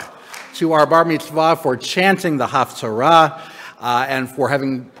Koach to our bar mitzvah for chanting the Haftarah. and for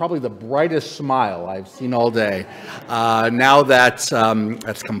having probably the brightest smile I've seen all day. Now that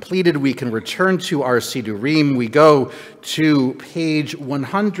that's completed, we can return to our Sidurim. We go to page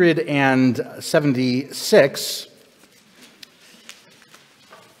 176.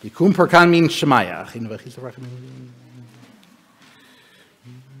 Yikum Perkan Min Shemaya.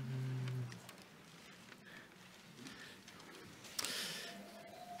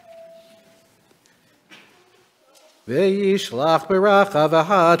 Ve'yishlach beracha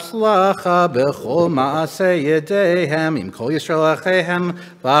v'hatzlacha b'chol ma'aseh yedehem im kol Yisrael achehem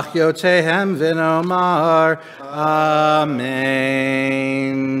v'achyotehem v'nomar. Amen.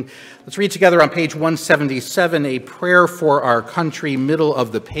 Let's read together on page 177, a prayer for our country, middle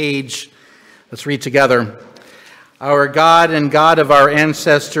of the page. Let's read together. Our God and God of our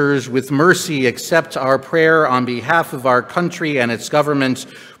ancestors, with mercy accept our prayer on behalf of our country and its government.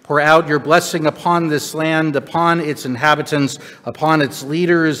 Pour out your blessing upon this land, upon its inhabitants, upon its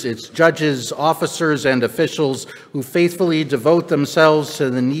leaders, its judges, officers, and officials who faithfully devote themselves to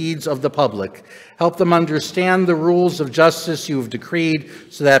the needs of the public. Help them understand the rules of justice you have decreed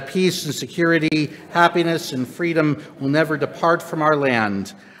so that peace and security, happiness and freedom will never depart from our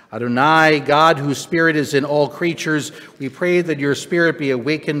land. Adonai, God whose spirit is in all creatures, we pray that your spirit be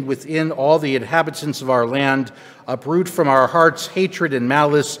awakened within all the inhabitants of our land. Uproot from our hearts hatred and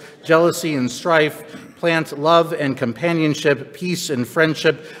malice, jealousy and strife. Plant love and companionship, peace and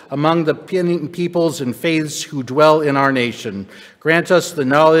friendship among the peoples and faiths who dwell in our nation. Grant us the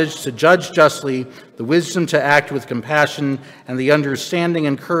knowledge to judge justly, the wisdom to act with compassion, and the understanding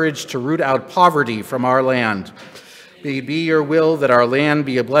and courage to root out poverty from our land. May it be your will that our land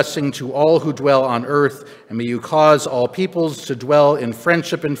be a blessing to all who dwell on earth, and may you cause all peoples to dwell in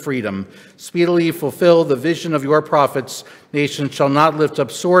friendship and freedom. Speedily fulfill the vision of your prophets. Nation shall not lift up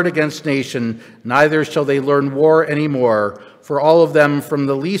sword against nation, neither shall they learn war anymore. For all of them, from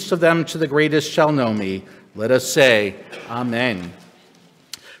the least of them to the greatest, shall know me. Let us say, Amen.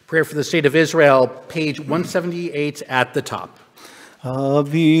 Prayer for the state of Israel, page 178 at the top.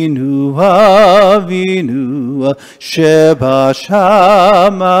 Avinu, Avinu,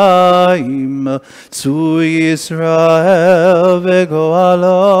 Shebashamayim, Tzu Yisrael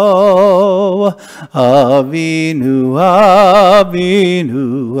v'goalo. Avinu,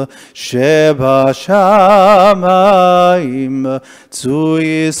 Avinu, Shebashamayim, Tzu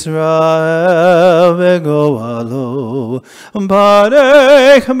Yisrael v'goalo.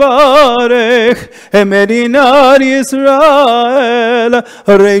 Barech, Barech, Medinat Yisrael,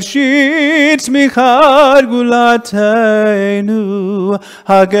 Reshit michar gulateinu,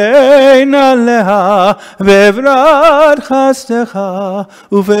 hagein aleha vevrat chastecha,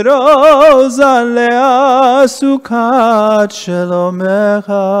 uveroz alea sukat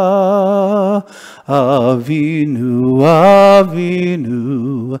shelomecha. Avinu,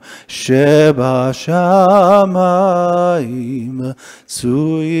 Avinu, Shebashamayim,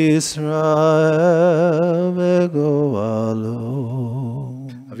 Tzu Yisrael v'goalo.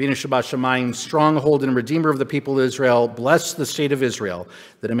 Avinu Shebashamayim, stronghold and redeemer of the people of Israel, bless the state of Israel,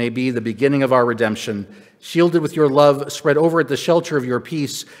 that it may be the beginning of our redemption. Shielded with your love, spread over it the shelter of your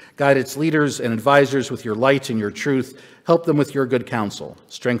peace. Guide its leaders and advisors with your light and your truth. Help them with your good counsel.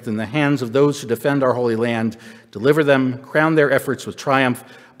 Strengthen the hands of those who defend our holy land. Deliver them, crown their efforts with triumph.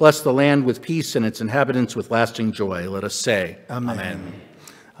 Bless the land with peace and its inhabitants with lasting joy. Let us say, Amen. Amen.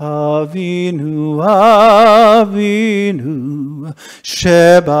 Avinu, Avinu,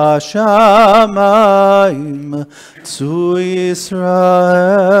 Shebashamayim, Tzu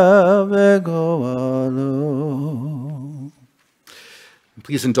Yisrael v'goalo.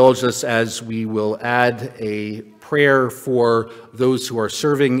 Please indulge us as we will add a prayer for those who are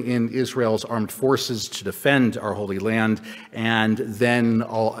serving in Israel's armed forces to defend our holy land, and then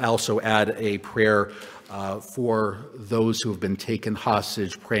I'll also add a prayer for those who have been taken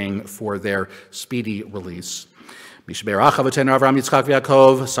hostage, praying for their speedy release. Mishberach Avotenu Avraham Yitzchak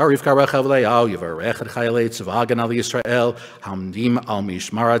v'Yaakov, Sarif Karech Le'al, Yivarech et Chayalei Tzva Haganah Yisrael, Hamdim al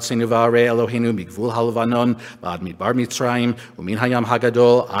Mishmar Tzenu v'Arei Eloheinu Migvul HaLevanon, V'ad Midbar Mitzrayim, U'min Hayam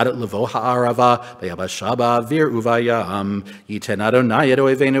Hagadol, Ad Levo Ha'arava, V'yabasha Ba'avir Uvayam, Yiten Adonai et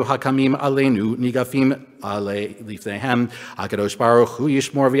Oivenu Hakamim Aleinu Nigafim Lifnehem, HaKadosh Baruch Hu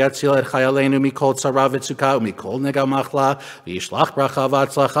Yishmor v'Yatzil et Chayaleinu Mikol Tzara v'Tzuka U'mikol Nega Machla, V'yishlach Bracha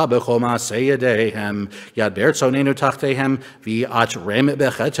v'Atzlacha B'chol Ma'aseh Yedehem, Yad Be'ertzonenu Tachtehem, V'atrem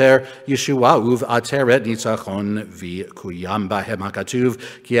Becheter, Yeshua Uv'ateret Nitzachon, V'kuyam Bahem HaKatuv,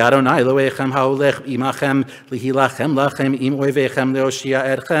 Ki Adonai Elohechem Ha'olech Imachem, Lihilachem Lachem Im Oivechem Leoshia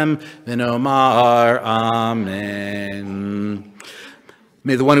Etchem, V'nomar Amen.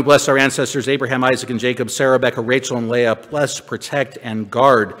 May the one who blessed our ancestors, Abraham, Isaac, and Jacob, Sarah, Rebecca, Rachel, and Leah, bless, protect, and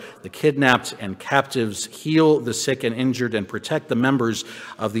guard the kidnapped and captives, heal the sick and injured, and protect the members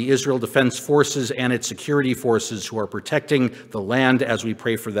of the Israel Defense Forces and its security forces who are protecting the land as we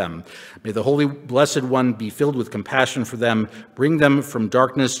pray for them. May the Holy Blessed One be filled with compassion for them, bring them from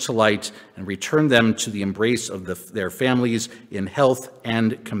darkness to light, and return them to the embrace of their families in health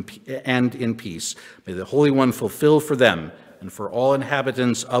and in peace. May the Holy One fulfill for them and for all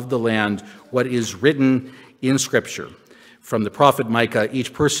inhabitants of the land what is written in Scripture. From the prophet Micah,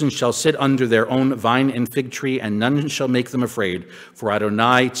 each person shall sit under their own vine and fig tree, and none shall make them afraid, for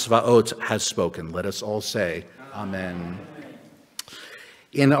Adonai Tzvaot has spoken. Let us all say, Amen.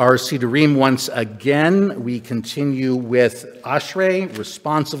 In our Sidurim, once again, we continue with Ashrei,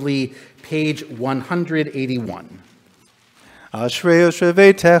 responsively, page 181. Ashrei Yoshe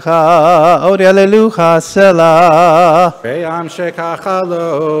Veitecha, Od Yalelucha Selah. Ashrei Am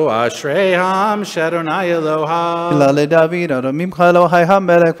Shekachalo, Ashrei Am Shadonai Eloha. Ilale David, Adonimcha Elohai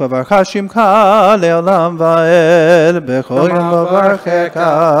HaMelech, Vavarcha Shimcha Leolam Va'ed, Bechol Yom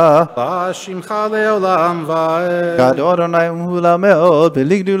Vavarchecha. Shimcha Leolam Va'ed. Gad Adonai Umhula Meod,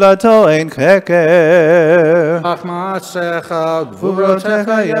 Beligdulato Ein Cheker. Ach Ma'asecha,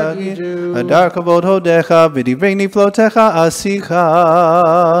 Gvurotecha Yagidu. Adar Kavod Hodecha, V'divrei Niflotecha Asicha.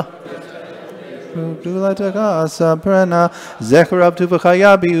 Gdulateka Saprena, Zecherab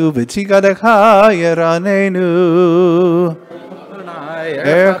Tuvachayabiu, V'tigadecha Yeranenu.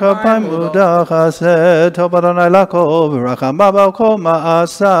 Ercha Paimuda Chased, Tobadanai Lako, V'racham Baba Koma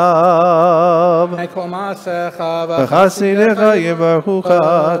Asav. V'chasidecha Yevarchucha,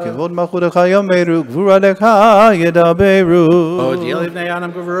 Kevod Machudecha Yomeru, Gvuradecha Yedaberu. Od Yelivnei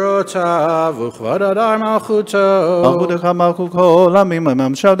Anam Gvurota, V'chvad Adar Malchuto. Malchudecha Malchuko, Lamim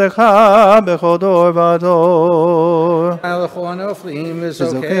Amam Shavdecha, Bechodor Vador. Elecho Anoflim,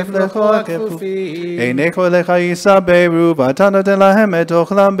 V'zokef Lecho Akefufim. Einecho Lecha Yisaberu, V'atanaten Lahem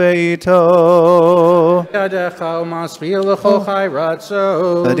Etochlam Beito. Yadecha U'maspil Lecho Chayratzo.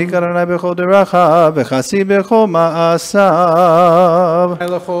 Tzadik Adonai Bechol Deracha, V'chasi Bechol Ma'asav.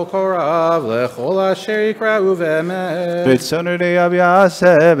 Elecho Korav, Lechol Asher Yikra'u V'emet. B'tzoner De'av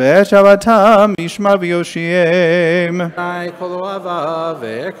Ya'aseh, V'eshavatam Yishma V'yoshiem. Adonai Kol Oavav,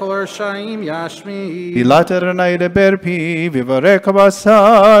 Ve'ekol Ershaim Yashmi. Hilat Adonai Leber Pi, V'varech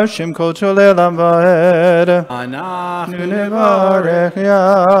Basar, Shem Kol Sholelam Va'ed. Anachnu Nevarech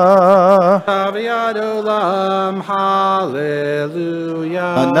Ya. Taviyad Olam,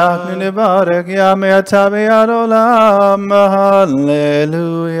 Hallelujah. Anachnu Nevarech Ya, Me'ata V'yad Olam,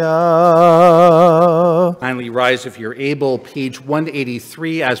 Hallelujah. Finally, rise if you're able, page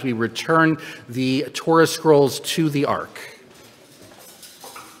 183, as we return the Torah scrolls to the Ark.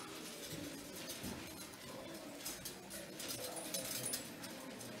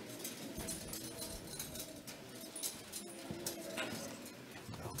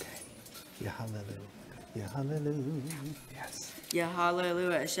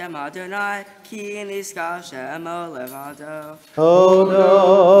 Hallelujah, Shem Adonai, Ki Niskal Shemo Levado.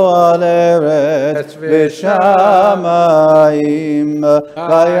 Odo al eretz v'shamayim,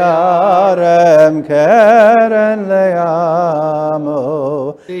 vayarem keren le'amo,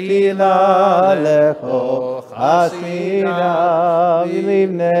 tila lecho chasida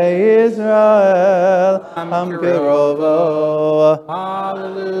v'livnei Israel, am kerovo.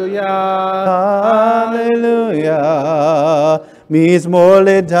 Hallelujah. Hallelujah. Mizmor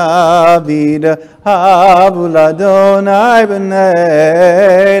leDavid, havu l'Adonai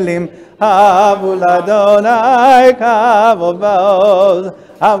b'nelim, havu l'Adonai kavod va'oz,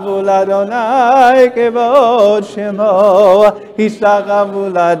 havu l'Adonai kevod shemo, hishtachvu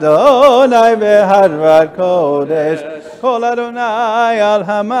l'Adonai behadrat kodesh, kol Adonai al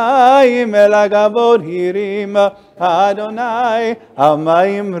hamayim el hagavod hirim, Adonai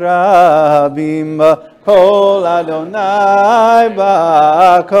hamayim rabim. Kol Adonai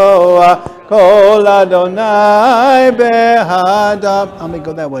ba'koah, Kol Adonai behadam. I'm going to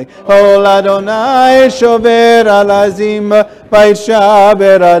go that way. Kol Adonai shover alazim,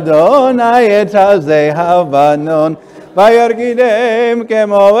 vayishaber Adonai et hazei havanon, vayargidem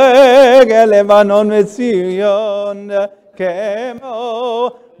kemo egel Lebanon v'Tzion,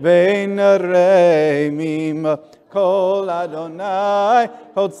 kemo bein reimim. Kol Adonai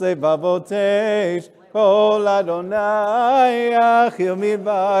chotzei bavotesh, Kol Adonai yachil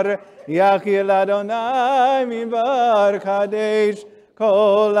midbar, yachil Adonai midbar kadesh,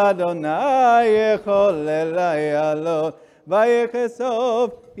 Kol Adonai yechol elayalot,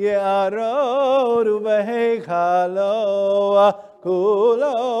 vayechesov ye'arod u'behichalo,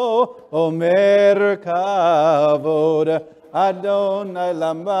 kulo omer kavod. Adonai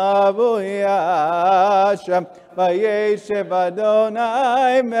lamavu Hashem, vayeshev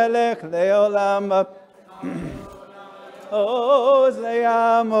Adonai melech leolam. Oz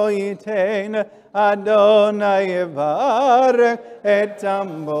le'amo yitein, Adonai yivarech et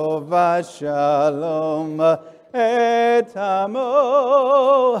amo v'shalom, et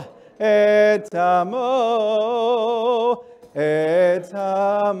amo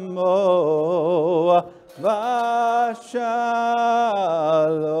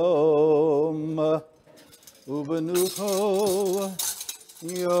v'shalom. Ubenucho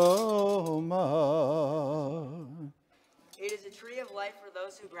yomah. It is a tree of life for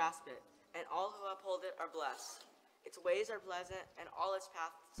those who grasp it, and all who uphold it are blessed. Its ways are pleasant, and all its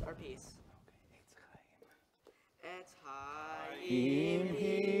paths are peace. Etz Im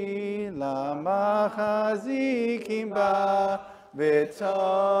hi lamachazikim ba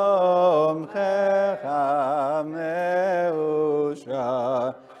v'tom checha meusha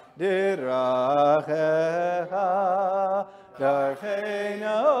dirachecha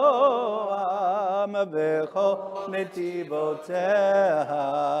darcheinu am v'chol netivoteha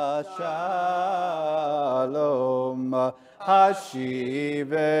shalom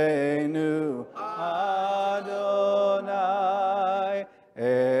hashivenu Adonai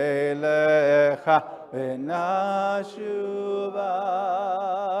elecha v'nashuva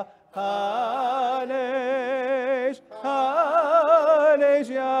Kadesh Kadesh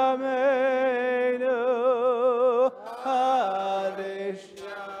Yameinu Kadesh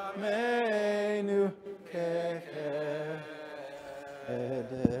Yameinu Kechem.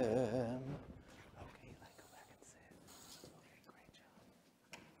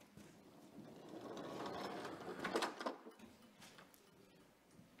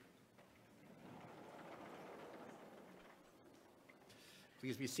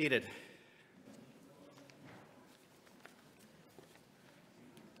 Please be seated.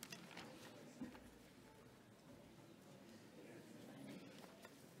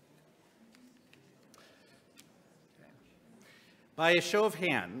 By a show of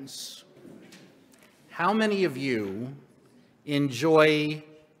hands, how many of you enjoy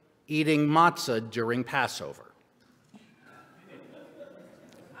eating matzah during Passover?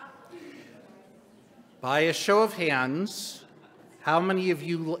 By a show of hands, how many of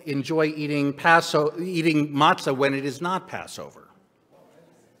you enjoy eating matzah when it is not Passover?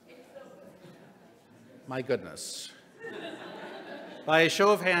 My goodness. By a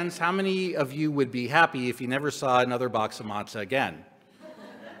show of hands, how many of you would be happy if you never saw another box of matzah again?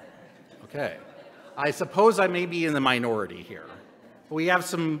 Okay. I suppose I may be in the minority here. But we have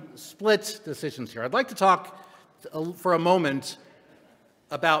some split decisions here. I'd like to talk for a moment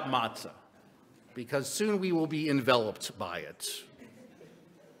about matzah, because soon we will be enveloped by it.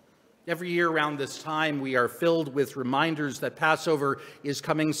 Every year around this time, we are filled with reminders that Passover is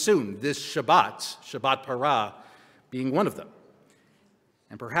coming soon, this Shabbat Parra, being one of them.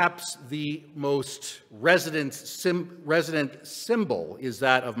 And perhaps the most resident symbol is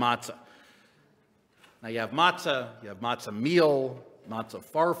that of matzah. Now you have matzah meal, matzah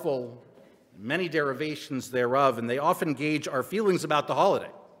farfel, many derivations thereof, and they often gauge our feelings about the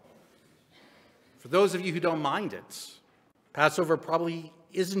holiday. For those of you who don't mind it, Passover probably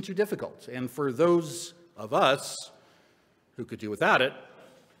isn't too difficult. And for those of us who could do without it,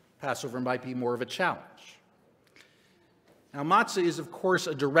 Passover might be more of a challenge. Now, matzah is, of course,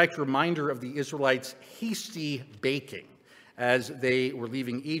 a direct reminder of the Israelites' hasty baking as they were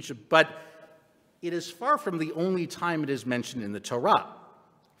leaving Egypt, but it is far from the only time it is mentioned in the Torah.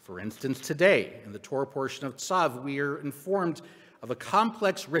 For instance, today, in the Torah portion of Tsav, we are informed of a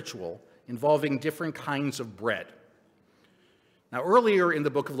complex ritual involving different kinds of bread. Now, earlier in the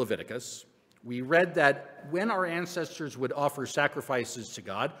book of Leviticus, we read that when our ancestors would offer sacrifices to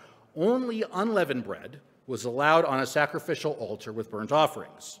God, only unleavened bread was allowed on a sacrificial altar with burnt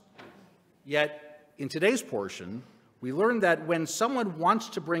offerings. Yet, in today's portion, we learn that when someone wants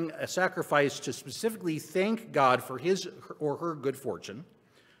to bring a sacrifice to specifically thank God for his or her good fortune,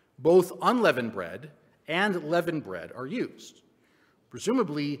 both unleavened bread and leavened bread are used.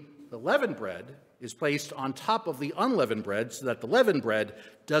 Presumably, the leavened bread is placed on top of the unleavened bread so that the leavened bread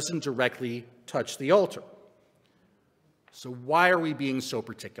doesn't directly touch the altar. So why are we being so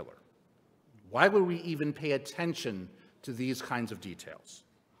particular? Why would we even pay attention to these kinds of details?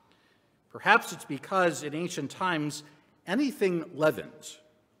 Perhaps it's because in ancient times, anything leavened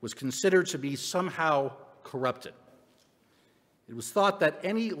was considered to be somehow corrupted. It was thought that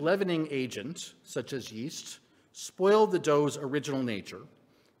any leavening agent, such as yeast, spoiled the dough's original nature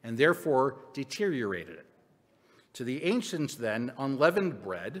and therefore deteriorated it. To the ancients then, unleavened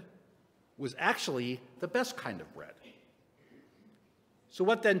bread was actually the best kind of bread. So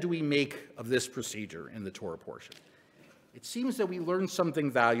what then do we make of this procedure in the Torah portion? It seems that we learn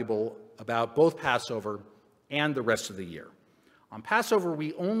something valuable about both Passover and the rest of the year. On Passover,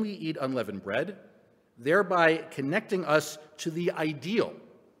 we only eat unleavened bread, thereby connecting us to the ideal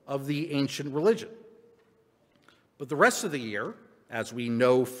of the ancient religion. But the rest of the year, as we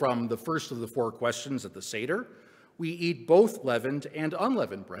know from the first of the 4 questions at the Seder, we eat both leavened and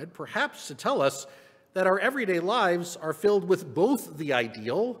unleavened bread, perhaps to tell us that our everyday lives are filled with both the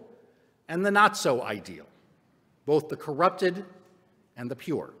ideal and the not so ideal, both the corrupted and the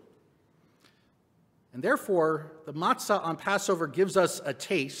pure. And therefore, the matzah on Passover gives us a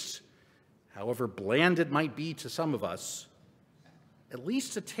taste, however bland it might be to some of us, at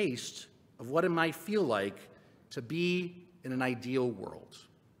least a taste of what it might feel like to be in an ideal world.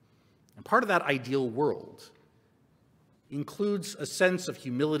 And part of that ideal world includes a sense of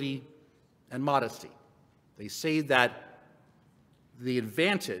humility and modesty. They say that the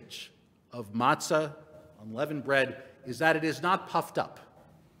advantage of matzah, unleavened bread, is that it is not puffed up,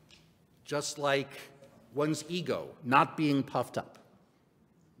 just like one's ego not being puffed up,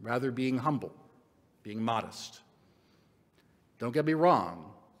 rather being humble, being modest. Don't get me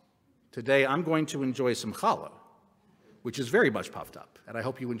wrong. Today I'm going to enjoy some challah, which is very much puffed up, and I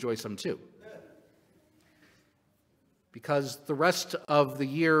hope you enjoy some too. Because the rest of the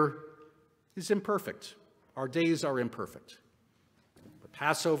year is imperfect. Our days are imperfect. But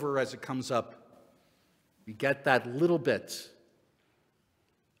Passover, as it comes up, we get that little bit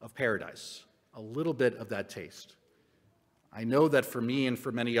of paradise, a little bit of that taste. I know that for me and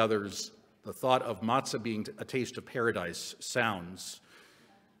for many others, the thought of matzah being a taste of paradise sounds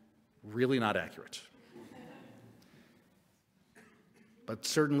really not accurate. But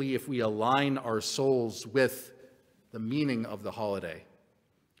certainly if we align our souls with the meaning of the holiday,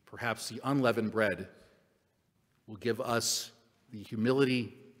 perhaps the unleavened bread will give us the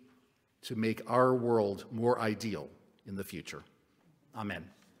humility to make our world more ideal in the future. Amen.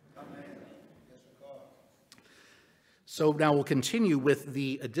 So now we'll continue with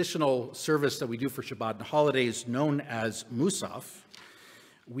the additional service that we do for Shabbat and holidays known as Musaf.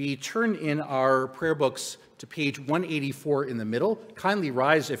 We turn in our prayer books to page 184 in the middle. Kindly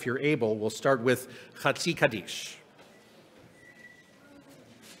rise if you're able. We'll start with Chatzi Kaddish.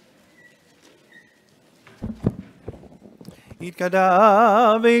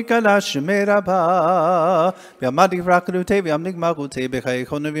 יתקדע ויקדש מרבה ויעמד יפרקלותי ויעמד מלכותי בחיי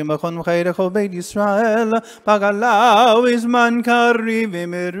כל נביא מכון וחיי לכל בית ישראל בגלה ובזמן קריב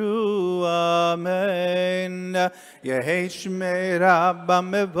אמרו אמן יהי שמי רבה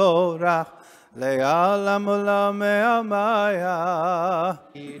מבורך לעולם עולם המיה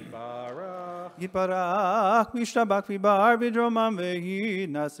יתברך וישתבח ויבער ודרומם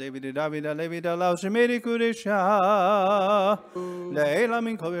ויינשא וידע וידלה וידלה ושמרי קודשה לעילה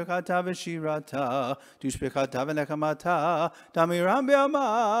מן כל ברכתה ושירתה תשבחתה ונחמתה תמירם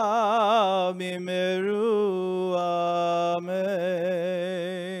בימיו במהרו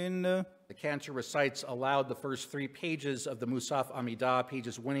אמן. The cantor recites aloud the first 3 pages of the Musaf Amidah,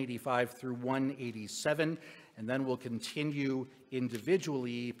 pages 185 through 187, and then we'll continue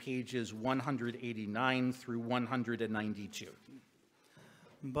individually, pages 189 through 192.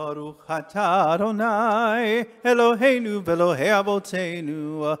 Baruch atah Adonai Eloheinu v'Elohei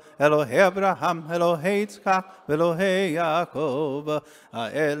Avotenu Elohei Abraham Elohei Yitzchak v'Elohei Yaakov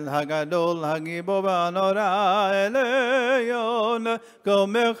Ha'el Hagadol Hagibor V'Hanora Eleyon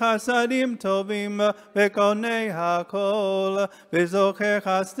Gomer Chasadim Tovim V'Konei Hakol V'Zocher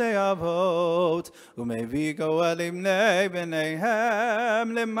Chasdei Avot U'Mevi Goelim Bnei B'neihem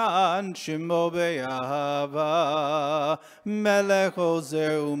Leman Shemo Be'ahava Melech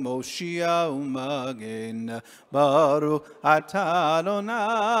Ozer ומושיע ומגן ברוך אתה אדוני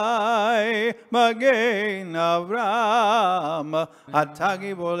מגן אברהם אתה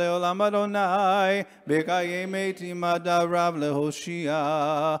גיבור לעולם אדוני בחיי מתים עד הרב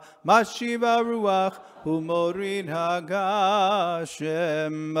להושיע משיב הרוח ומוריד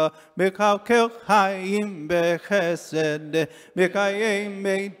הגשם מקלקל חיים בחסד בחיי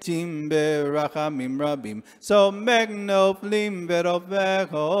מתים ברחמים רבים סומק נופלים ורופא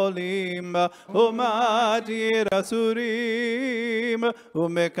חולים ומתיר אסורים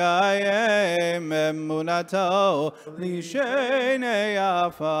ומקיים אמונתו לשני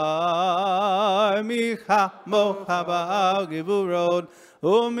עפר מי כמוך בעל גבורות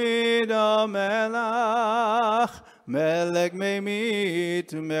ומד המלך melech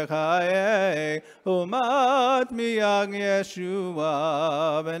meimit u'mechaye umat miyag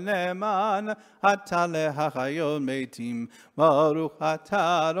Yeshua v'neman ata lehachayot meitim baruch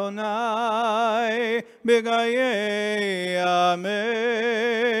ata Adonai b'gayei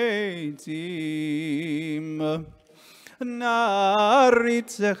המתים.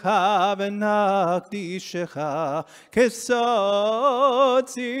 נעריצך ונקדישך כסוד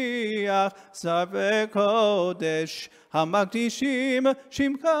שיח שר וקודש המקדישים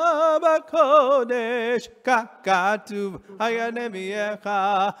שמך בקודש כך כתוב היה נביאך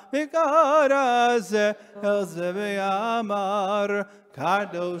וקרא זה אל זה ואמר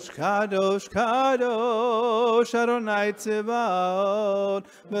קדוש, קדוש, קדוש, אדוני צבאות,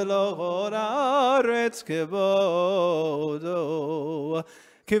 ולכל הארץ כבודו.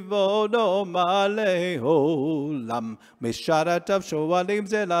 כבודו מלא עולם, משרתיו שואלים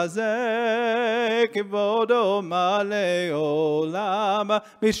זה לזה. כבודו מלא עולם,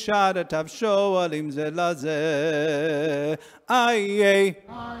 משרתיו שואלים זה לזה. איי,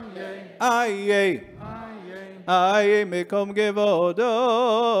 איי, איי מקום כבודו,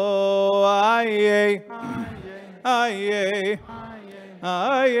 איי, איי,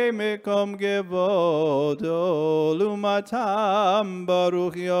 איי מקום כבודו, לעומתם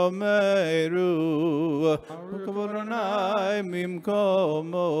ברוך יאמרו, וכבוד אדוני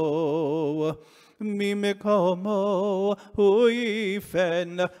ממקומו. ממקומו הוא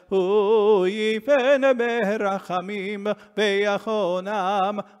ייפן ברחמים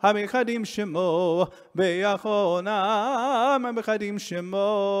ויחונם המחדים שמו ויחונם המחדים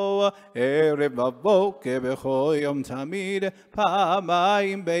שמו ערב ובוקר בכל יום תמיד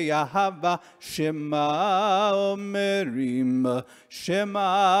פעמיים באהבה שמה אומרים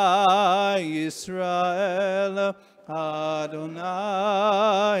שמה ישראל Adonai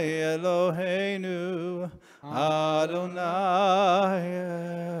Eloheinu, Adonai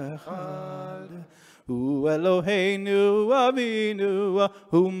Echad. Hu Eloheinu Avinu,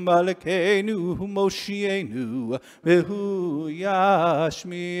 Hu Malkeinu, Hu Moshienu, Vehu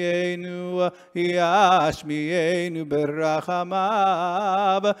Yashmienu, Yashmienu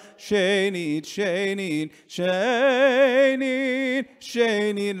berachamav, Shenit, Shenit, Shenit,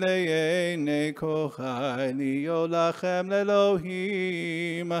 Shenit le'enei kochani Yolachem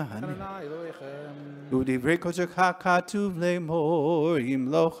le'Elohim. Udivrei koshech hakatuv le'mor,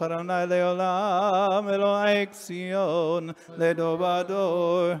 Yimloch Adonai le'olam, Elohai Zion, Ledor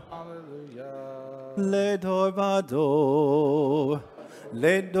Vador, Ledor Vador,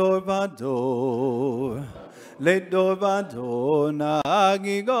 Ledor Vador, Ledor Vador,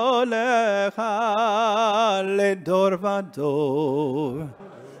 Nagigolecha, Ledor Vador,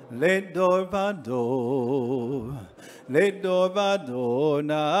 Ledor Vador. לדור ודור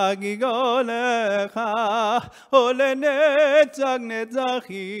נגיגו לך, ולנצח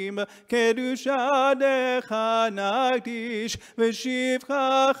נצחים, קדושתך נקדיש,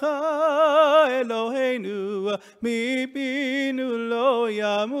 ושבחך אלוהינו, מפינו לא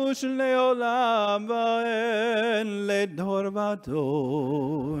ימוש לעולם ואין. לדור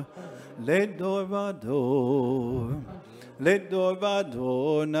ודור, לדור ודור. לדור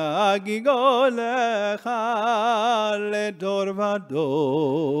ודור נגיגו לך, לדור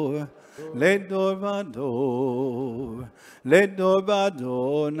ודור, לדור ודור, לדור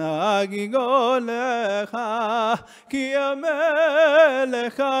ודור נגיגו לך, כי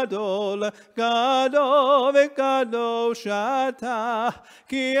המלך גדול, גדול וקדוש אתה,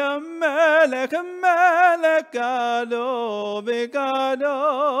 כי המלך מלך גדול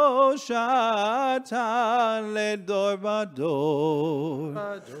וקדוש אתה, לדור ודור,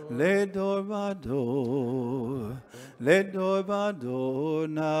 לדור ודור, לדור ודור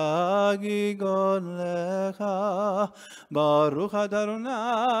נגיגו לך, ברוך אתה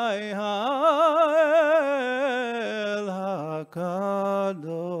אדוני האל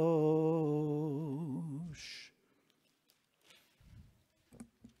הקדוש.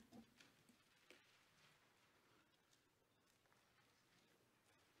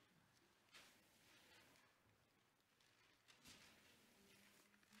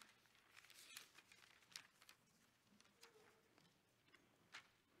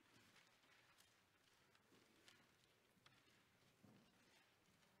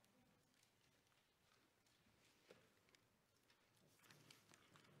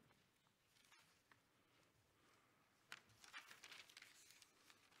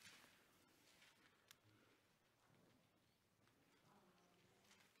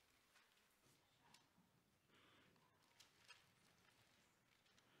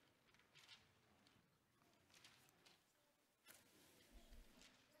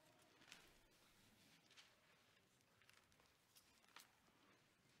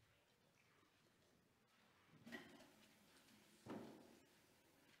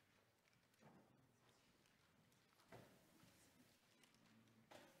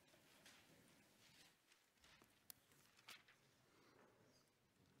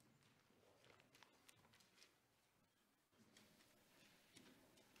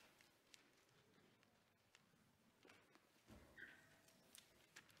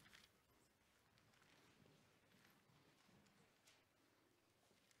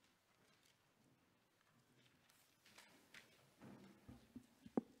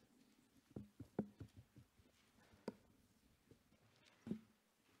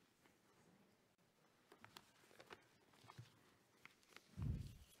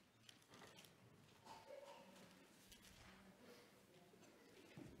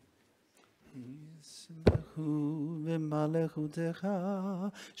 במלכותך,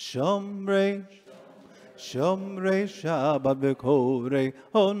 שומרי שבת וקוראי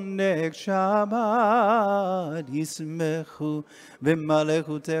עונג שבת, ישמחו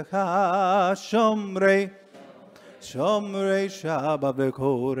במלכותך, שומרי שבת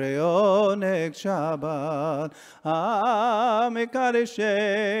וקוראי עונג שבת,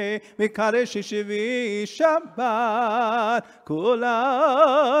 מקדשי שבי שבת,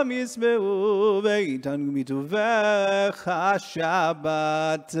 כולם ישמעו ויתענגו מטובך,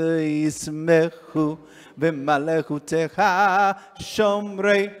 שבת ישמחו במלכותך,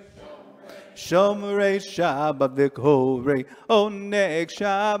 שומרי שבת וקוראי עונג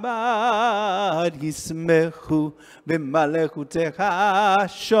שבת, ישמחו במלכותך,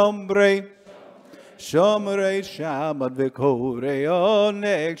 שומרי שבת וקוראי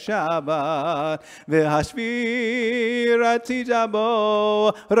עונג שבת, והשבי רצית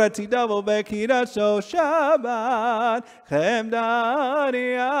בו בקדשו שבת,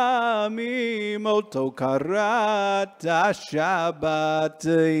 חמדני עמים אותו קראת שבת,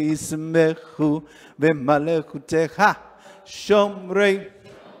 ישמחו במלכותך, שומרי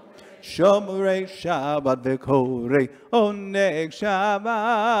שבת וקוראי עונג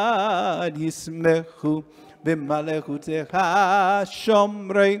שבת, ישמחו במלכותך,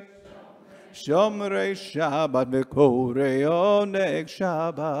 שומרי שבת וקוראי עונג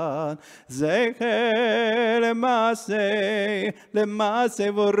שבת, זכר למעשה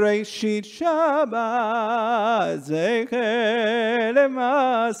וראשית שבת, זכר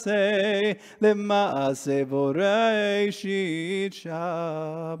למעשה וראשית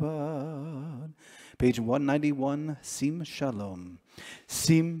שבת. Page 191, Sim Shalom.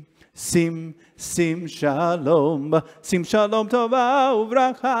 Sim shalom tova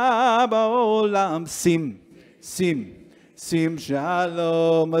uvracha ba'olam, sim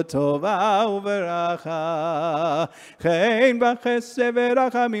shalom tova uvracha, chen b'chesed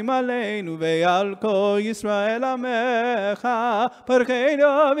v'rachamim aleinu ve'al kol Yisrael amecha, parcheinu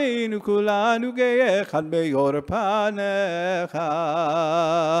avinu kulanu ge'echad be'yor panecha.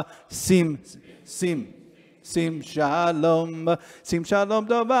 Sim shalom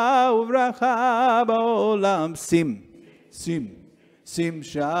tova uvracha ba'olam, sim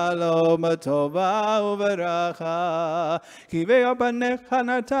shalom tova uvracha, ki ve'apanecha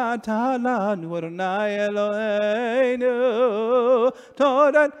natata lanu Adonai Eloheinu,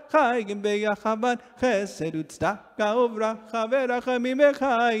 torat chayim be'yachavat chesed u'tzedaka uvracha ve'rachamim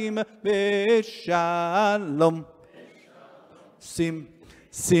v'chaim ve'shalom. Sim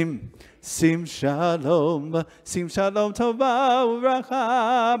shalom tova uvracha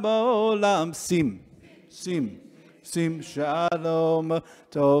ba'olam, sim shalom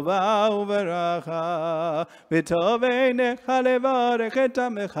tova uvracha, v'tov einecha levarech et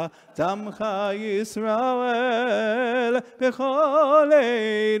amecha, tamcha Yisrael, b'chol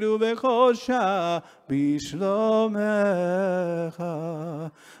eid u'b'chol shah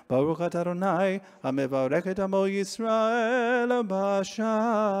b'shlomecha. Baruch atah Adonai, hamevarech et amo Yisrael b'shalom.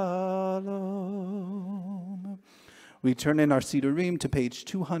 We turn in our Sidurim to page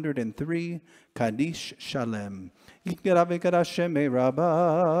 203, Kaddish Shalem. Yitgera v'kadash shemei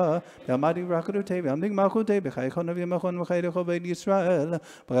Rabba, v'amadi rakadutei, v'amdig malchutei, b'chaychon v'yamachon v'chaydecho b'ed Yisrael,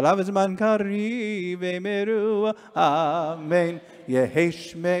 b'chalav zman kari v'emeru, Amen. Yehi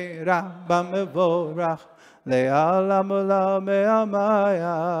shmei Rabba mevorach, le'alam olam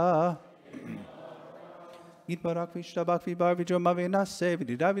me'amaya. Yitbarak v'yishtabak v'yibar v'yijoma v'yinaseh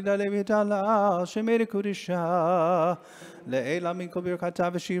v'yidida v'yidaleh v'yitalal shemei l'kudisha le'elam min kol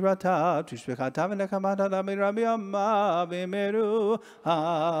birkatav v'shiratav tishbechatav v'nechamatav v'mirami amma v'emeru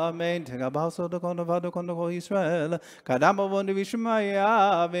Amen. Tegabal sodokon v'adokon kol Yisrael kadam avon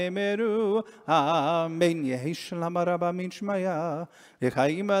v'yishmaya v'emeru Amen. Yehi shalom rabba min shmaya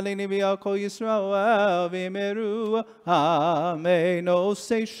v'chayim aleinu v'yal kol Yisrael v'emeru Amen.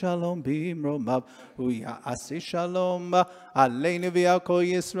 Osei shalom b'imromav Aseh shalom aleinu v'al kol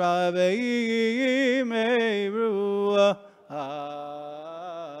Yisrael v'yimeru.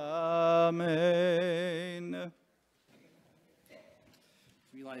 Amen.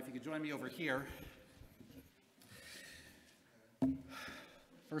 Eli, if you could join me over here.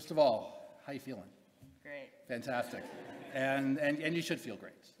 First of all, how you feeling? Great. Fantastic. And you should feel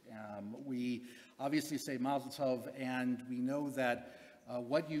great. We obviously say Mazel Tov, and we know that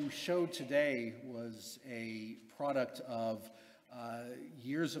what you showed today was a product of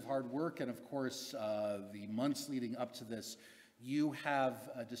years of hard work and, of course, the months leading up to this. You have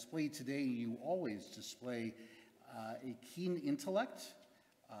displayed today, you always display a keen intellect,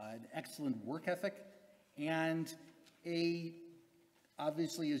 an excellent work ethic, and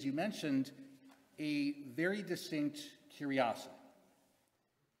obviously, as you mentioned, a very distinct curiosity.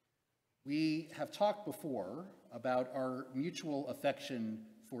 We have talked before about our mutual affection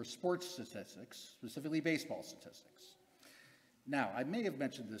for sports statistics, specifically baseball statistics. Now, I may have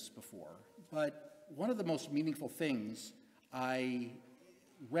mentioned this before, but one of the most meaningful things I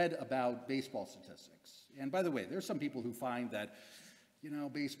read about baseball statistics, and by the way, there's some people who find that,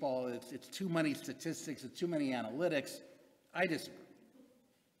 baseball, it's too many statistics, it's too many analytics. I disagree.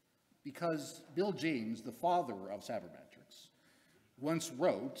 Because Bill James, the father of sabermetrics, once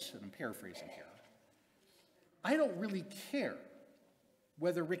wrote, and I'm paraphrasing here, I don't really care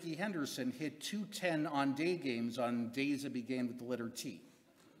whether Ricky Henderson hit 210 on day games on days that began with the letter T.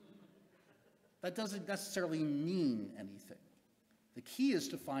 That doesn't necessarily mean anything. The key is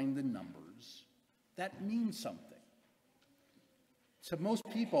to find the numbers that mean something. To most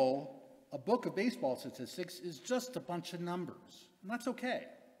people, a book of baseball statistics is just a bunch of numbers, and that's okay.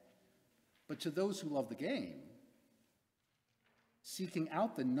 But to those who love the game, seeking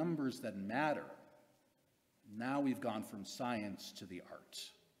out the numbers that matter, now we've gone from science to the art.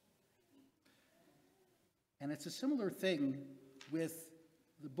 And it's a similar thing with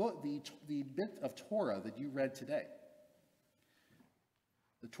the book, the bit of Torah that you read today.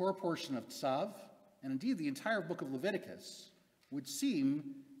 The Torah portion of Tsav, and indeed the entire book of Leviticus, would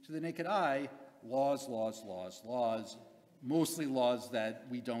seem to the naked eye laws, laws, laws, laws, mostly laws that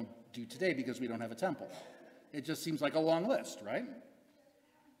we don't do today because we don't have a temple. It just seems like a long list, right?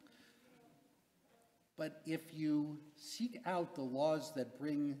 But if you seek out the laws that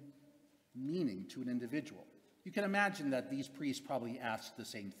bring meaning to an individual, you can imagine that these priests probably asked the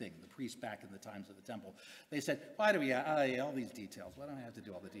same thing, the priests back in the times of the temple. They said, why do we have all these details? Why don't I have to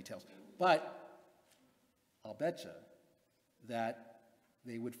do all the details? But I'll bet you that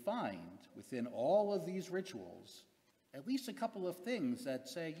they would find within all of these rituals at least a couple of things that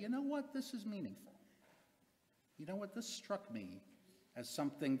say, you know what, this is meaningful. You know what, this struck me as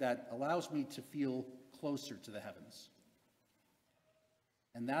something that allows me to feel closer to the heavens.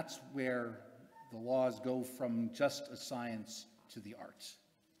 And that's where the laws go from just a science to the art.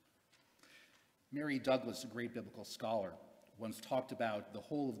 Mary Douglas, a great biblical scholar, once talked about the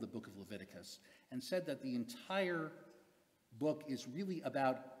whole of the book of Leviticus and said that the entire book is really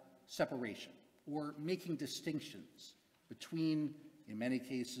about separation or making distinctions between, in many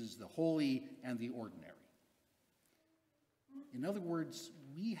cases, the holy and the ordinary. In other words,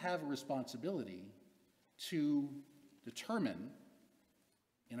 we have a responsibility to determine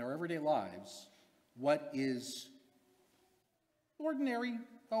in our everyday lives what is ordinary,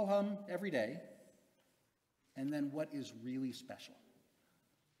 ho-hum, every day, and then what is really special,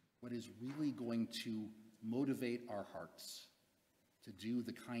 what is really going to motivate our hearts to do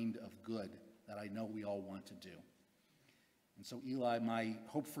the kind of good that I know we all want to do. And so, Eli, my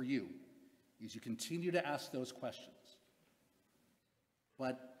hope for you is you continue to ask those questions,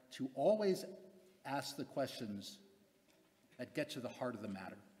 but to always ask the questions that get to the heart of the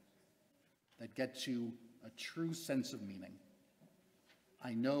matter, that get to a true sense of meaning.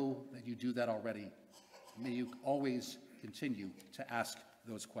 I know that you do that already. May you always continue to ask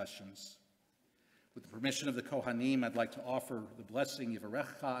those questions. With the permission of the Kohanim, I'd like to offer the blessing,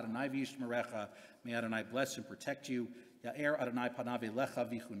 Yivarecha Adonai v'yishmerecha. May Adonai bless and protect you. Ya'er Adonai panav elecha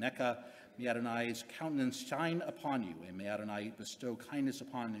v'chuneka. May Adonai's countenance shine upon you, and may Adonai bestow kindness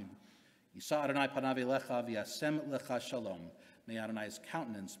upon you. Yisa Adonai panav elecha v'yasem lecha shalom. May Adonai's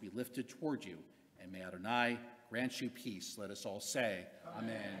countenance be lifted toward you, and may Adonai grant you peace. Let us all say,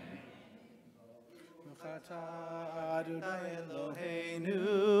 Amen. Adonai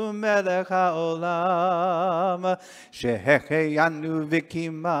Eloheinu melech haolam shehecheyanu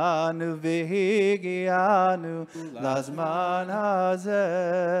v'kimanu v'higianu lazman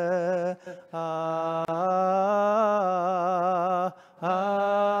hazeh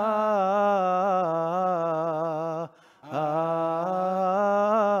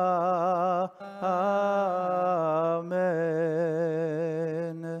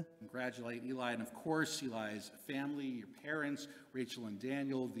Amen. Congratulate Eli and of course Eli's family, your parents, Rachel and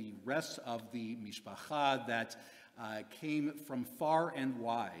Daniel, the rest of the mishpacha that came from far and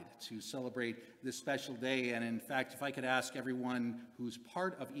wide to celebrate this special day. And in fact, if I could ask everyone who's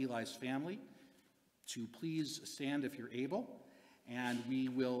part of Eli's family to please stand if you're able, and we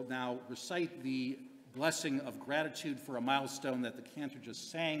will now recite the blessing of gratitude for a milestone that the cantor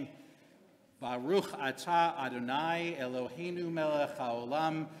just sang. Baruch atah Adonai Eloheinu melech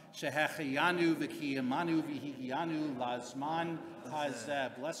haolam shehecheyanu v'kiyamanu v'higianu lazman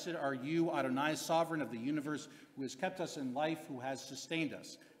hazeh. Blessed are you, Adonai, sovereign of the universe, who has kept us in life, who has sustained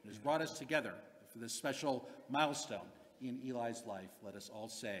us, and has brought us together for this special milestone in Eli's life. Let us all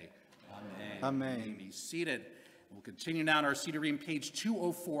say, Amen. Amen. You may be seated. We'll continue now on our Siddurim, page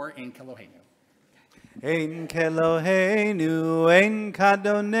 204 in Kelohenu. Ein Kelohenu, ein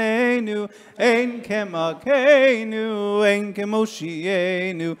Kadonenu, ein Kemakenu, ein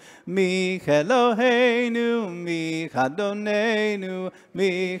Kemoshienu, mi Kelohenu, mi Kadonenu,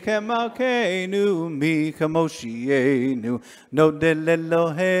 mi Kemakenu, mi Kemoshienu, no del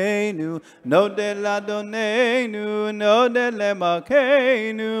Elohenu, no del Adonenu, no del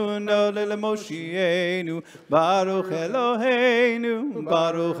Emakenu, no del Moshienu, Baruch Elohenu,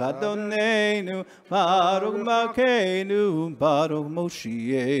 Baruch Adonenu, Baruch Malkeinu, Baruch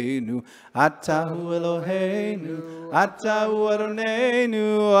Moshienu, Atahu Eloheinu, Atahu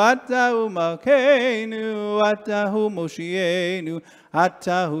Adonenu, Atahu Malkeinu, Atahu Moshienu,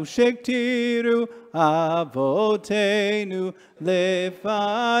 Atahu Shektiru, Avotenu,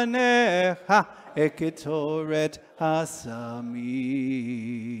 Lefanecha, Eketoret Hasami.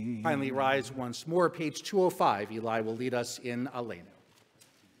 Finally, rise once more, page 205. Eli will lead us in Aleinu.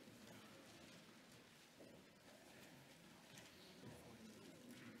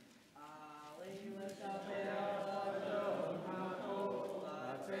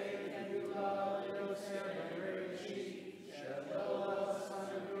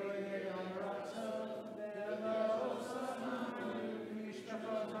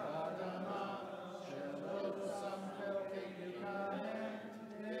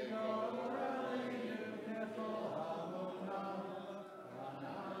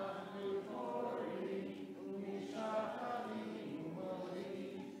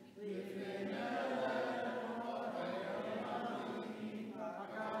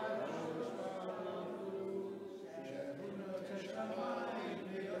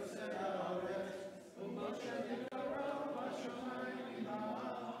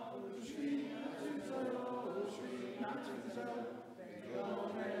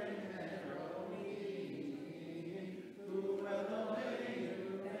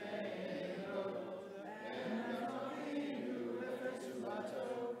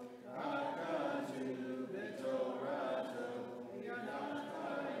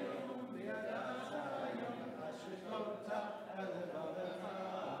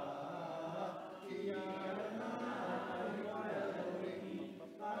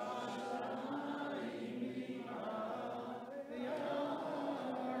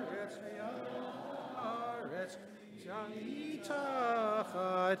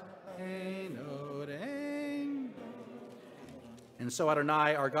 And so,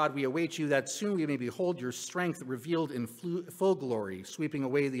 Adonai, our God, we await you that soon we may behold your strength revealed in full glory, sweeping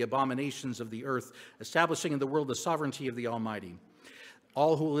away the abominations of the earth, establishing in the world the sovereignty of the Almighty.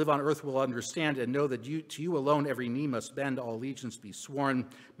 All who live on earth will understand and know that to you alone every knee must bend, all allegiance be sworn.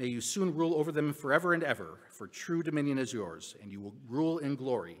 May you soon rule over them forever and ever, for true dominion is yours, and you will rule in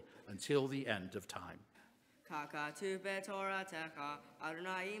glory until the end of time. Kakatu betoratecha,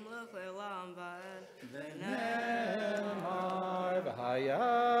 Adonai imloch le'olam va'ed. V'nemar v'haya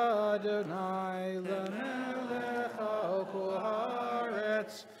Adonai lemelech al kol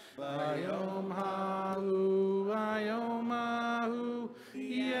haaretz, v'yom ha'u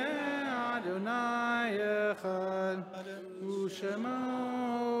yeh Adonai echad,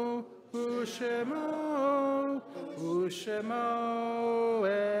 u'shemo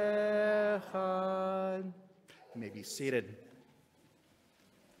echad. You may be seated.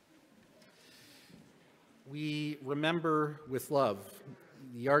 We remember with love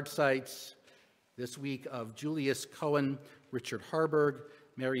the yard sites this week of Julius Cohen, Richard Harburg,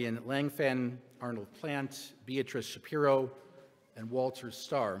 Marion Langfen, Arnold Plant, Beatrice Shapiro, and Walter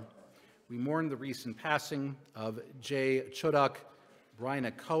Starr. We mourn the recent passing of Jay Chodok,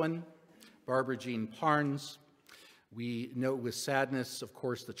 Bryna Cohen, Barbara Jean Parnes. We note with sadness, of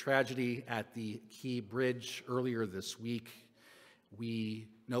course, the tragedy at the Key Bridge earlier this week. We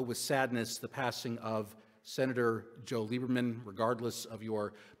note with sadness the passing of Senator Joe Lieberman. Regardless of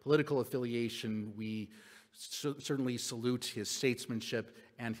your political affiliation, we certainly salute his statesmanship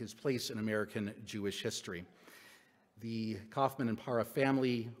and his place in American Jewish history. The Kaufman and Parra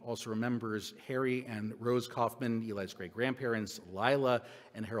family also remembers Harry and Rose Kaufman, Eli's great-grandparents, Lila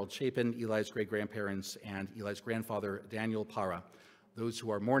and Harold Chapin, Eli's great-grandparents, and Eli's grandfather, Daniel Parra. Those who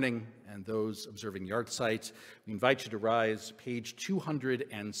are mourning and those observing yard sites, we invite you to rise, page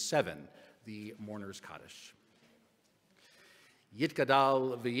 207, the Mourner's Kaddish.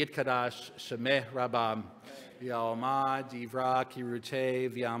 Yitgadal v'yitkadash shemeh rabam, v'yalma divra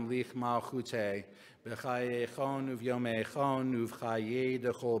kirute v'yamlich malchute, B'chayechon uv'yomechon uv'chaye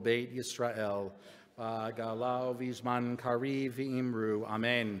dechol beit Yisrael v'agalau v'zman kariv v'imru.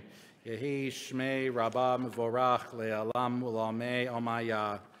 Amen. Yehi shmei rabba mevorach le'alam u'lamei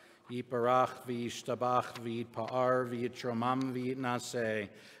omaya. Yiparach v'yishtabach v'yitpa'ar v'yitromam v'yitnaseh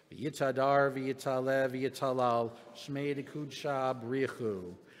v'yitadar v'yitaleh v'yitalal shmei dekudsha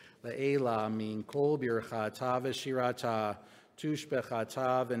brichu le'ela min kol birchata v'shirata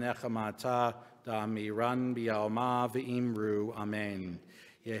tushbechata v'nechamata da'amiran b'yalma v'imru. Amen.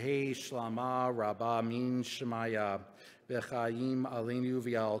 Yehi shlama rabba min shemaya v'chayim alinu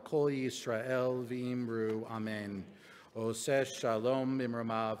v'al kol Yisrael v'imru. Amen. Oseh shalom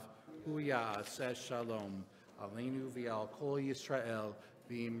b'mramav huya aseh shalom alinu v'al kol Yisrael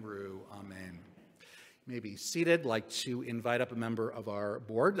v'imru. Amen. You may be seated. I'd like to invite up a member of our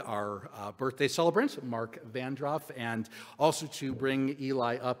board, our birthday celebrant, Mark Vandroff, and also to bring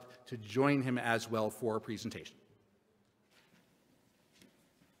Eli up to join him as well for a presentation.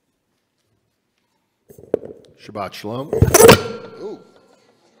 Shabbat shalom. Ooh,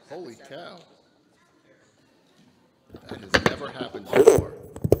 holy cow. That has never happened before.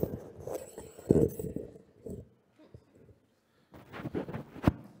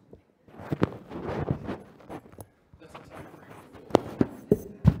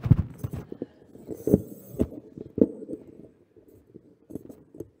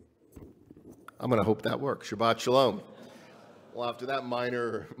 I'm going to hope that works. Shabbat shalom. Well, after that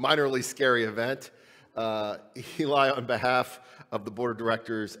minorly scary event, Eli, on behalf of the board of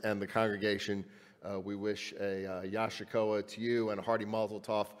directors and the congregation, we wish a Yashikoa to you and a hearty Mazel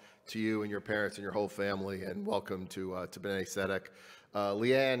Tov to you and your parents and your whole family, and welcome to B'nai Tzedek.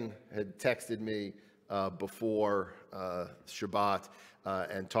 Leanne had texted me before Shabbat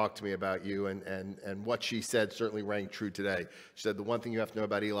and talked to me about you, and what she said certainly rang true today. She said the one thing you have to know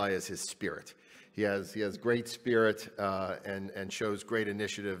about Eli is his spirit. He has great spirit and shows great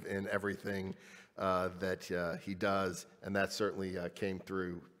initiative in everything that he does, and that certainly came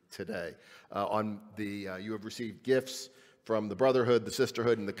through today. You have received gifts from the brotherhood, the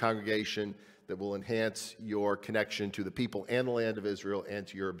sisterhood, and the congregation that will enhance your connection to the people and the land of Israel and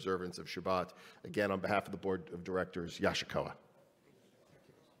to your observance of Shabbat. Again, on behalf of the board of directors, Yashikoa.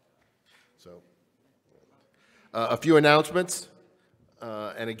 So, a few announcements.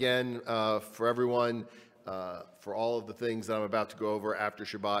 And again, for everyone, for all of the things that I'm about to go over after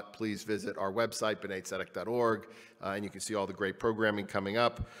Shabbat, please visit our website, bnaitzedek.org, and you can see all the great programming coming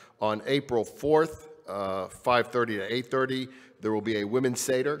up. On April 4th, 5:30 to 8:30, there will be a women's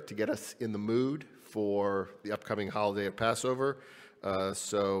Seder to get us in the mood for the upcoming holiday of Passover.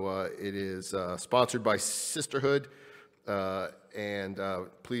 It is sponsored by Sisterhood, and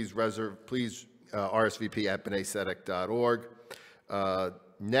please RSVP at bnaitzedek.org.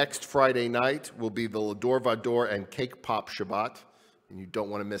 Next Friday night will be the Lador Vador and Cake Pop Shabbat, and you don't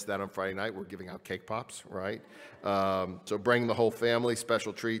want to miss that on Friday night. We're giving out cake pops, right? So bring the whole family,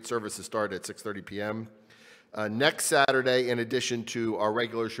 special treat. Services start at 6:30 p.m. Next Saturday, in addition to our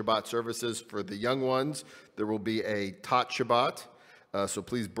regular Shabbat services for the young ones, there will be a Tot Shabbat. So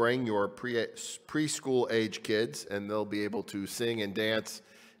please bring your preschool age kids, and they'll be able to sing and dance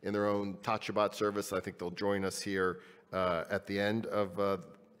in their own Tot Shabbat service. I think they'll join us here at the end of,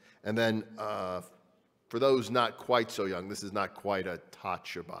 and then for those not quite so young, this is not quite a Tot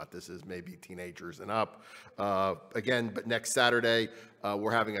Shabbat. This is maybe teenagers and up. Again, but next Saturday,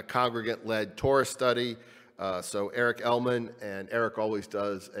 we're having a congregant-led Torah study. So Eric Ellman, and Eric always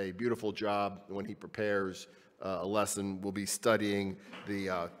does a beautiful job when he prepares a lesson. We'll be studying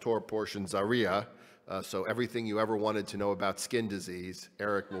the Torah portion Zariah. So everything you ever wanted to know about skin disease,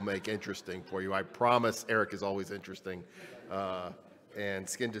 Eric will make interesting for you. I promise Eric is always interesting. And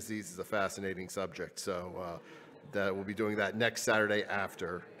skin disease is a fascinating subject. So we'll be doing that next Saturday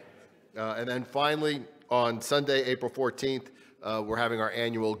after. And then finally, on Sunday, April 14th, we're having our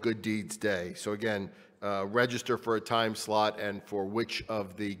annual Good Deeds Day. So again, register for a time slot and for which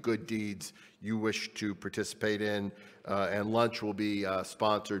of the good deeds you wish to participate in. And lunch will be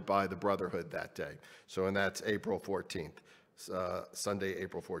sponsored by the Brotherhood that day. So, and that's April 14th, Sunday,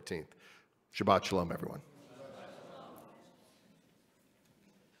 April 14th. Shabbat Shalom, everyone.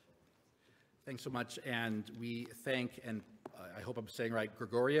 Thanks so much, and we thank, and I hope I'm saying right,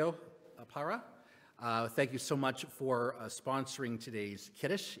 Gregorio Parra. Thank you so much for sponsoring today's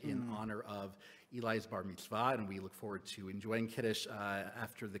Kiddush in honor of Eli's Bar Mitzvah, and we look forward to enjoying Kiddush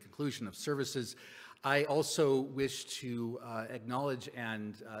after the conclusion of services. I also wish to acknowledge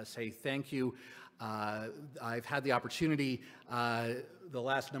and say thank you. I've had the opportunity the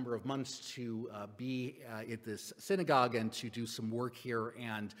last number of months to be at this synagogue and to do some work here,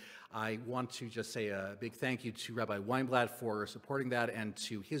 and I want to just say a big thank you to Rabbi Weinblatt for supporting that, and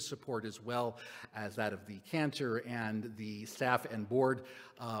to his support as well as that of the cantor and the staff and board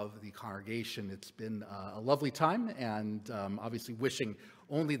of the congregation. It's been a lovely time, and obviously wishing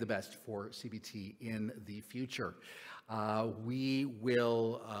only the best for CBT in the future. We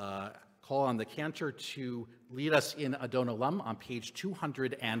will call on the cantor to lead us in Adon Olam on page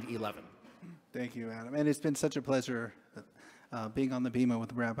 211. Thank you, Adam. And it's been such a pleasure being on the Bima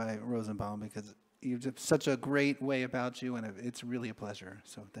with Rabbi Rosenbaum, because you have such a great way about you, and it's really a pleasure.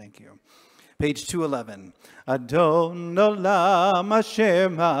 So thank you. Page 211. Adon Olam Asher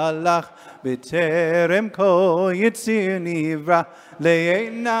Malach B'terem Kol Yitzir Nivra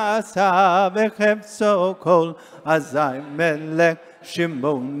Le'enasa V'chefso Kol Azai Melech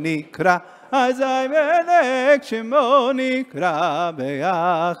Shemo Nikra Azai Melech Shemo Nikra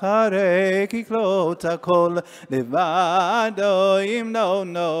Be'acharei Kiklot HaKol Levado Yimno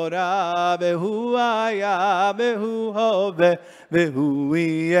Nora Behu Aya Behu Hove Behu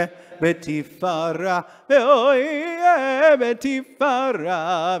Yeh Betifara, ve'oye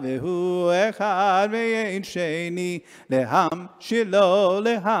betifara, ve'hu echad ve'yein sheni, leham shilo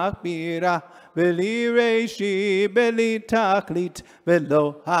lehakbira, ve'li reishi, ve'li taklit,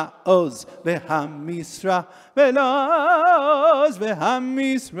 ve'lo ha'oz, ve'hamisra, ve'lo ha'oz,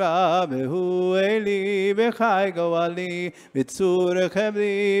 ve'hamisra, ve'hu eli, ve'chai goali, ve'tzur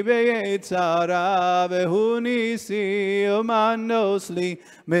chevli, ve'yetzara, ve'hu nisi, umanosli,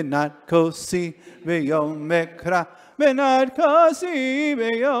 Menat kosi v'yom ekra, menat kosi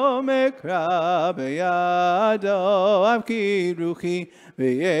v'yom ekra, b'yado avki ruchi,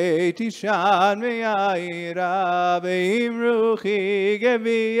 v'yetishan v'yaira, v'im ruchi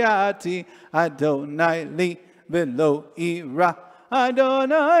geviati, Adonai li v'lo ira,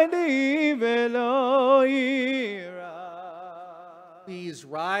 Adonai li v'lo ira. Please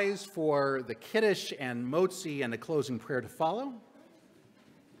rise for the Kiddush and Motzi and the closing prayer to follow.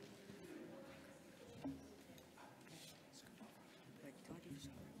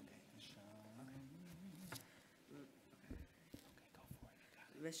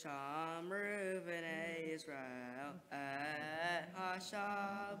 V'shamru b'nei Yisrael et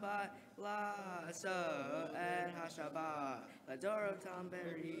ha-Shabbat la'aso et ha-Shabbat l'dorotam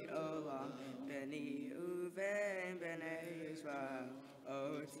beri olam b'ni uvein b'nei Yisrael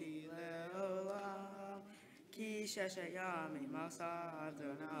oti le'olam ki sheshet yamim asav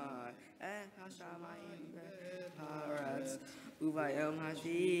Adonai et ha-shamayim b'haaretz Uvayom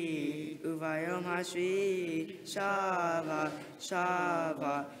hashvi, Shabbat,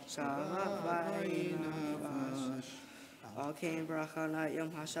 Shabbat, Shabbat, v'inavash. All came bracha night Yom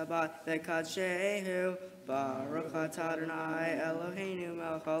HaShabbat, v'kadshehu, Baruch atah Adonai Eloheinu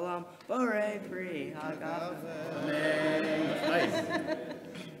melech haolam, borei pri hagafen. Amen.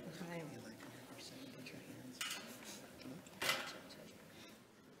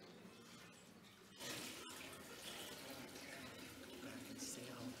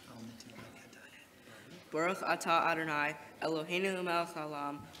 Baruch atah Adonai Eloheinu melech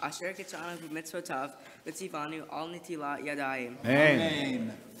haolam, asher kitshanu b'mitzvotav, v'tzivanu al nitilat yadayim.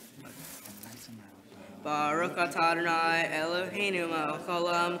 Amen. Baruch atah Adonai Eloheinu melech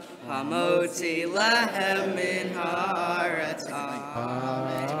haolam, hamotzi lehem min haaretz.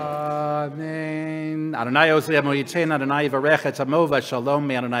 Amen. Adonai Oseh Moyitain, Adonai Yivarech et Amova Shalom.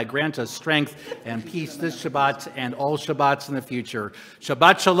 May Adonai grant us strength and peace this Shabbat and all Shabbats in the future.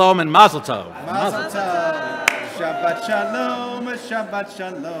 Shabbat Shalom and Mazel Tov. Mazel Tov. Shabbat Shalom, Shabbat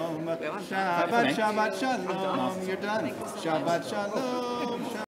Shalom, Shabbat Shalom. You're done. Shabbat Shalom.